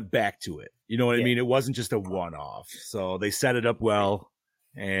went back to it. You know what I mean? It wasn't just a one-off. So they set it up well,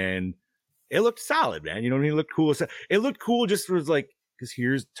 and it looked solid, man. You know what I mean? It looked cool. It looked cool just was like, because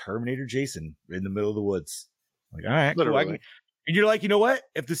here's Terminator Jason in the middle of the woods. Like, all right, cool. And you're like, you know what?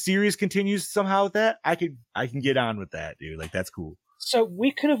 If the series continues somehow with that, I can get on with that, dude. Like, that's cool. So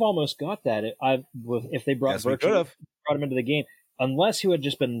we could have almost got that if they brought brought him into the game, unless he had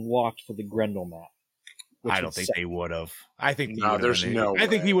just been locked for the Grendel map. I don't think they would have. I think there's no I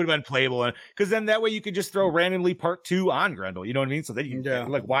think way. he would have been playable because then that way you could just throw randomly part 2 on Grendel. You know what I mean? So then you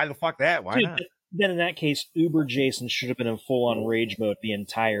like, why the fuck that? Why Dude, not? Then in that case, Uber Jason should have been in full on rage mode the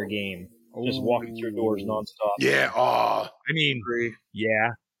entire game, just walking through doors nonstop. Yeah. Oh, I mean, yeah.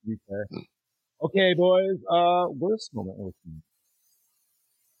 Okay, boys. Worst moment or scene?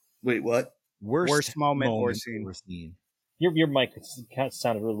 Wait, what? Worst moment or scene. Or scene. Your mic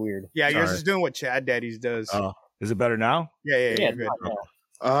sounded really weird. Yeah, yours Sorry. is doing what Chad Daddy's does. Oh, is it better now? Yeah, Yeah, you're good.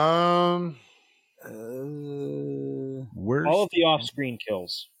 Worst. All of the off-screen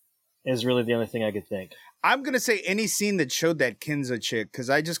kills is really the only thing I could think. I'm gonna say any scene that showed that Kinza chick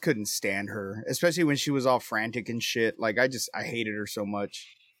because I just couldn't stand her, especially when she was all frantic and shit. Like I hated her so much.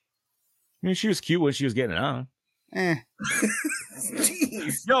 I mean, she was cute when she was getting it on. Jeez.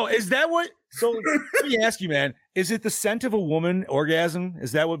 No, is that what? So let me ask you, man. Is it the scent of a woman orgasm?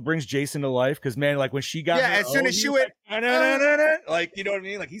 Is that what brings Jason to life? Because man, like when she got, Yeah, as soon as she went, like you know what I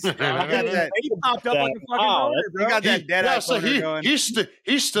mean? Like he's he that. popped up like a fucking boner, bro. You got that dead eye going. he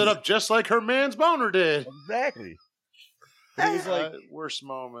stood up just like her man's boner did. Exactly. It was like worst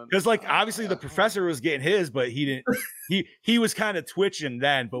moment. Because like obviously the professor was getting his, but he didn't. He was kind of twitching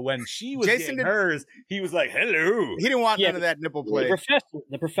then, but when she was Jason getting hers, he was like, "Hello." He didn't want none of that nipple play.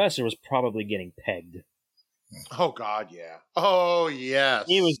 The professor was probably getting pegged. Oh God, yeah. Oh yes.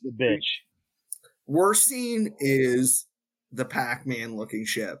 He was the bitch. Worst scene is the Pac-Man looking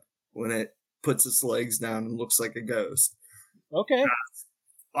ship when it puts its legs down and looks like a ghost. Okay.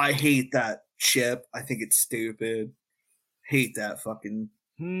 I hate that ship. I think it's stupid. Hate that fucking.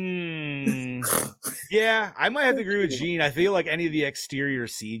 Yeah, I might have to agree with Gene. I feel like any of the exterior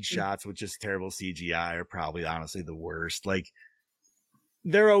siege shots with just terrible CGI are probably honestly the worst. Like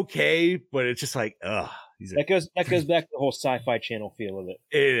they're okay, but it's just like, ugh. That goes back to the whole Sci-Fi Channel feel of it.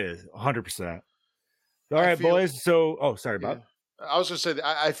 It is 100%. All right, boys. So, sorry, Bob. I was gonna say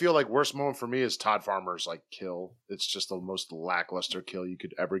I feel like worst moment for me is Todd Farmer's like kill. It's just the most lackluster kill you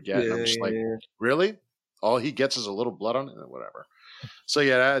could ever get. And I'm just like, really? All he gets is a little blood on it, whatever. So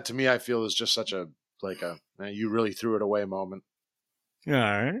yeah, that, to me, I feel is just such a man, you really threw it away moment. All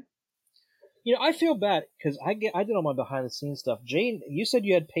right. You know, I feel bad because I did all my behind the scenes stuff. Jane, you said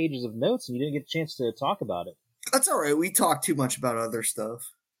you had pages of notes and you didn't get a chance to talk about it. That's all right. We talk too much about other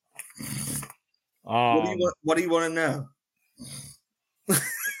stuff. What do you want to know?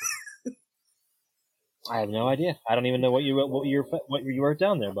 I have no idea. I don't even know what you wrote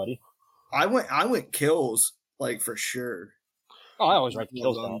down there, buddy. I went kills, like, for sure. Oh, I always write the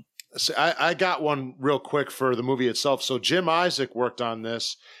kills down. So I got one real quick for the movie itself. So Jim Isaac worked on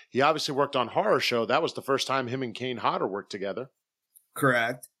this. He obviously worked on Horror Show. That was the first time him and Kane Hodder worked together.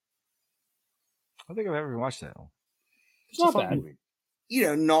 Correct. I don't think I've ever watched that one. It's not bad. Movie. You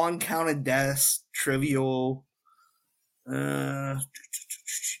know, non-counted deaths, trivial.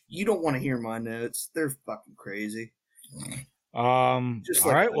 You don't want to hear my notes. They're fucking crazy. All Just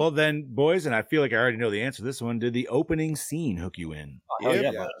right, like- well then, boys, and I feel like I already know the answer to this one. Did the opening scene hook you in? Oh,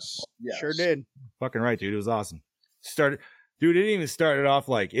 yeah. Yes. Sure did. Fucking right, dude. It was awesome. It didn't even start it off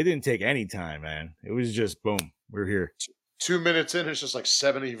like it didn't take any time, man. It was just boom, we're here. 2 minutes in, it's just like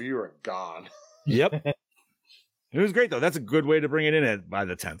 70 of you are gone. Yep. It was great though. That's a good way to bring it in by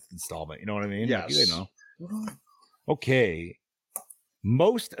the 10th installment. You know what I mean? Yes. You know. Okay.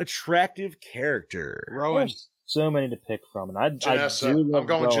 Most attractive character. Rowan. There's so many to pick from, and I do Janessa. love I'm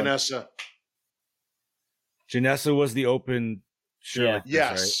going with Rowan. Janessa. Janessa was the open. Sure. Yeah. Like this,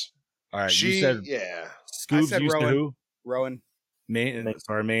 Yes. right? All right. She, you said yeah. Scoobs said used to Rowan. who? Rowan. Main.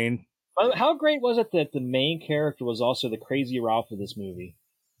 Sorry, Main. How great was it that the main character was also the crazy Ralph of this movie?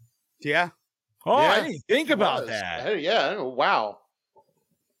 Yeah. Oh, Yeah, I didn't think about Was. that. Hey, yeah. Wow.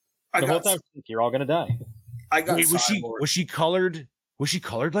 I The whole got, time, you're all gonna die. I got Wait, was Cyborg. she colored? Was she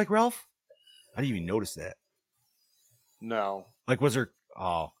colored like Ralph? I didn't even notice that. No. Like, was her?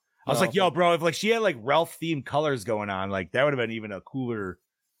 Oh, I was No. like, yo, bro, if like she had like Ralph themed colors going on, like that would have been even a cooler,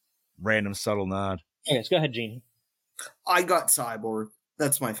 random subtle nod. Okay, let's go ahead, Jeannie. I got Cyborg.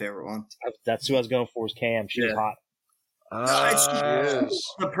 That's my favorite one. That's who I was going for. Was Cam? She was Yeah. hot. She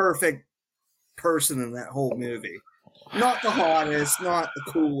is. The perfect person in that whole movie. Not the hottest, not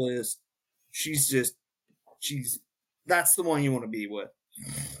the coolest. She's that's the one you want to be with.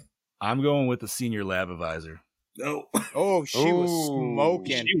 I'm going with the senior lab advisor. No. Oh, she was Ooh.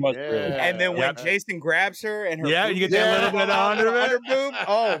 smoking. She was really hot. And then when Yeah. Jason grabs her and her Yeah, boob you get that is little bit of on under her it. boob.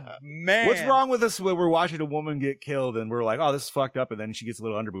 Oh man, What's wrong with us when we're watching a woman get killed and we're like, oh, this is fucked up, and then she gets a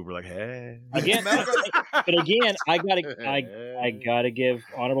little underboob. We're like, hey. Again, but again, I gotta give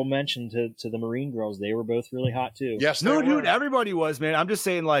honorable mention to the Marine girls. They were both really hot too. Yes, No, they dude, were. everybody was, man. I'm just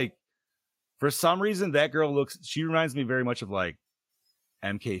saying, like, for some reason, that girl she reminds me very much of like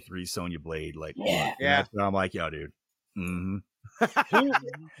MK3 Sonya Blade. Like, Yeah. and that's when I'm like, yo, dude. Mm-hmm.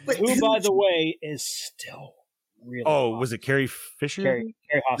 Who, by the way, is still really Oh, hot. was it Carrie Fisher? Carrie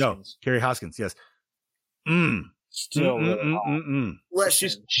Hoskins? No, Carrie Hoskins, yes. Still really hot.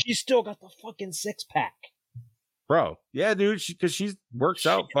 Listen, She's still got the fucking 6-pack. Bro, yeah, dude, because she works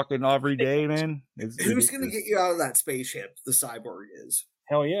out fucking every day, man. It's who's going to ridiculous. get you out of that spaceship? The Cyborg is.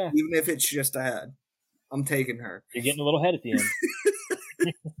 Hell yeah. Even if it's just a head. I'm taking her. You're getting a little head at the end.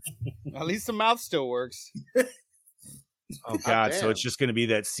 At least the mouth still works. Oh god, so damn. it's just gonna be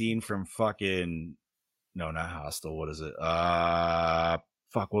that scene from fucking no, not Hostel. What is it?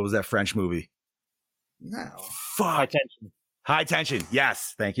 Fuck, what was that French movie? No. High Fuck. tension. High Tension.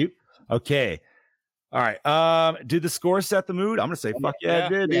 Yes, thank you. Okay. All right. Did the score set the mood? I'm gonna say fuck yeah, it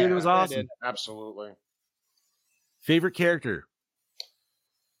did, dude. It was awesome. did. Absolutely. Favorite character?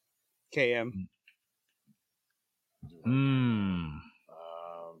 KM.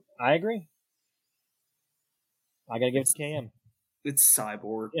 I agree. I gotta give it to KM. It's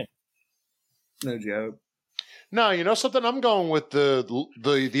Cyborg. Yeah. No joke. No, you know something? I'm going with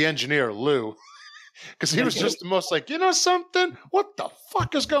the engineer, Lou. Because he was just the most like, you know something? What the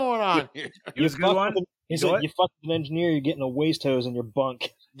fuck is going on here? It was a good one. He You know said, what? "You fucked an engineer. You're getting a waste hose in your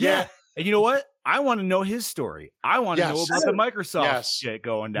bunk." Yeah. And you know what? I want to know his story. I want to know Yes. about the Microsoft Yes. shit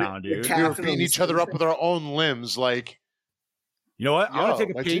going down, dude. cat- We were Captain beating on each the other up with our own limbs. Like, You know what? I'm Yo, gonna take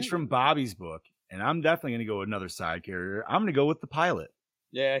a my page team. from Bobby's book, and I'm definitely gonna go with another side character. I'm gonna go with the pilot.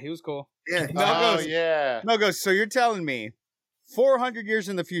 Yeah, he was cool. Yeah. oh, goes- yeah. No goes. So you're telling me, 400 years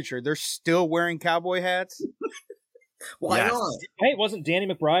in the future, they're still wearing cowboy hats? Why Yes. not? Hey, wasn't Danny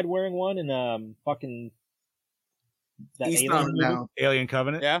McBride wearing one in fucking that He's Alien not movie? now. Alien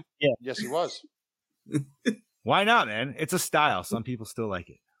Covenant. Yeah. Yes, he was. Why not, man? It's a style. Some people still like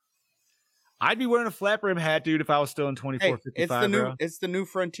it. I'd be wearing a flat brim hat, dude, if I was still in Hey, 2455. bro. it's the new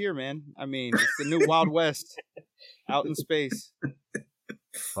frontier, man. I mean, it's the new Wild West out in space.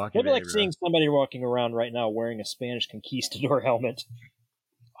 Fucking It'd be like A, bro. seeing somebody walking around right now wearing a Spanish conquistador helmet.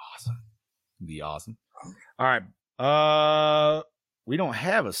 Awesome. It'd be awesome. All right. We don't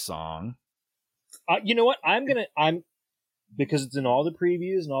have a song, You know what? Because it's in all the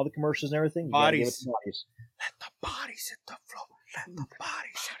previews and all the commercials and everything. You gotta give it to Bodies. Let the bodies hit the floor. Let the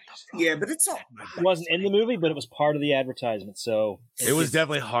bodies hit the floor. Yeah, but it's all. It wasn't in the movie, but it was part of the advertisement. So It was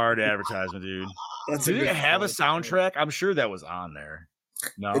definitely hard advertisement, dude. Did it have a soundtrack? I'm sure that was on there.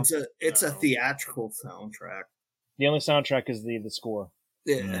 No, It's a theatrical soundtrack. the only soundtrack is the score.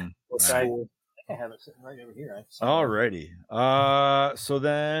 Yeah. I have it sitting right over here. Alrighty. So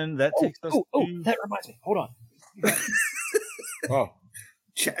then that takes us. Oh, that reminds me. Hold on. Oh,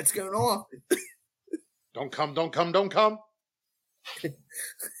 Chat's going off. Don't come, don't come, don't come.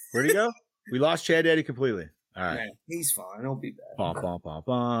 where'd he go? We lost Chad Daddy completely. All right. Man, he's fine. He'll be back. Bum, bum, bum,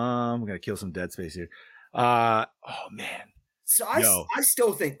 bum. We're gonna kill some dead space here. Oh man. So I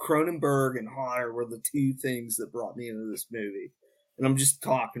still think Cronenberg and Hodder were the two things that brought me into this movie. And I'm just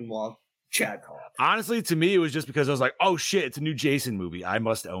talking while Chad talks. Honestly, to me, it was just because I was like, "Oh shit, it's a new Jason movie. I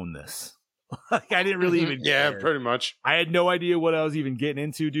must own this." Like, I didn't really even Yeah, care. pretty much. I had no idea what I was even getting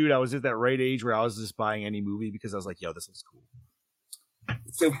into, dude. I was at that right age where I was just buying any movie because I was like, "Yo, this looks cool."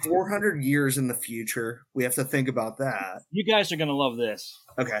 So 400 years in the future, we have to think about that. You guys are gonna love this.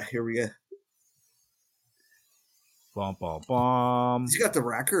 Okay, here we go. Bum, bum, bum. He's got the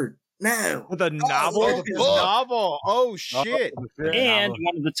record. No. With a novel? Oh, his novel. Oh, shit. And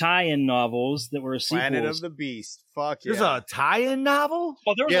one of the tie-in novels that were a sequel. Planet of the Beast. Fuck yeah. There's a tie-in novel?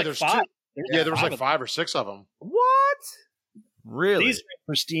 Well, there was Yeah, like there's 5. Yeah, there was like 5 or 6 of them. What? Really? These are in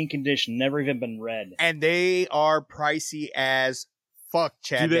pristine condition, never even been read. And they are pricey as fuck,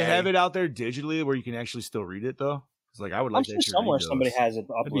 Chad. Do they Daddy. have it out there digitally where you can actually still read it though? Because like I would like I'm to sure actually somewhere read somebody those. has it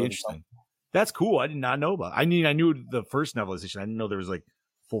That'd be uploaded. interesting. That's cool. I did not know about. I knew the first novelization. I didn't know there was like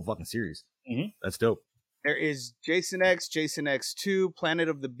full fucking series. Mm-hmm. That's dope. There is Jason X, Jason X2, Planet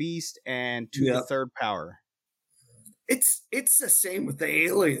of the Beast, and To the Third Power. It's the same with the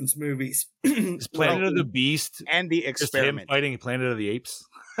Aliens movies. Is Planet of the Beast and the just him Experiment. fighting Planet of the Apes?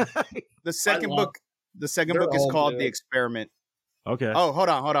 The second love- book. The second They're book is all called good. The Experiment. Okay. Oh, hold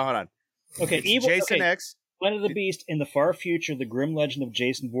on. Okay, It's Jason X. Planet of the Beast. In the far future, the grim legend of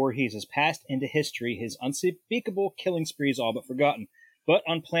Jason Voorhees has passed into history, his unspeakable killing sprees all but forgotten. But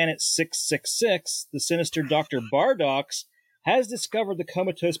on planet 666, the sinister Dr. Bardox has discovered the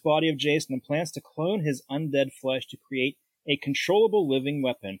comatose body of Jason and plans to clone his undead flesh to create a controllable living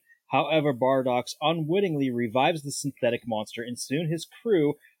weapon. However, Bardox unwittingly revives the synthetic monster, and soon his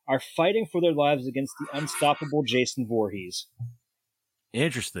crew are fighting for their lives against the unstoppable Jason Voorhees.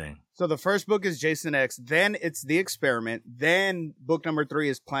 Interesting. So the first book is Jason X, then it's The Experiment, then book number 3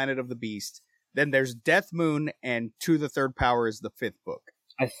 is Planet of the Beast, then there's Death Moon, and To the Third Power is the 5th book.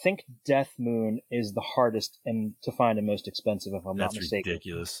 I think Death Moon is the hardest and to find and most expensive, if I'm That's not mistaken.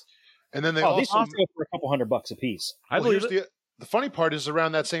 ridiculous. And then they These also ones go for a couple $100 a piece. I believe here's the funny part is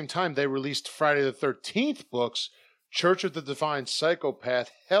around that same time they released Friday the 13th books, Church of the Divine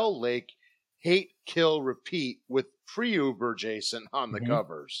Psychopath, Hell Lake, Hate, Kill, Repeat, with pre-Uber Jason on the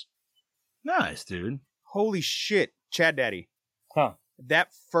covers. Nice, dude. Holy shit, Chad Daddy. Huh. That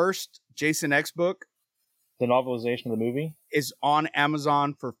first Jason X book The novelization of the movie? is on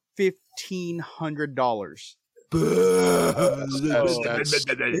Amazon for $1,500.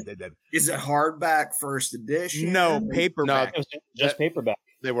 Is it hardback first edition? No, paperback. It was just paperback.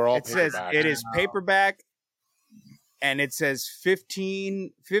 They were all It says paperback. it is paperback, and it says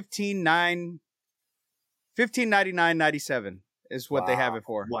 $15.99.97 is what they have it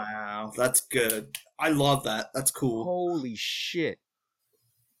for. Wow, that's good. I love that. That's cool. Holy shit!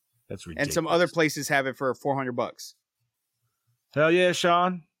 That's ridiculous. And some other places have it for $400. Hell yeah,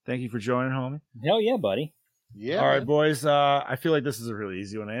 Sean. Thank you for joining, homie. Hell yeah, buddy. Yeah. All right, boys. I feel like this is a really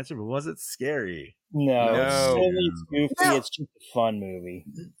easy one to answer, but was it scary? No, No. it's silly, it's goofy, No. it's just a fun movie.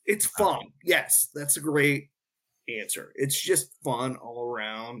 It's fun. Yes, that's a great answer. It's just fun all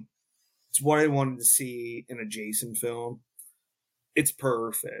around. It's what I wanted to see in a Jason film. It's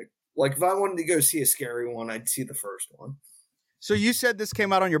perfect. Like if I wanted to go see a scary one, I'd see the first one. So you said this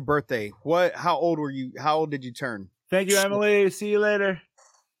came out on your birthday. What? How old were you? How old did you turn? Thank you, Emily. See you later.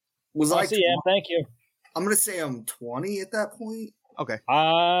 Was I'll I? see you. Thank you. I'm gonna say I'm 20 at that point. Okay, It's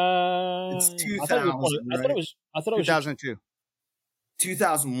I thought 2000, it was. I thought it was. 2002.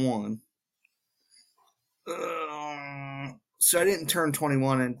 2001. So I didn't turn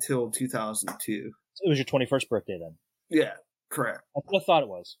 21 until 2002. It was your 21st birthday then. Yeah, correct. That's what I thought it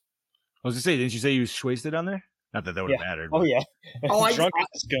was. I was gonna say, didn't you say you wasted on there? Not that that would have Yeah. mattered. Oh but- yeah. Oh, I- Drunk as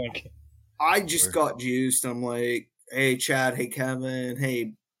a skunk. I just got juiced. I'm like, hey, Chad, hey, Kevin,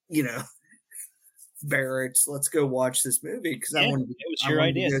 hey, Barrett's, let's go watch this movie because I Yeah, wanted it was I your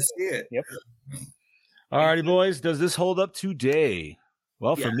wanted to idea. go see it. Yep. Alrighty, boys. Does this hold up today?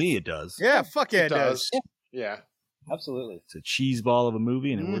 Well, for Yes. me, it does. Yeah, fuck yeah, it does. Yeah. Absolutely. It's a cheese ball of a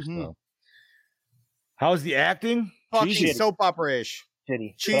movie, and it works Mhm. well. How's the acting? Fucking Cheesy. soap opera-ish.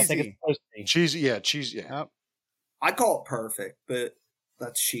 Shitty. Cheesy. But I think it's supposed to be. Cheesy. Yeah. Cheese. Yeah. I call it perfect, but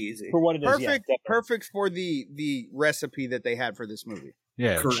that's cheesy. For what it is, Perfect, yeah, definitely. perfect for the recipe that they had for this movie.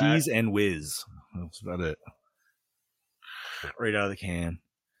 Yeah, Correct. cheese and whiz. That's about it. Right out of the can.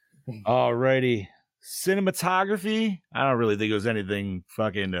 Alrighty. Cinematography. I don't really think it was anything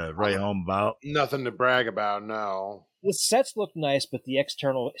fucking to write home about. Nothing to brag about. No. The sets looked nice, but the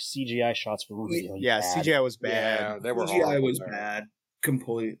external CGI shots were really Yeah, bad. CGI was Yeah, bad. they were. CGI horrible was there. bad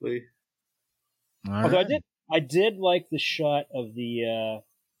completely. All Although right. I did like the shot of the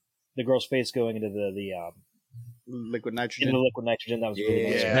girl's face going into the Liquid into nitrogen. the liquid nitrogen. That was really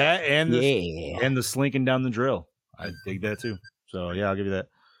nice. Yeah. That and the slinking down the drill. I dig that too. So yeah, I'll give you that.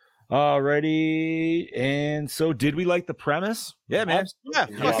 Alrighty. And so did we like the premise? Yeah, man. Yeah,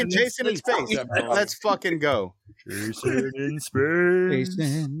 fucking Jason in space. Let's fucking go. Jason in space.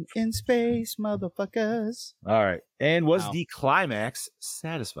 Jason in space, motherfuckers. All right. And was Wow. the climax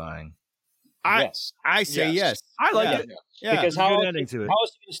satisfying? Yes. I say yes. I like Yeah. it. Yeah. Because good how ending to it. is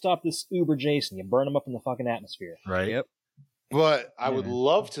he going to stop this Uber Jason? You burn him up in the fucking atmosphere. Right. Yep. But I would Yeah.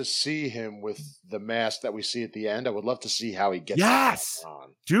 love to see him with the mask that we see at the end. I would love to see how he gets Yes! that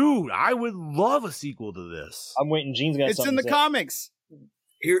on. Dude, I would love a sequel to this I'm waiting. Gene's got It's something in the to say. comics.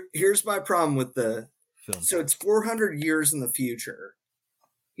 Here's my problem with the. film. So it's 400 years in the future.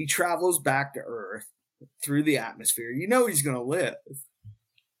 He travels back to Earth through the atmosphere. You know he's gonna live.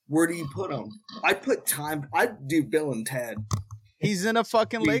 Where do you put him? I'd do Bill and Ted. He's in a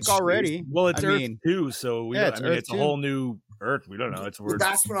fucking Dude, lake already. Well, it's I Earth mean, 2, so we yeah, don't, it's I mean, Earth it's a 2. whole new Earth. We don't know. It's But weird.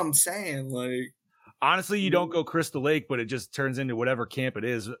 that's what I'm saying. Like, Honestly, you don't go Crystal Lake, but it just turns into whatever camp it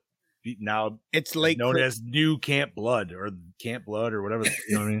is now it's Lake known Cri- as New Camp Blood or whatever.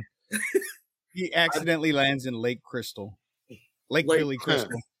 You know what I mean? He accidentally lands in Lake Crystal. Lake Lake Billy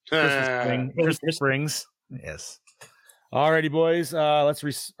Crystal. Crystal Springs. Yes. Alrighty, boys. Are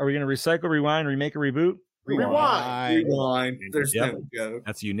we going to recycle, rewind, remake, or reboot? rewind. There's Yep. no joke.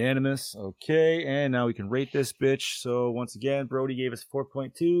 That's unanimous. Okay, and now we can rate this bitch. So once again, Brody gave us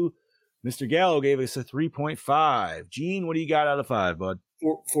 4.2. Mr. Gallo gave us a 3.5. Gene, what do you got out of 5, bud?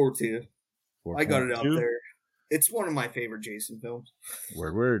 4-2. I got it out 4.2. there. It's one of my favorite Jason films.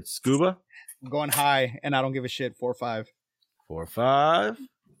 Word. Scuba? I'm going high, and I don't give a shit. 4-5. 4.5.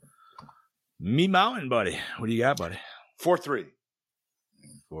 Me Mountain, buddy. What do you got, buddy? 4-3.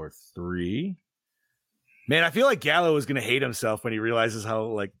 4.3. Man, I feel like Gallo is gonna hate himself when he realizes how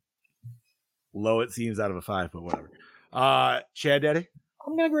like low it seems out of a 5, but whatever. Chad Daddy?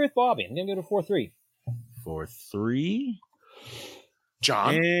 I'm going to agree with Bobby. I'm going to go to 4-3. 4.3.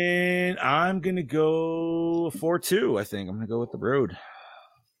 John? And I'm gonna go 4.2. I think I'm gonna go with the road,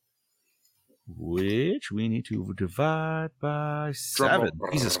 which we need to divide by 7.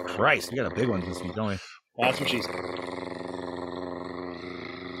 Jesus Christ, we got a big one this week, don't we? That's what she said.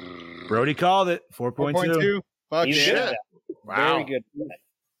 Brody called it 4.2. 4.2. Fuck He's yeah. good at that. Wow. Very good.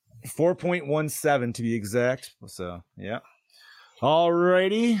 4.17 to be exact. So yeah.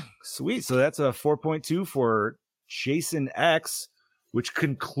 Alrighty. Sweet. So that's a 4.2 for Jason X, which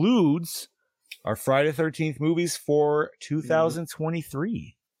concludes our Friday the 13th movies for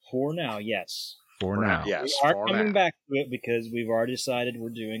 2023. For now, yes. For now. Yes. We are for coming now. back to it because we've already decided we're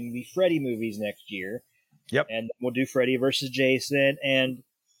doing the Freddy movies next year. Yep. And we'll do Freddy versus Jason, and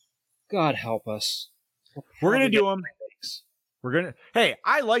God help us. We're gonna probably do get them. remakes. We're gonna. Hey,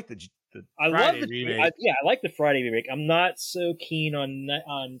 I like the I Friday love the remake. I like the Friday remake. I'm not so keen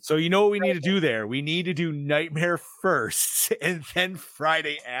on. So you know what we need to do there? We need to do Nightmare first, and then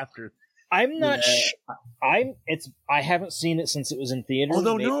Friday after. I'm not. I haven't seen it since it was in theaters.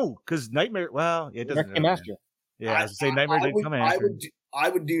 Although Maybe no, because Nightmare. Well, it doesn't. Nightmare came after. Yeah, I was gonna say Nightmare didn't come after. I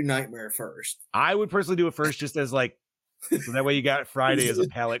would do Nightmare first. I would personally do it first, just as like, so that way you got Friday as a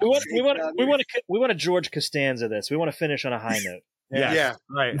palette. We want to George Costanza this. We want to finish on a high note. Yes. Yeah.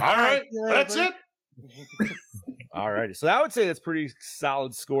 Right. All right. That's it. All righty. So I would say that's pretty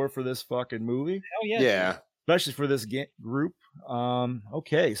solid score for this fucking movie, Oh yeah. Yeah. especially for this group.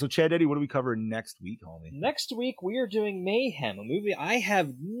 Okay. So Chad Eddie, what do we cover next week, homie? Next week we are doing Mayhem, a movie I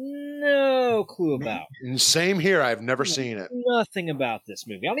have no clue about. Same here. I've never seen it. Nothing about this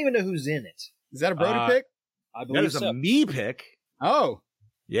movie. I don't even know who's in it. Is that a Brody pick? I That believe is so. a me pick. Oh.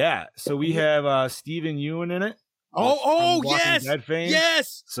 Yeah. So we have Stephen Ewan in it. Oh, From Walking yes. Dead fame.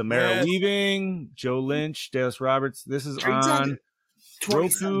 Yes. Samara Yes. Weaving, Joe Lynch, Dallas Roberts. This is Turns out on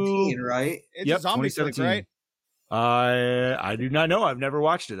 2017, right? It's Yep, a zombie flick, 2017. right? I do not know. I've never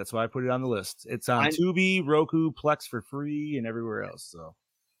watched it. That's why I put it on the list. It's on Tubi, Roku, Plex for free, and everywhere else. So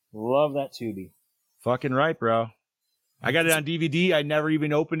Love that Tubi. fucking right, bro. I got it on DVD. I never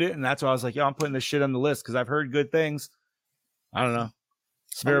even opened it, and that's why I was like, yo, I'm putting this shit on the list because I've heard good things. I don't know.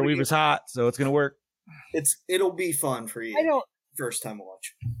 Spare Weaver's hot, so it's gonna work. It'll be fun for you. First time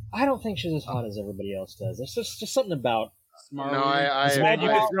watch. I don't think she's as hot as everybody else does. There's just something about. No, I you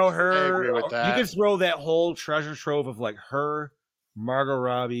could throw her. I agree with that. You could throw that whole treasure trove of like her, Margot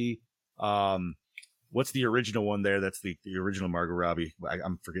Robbie. What's the original one there? That's the original Margot Robbie.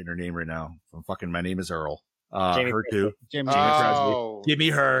 I'm forgetting her name right now. From fucking My Name Is Earl. Her too. Jamie Presley. Give me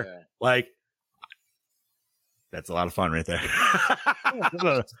her. Yeah. Like, that's a lot of fun right there.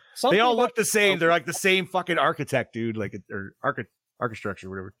 They all look the same. They're like the same fucking architect, dude. Like, or architecture,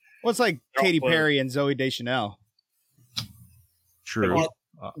 whatever. Well, it's like Katy Perry and Zooey Deschanel. True.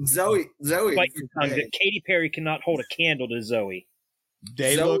 Zoe. Katy Perry cannot hold a candle to Zoe.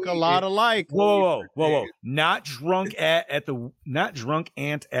 They look a lot alike. Whoa. Not drunk ant at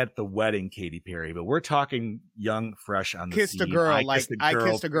the wedding, Katy Perry, but we're talking young, fresh on the Kissed scene. a girl. I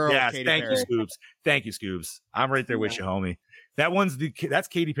kissed a girl. Yes, Katy thank Perry. you, Scoobs. Thank you, Scoobs. I'm right there with you, homie. That's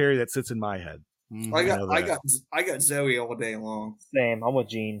Katy Perry that sits in my head. I got Zoe all day long. Same. I'm with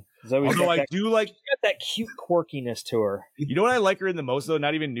Gene. Zoe's Although I do like, she's got that cute quirkiness to her. You know what I like her in the most though?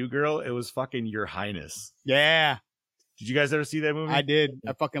 Not even New Girl. It was fucking Your Highness. Yeah. Did you guys ever see that movie? I did.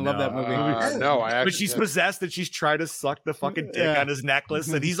 I fucking love that movie. No, I actually. But she's possessed and she's trying to suck the fucking dick on his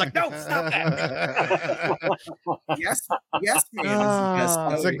necklace, and he's like, "No, stop that!" yes,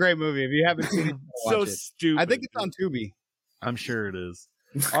 man. It's a great movie. If you haven't seen it, so watch it. stupid. I think it's on Tubi. I'm sure it is.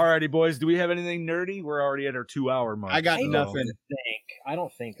 Alrighty, boys. Do we have anything nerdy? We're already at our 2-hour mark. I got nothing. I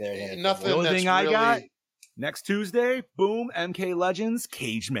don't think there's anything. Nothing. The only that's thing I really... got next Tuesday, boom, MK Legends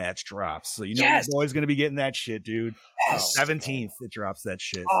cage match drops. So you know your boy's gonna be getting that shit, dude. 17th it drops that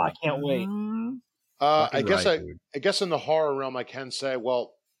shit. Oh, I can't wait. I guess in the horror realm, I can say,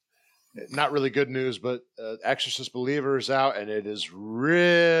 well, not really good news, but Exorcist Believer is out, and it is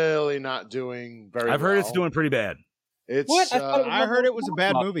really not doing very well. I've heard it's doing pretty bad. It's. What? I heard it was a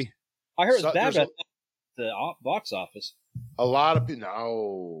bad movie. I heard it was bad at the box office. A lot of people.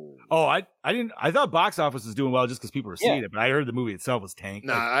 No. Oh, I didn't. I thought box office was doing well just because people were seeing it, but I heard the movie itself was tanked.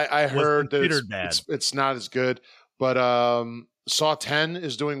 No, I heard that bad. It's not as good. But Saw 10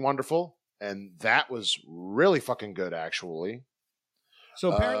 is doing wonderful, and that was really fucking good, actually.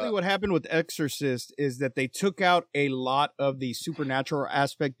 So apparently what happened with Exorcist is that they took out a lot of the supernatural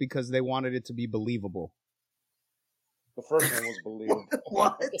aspect because they wanted it to be believable. The first one was believable.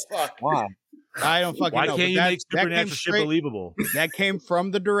 What? Why? I don't fucking know. Why can't you make supernatural shit believable? That came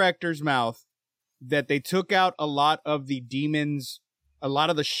from the director's mouth, that they took out a lot of the demons, a lot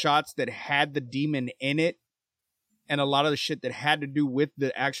of the shots that had the demon in it, and a lot of the shit that had to do with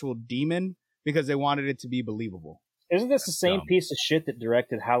the actual demon because they wanted it to be believable. Isn't this the same piece of shit that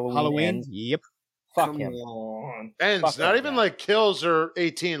directed Halloween? Ends? Yep. Fuck him. Ends. Fuck not that even guy. like kills or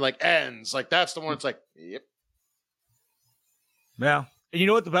 18, like ends. Like that's the one. It's like, yep. Yeah. And you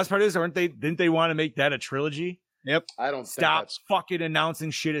know what the best part is? Didn't they want to make that a trilogy? Yep. I don't Stop think that's. fucking announcing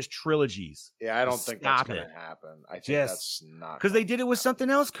shit as trilogies. Yeah, I don't think that's Stop going it. to happen. I think Yes. that's not. Because they did it with something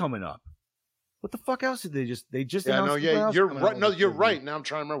else coming up. What the fuck else did they just Yeah, announced no, something yeah, else you're coming right. up No, with you're the right. Now I'm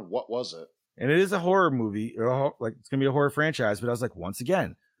trying to remember what was it. And it is a horror movie. Like it's gonna be a horror franchise. But I was like, once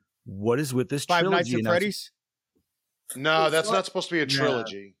again, what is with this Five trilogy? Nights at Freddy's? No, that's not supposed to be a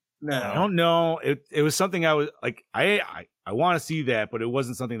trilogy. I don't know. It was something I was like, I want to see that, but it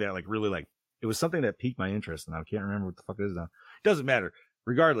wasn't something that like really like. It was something that piqued my interest, and I can't remember what the fuck it is now. It doesn't matter.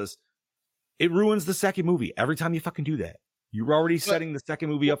 Regardless, it ruins the second movie every time you fucking do that. You're already setting the second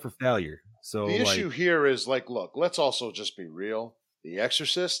movie up for failure. So The issue here is like, look, let's also just be real. The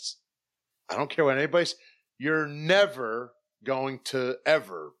Exorcists, I don't care what anybody's, you're never going to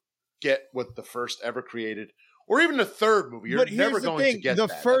ever get what the first ever created, or even the third movie. You're But here's never the going thing, to get the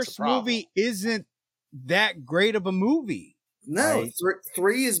that. That's first problem. movie isn't that great of a movie. No,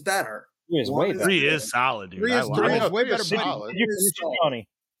 three is better. Three is way better. 3 is solid, dude. Three is way better. solid. Did you finish it, Johnny?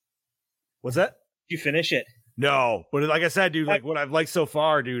 What's that? Did you finish it? No, but like I said, dude, like what I've liked so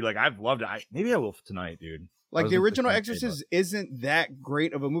far, dude, like I've loved it. Maybe I will tonight, dude. Like the original Exorcist isn't that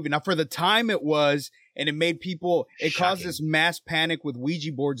great of a movie. Now, for the time it was, and it made people, it caused this mass panic with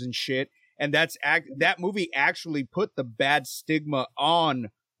Ouija boards and shit. And that movie actually put the bad stigma on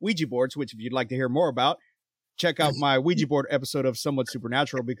Ouija boards, which if you'd like to hear more about, check out my Ouija board episode of Somewhat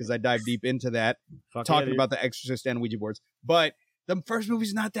Supernatural because I dive deep into that, talking about the Exorcist and Ouija boards. But the first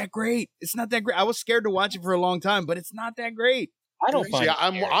movie's not that great. It's not that great. I was scared to watch it for a long time, but it's not that great. I don't find See, it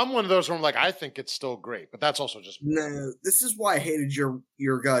scary. I'm one of those where I'm like, I think it's still great, but that's also just me. No, this is why I hated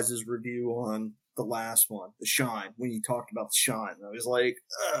your guys' review on the last one, The Shine, when you talked about The Shine. I was like,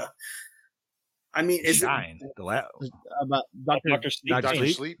 ugh. I mean, is Shine. About Dr. Sleep. Dr.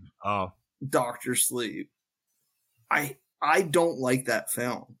 Sleep. Oh, Dr. Sleep. I don't like that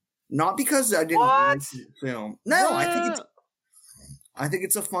film. Not because I didn't like the film. No, I think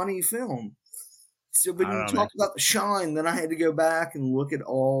it's a funny film. So when you talk about The Shine, then I had to go back and look at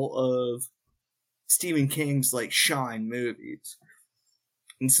all of Stephen King's like Shine movies.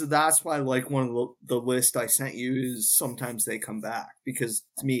 And so that's why like one of the list I sent you is Sometimes They Come Back, because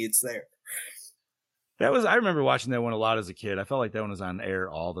to me it's there. I remember watching that one a lot as a kid. I felt like that one was on air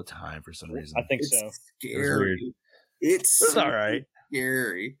all the time for some reason. I think so. Scary. It's all right.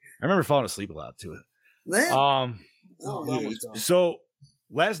 Scary. I remember falling asleep a lot to it. Yeah. So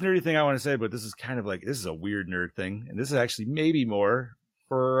last nerdy thing I want to say, but this is kind of like, this is a weird nerd thing. And this is actually maybe more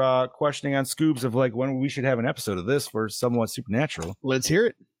for questioning on Scoobs of like when we should have an episode of this for Somewhat Supernatural. Let's hear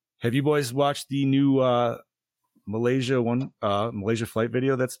it. Have you boys watched the new Malaysia flight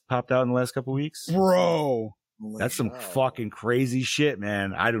video that's popped out in the last couple weeks? Bro. That's some fucking crazy shit,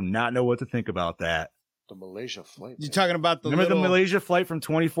 man. I do not know what to think about that. The Malaysia flight. You're talking about the Remember the Malaysia flight from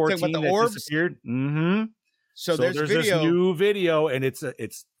 2014 about the that orbs? disappeared? Mm-hmm. So there's video. This new video, and it's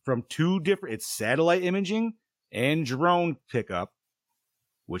from two different. It's satellite imaging and drone pickup.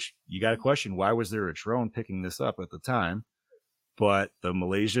 Which you got to question: why was there a drone picking this up at the time? But the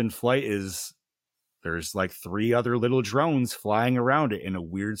Malaysian flight there's like 3 other little drones flying around it in a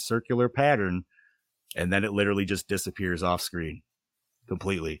weird circular pattern, and then it literally just disappears off screen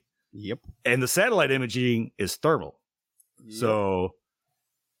completely. Yep. And the satellite imaging is thermal. Yep. So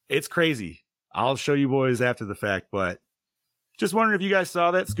it's crazy. I'll show you boys after the fact, but just wondering if you guys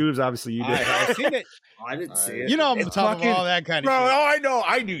saw that. Scoobs, obviously you did. I've seen it. I didn't see it. You know, I'm on top of all that kind of bro, shit. I know.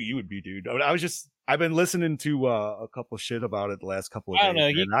 I knew you would be, dude. I've been listening to a couple shit about it the last couple of days. I don't know.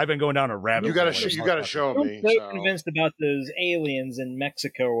 And I've been going down a rabbit hole. You gotta show me. I'm so convinced about those aliens in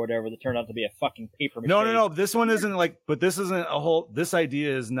Mexico or whatever that turned out to be a fucking paper mache. No. This one isn't like, but this isn't a whole. This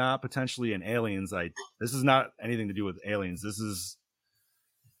idea is not potentially an aliens. This is not anything to do with aliens. This is.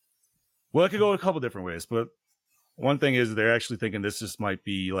 Well, it could go a couple different ways, but one thing is they're actually thinking this just might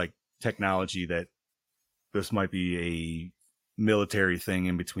be like technology that this might be a military thing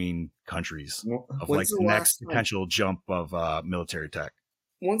in between countries of like the next potential jump of military tech.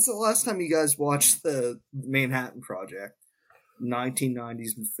 When's the last time you guys watched the Manhattan Project?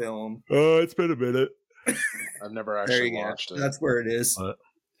 1990s film. Oh, it's been a minute. I've never actually watched it. That's where it is.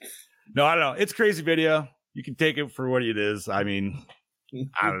 No, I don't know. It's a crazy video. You can take it for what it is. I mean,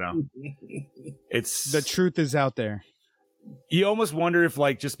 I don't know. It's the truth is out there. You almost wonder if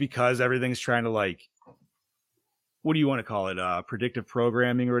like just because everything's trying to like, what do you want to call it? Predictive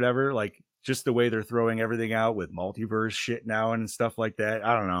programming or whatever. Like just the way they're throwing everything out with multiverse shit now and stuff like that.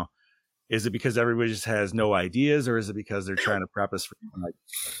 I don't know. Is it because everybody just has no ideas, or is it because they're trying to prep us for like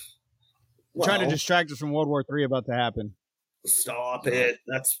trying to distract us from World War III about to happen? Stop it.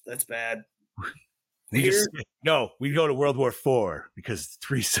 That's bad. We go to World War IV because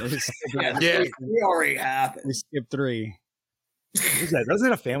 3 yeah, we already happened. We skipped 3. Wasn't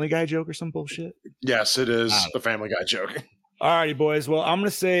that a Family Guy joke or some bullshit? Yes, it is the Family Guy joke. All righty, boys. Well, I'm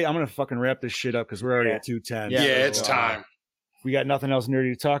gonna fucking wrap this shit up because we're already at 2:10. Yeah, it's time. We got nothing else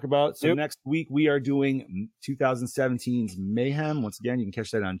nerdy to talk about. So next week we are doing 2017's Mayhem. Once again, you can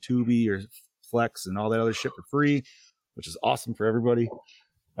catch that on Tubi or Flex and all that other shit for free, which is awesome for everybody.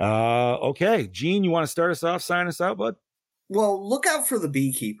 Okay, Gene, you want to start us off, sign us out, bud? Well, look out for The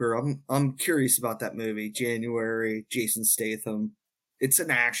Beekeeper. I'm curious about that movie. January, Jason Statham. It's an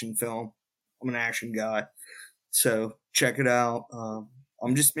action film. I'm an action guy, so check it out.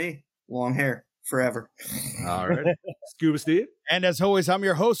 I'm just me, long hair forever. All right, Scuba Steve. And as always, I'm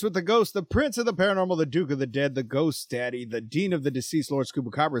your host with the ghost, the prince of the paranormal, the duke of the dead, the ghost daddy, the dean of the deceased, Lord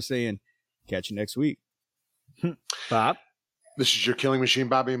Scuba Cabra, saying, catch you next week. Bob. This is your killing machine,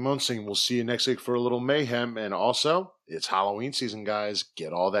 Bobby Monsing. We'll see you next week for a little mayhem. And also, it's Halloween season, guys.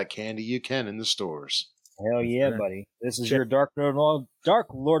 Get all that candy you can in the stores. Hell yeah, buddy. This is your Dark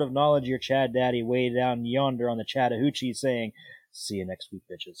Lord of Knowledge, your Chad Daddy, way down yonder on the Chattahoochee, saying, see you next week,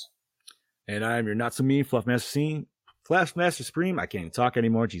 bitches. And I'm your not so mean Fluffmaster Supreme. I can't even talk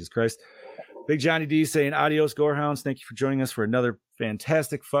anymore. Jesus Christ. Big Johnny D saying adios, Gorehounds. Thank you for joining us for another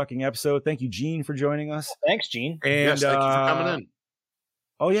fantastic fucking episode. Thank you, Gene, for joining us. Thanks, Gene. And yes, thank you for coming in.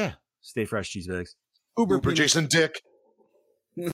 Oh, yeah. Stay fresh, cheese bags. Uber Jason Dick.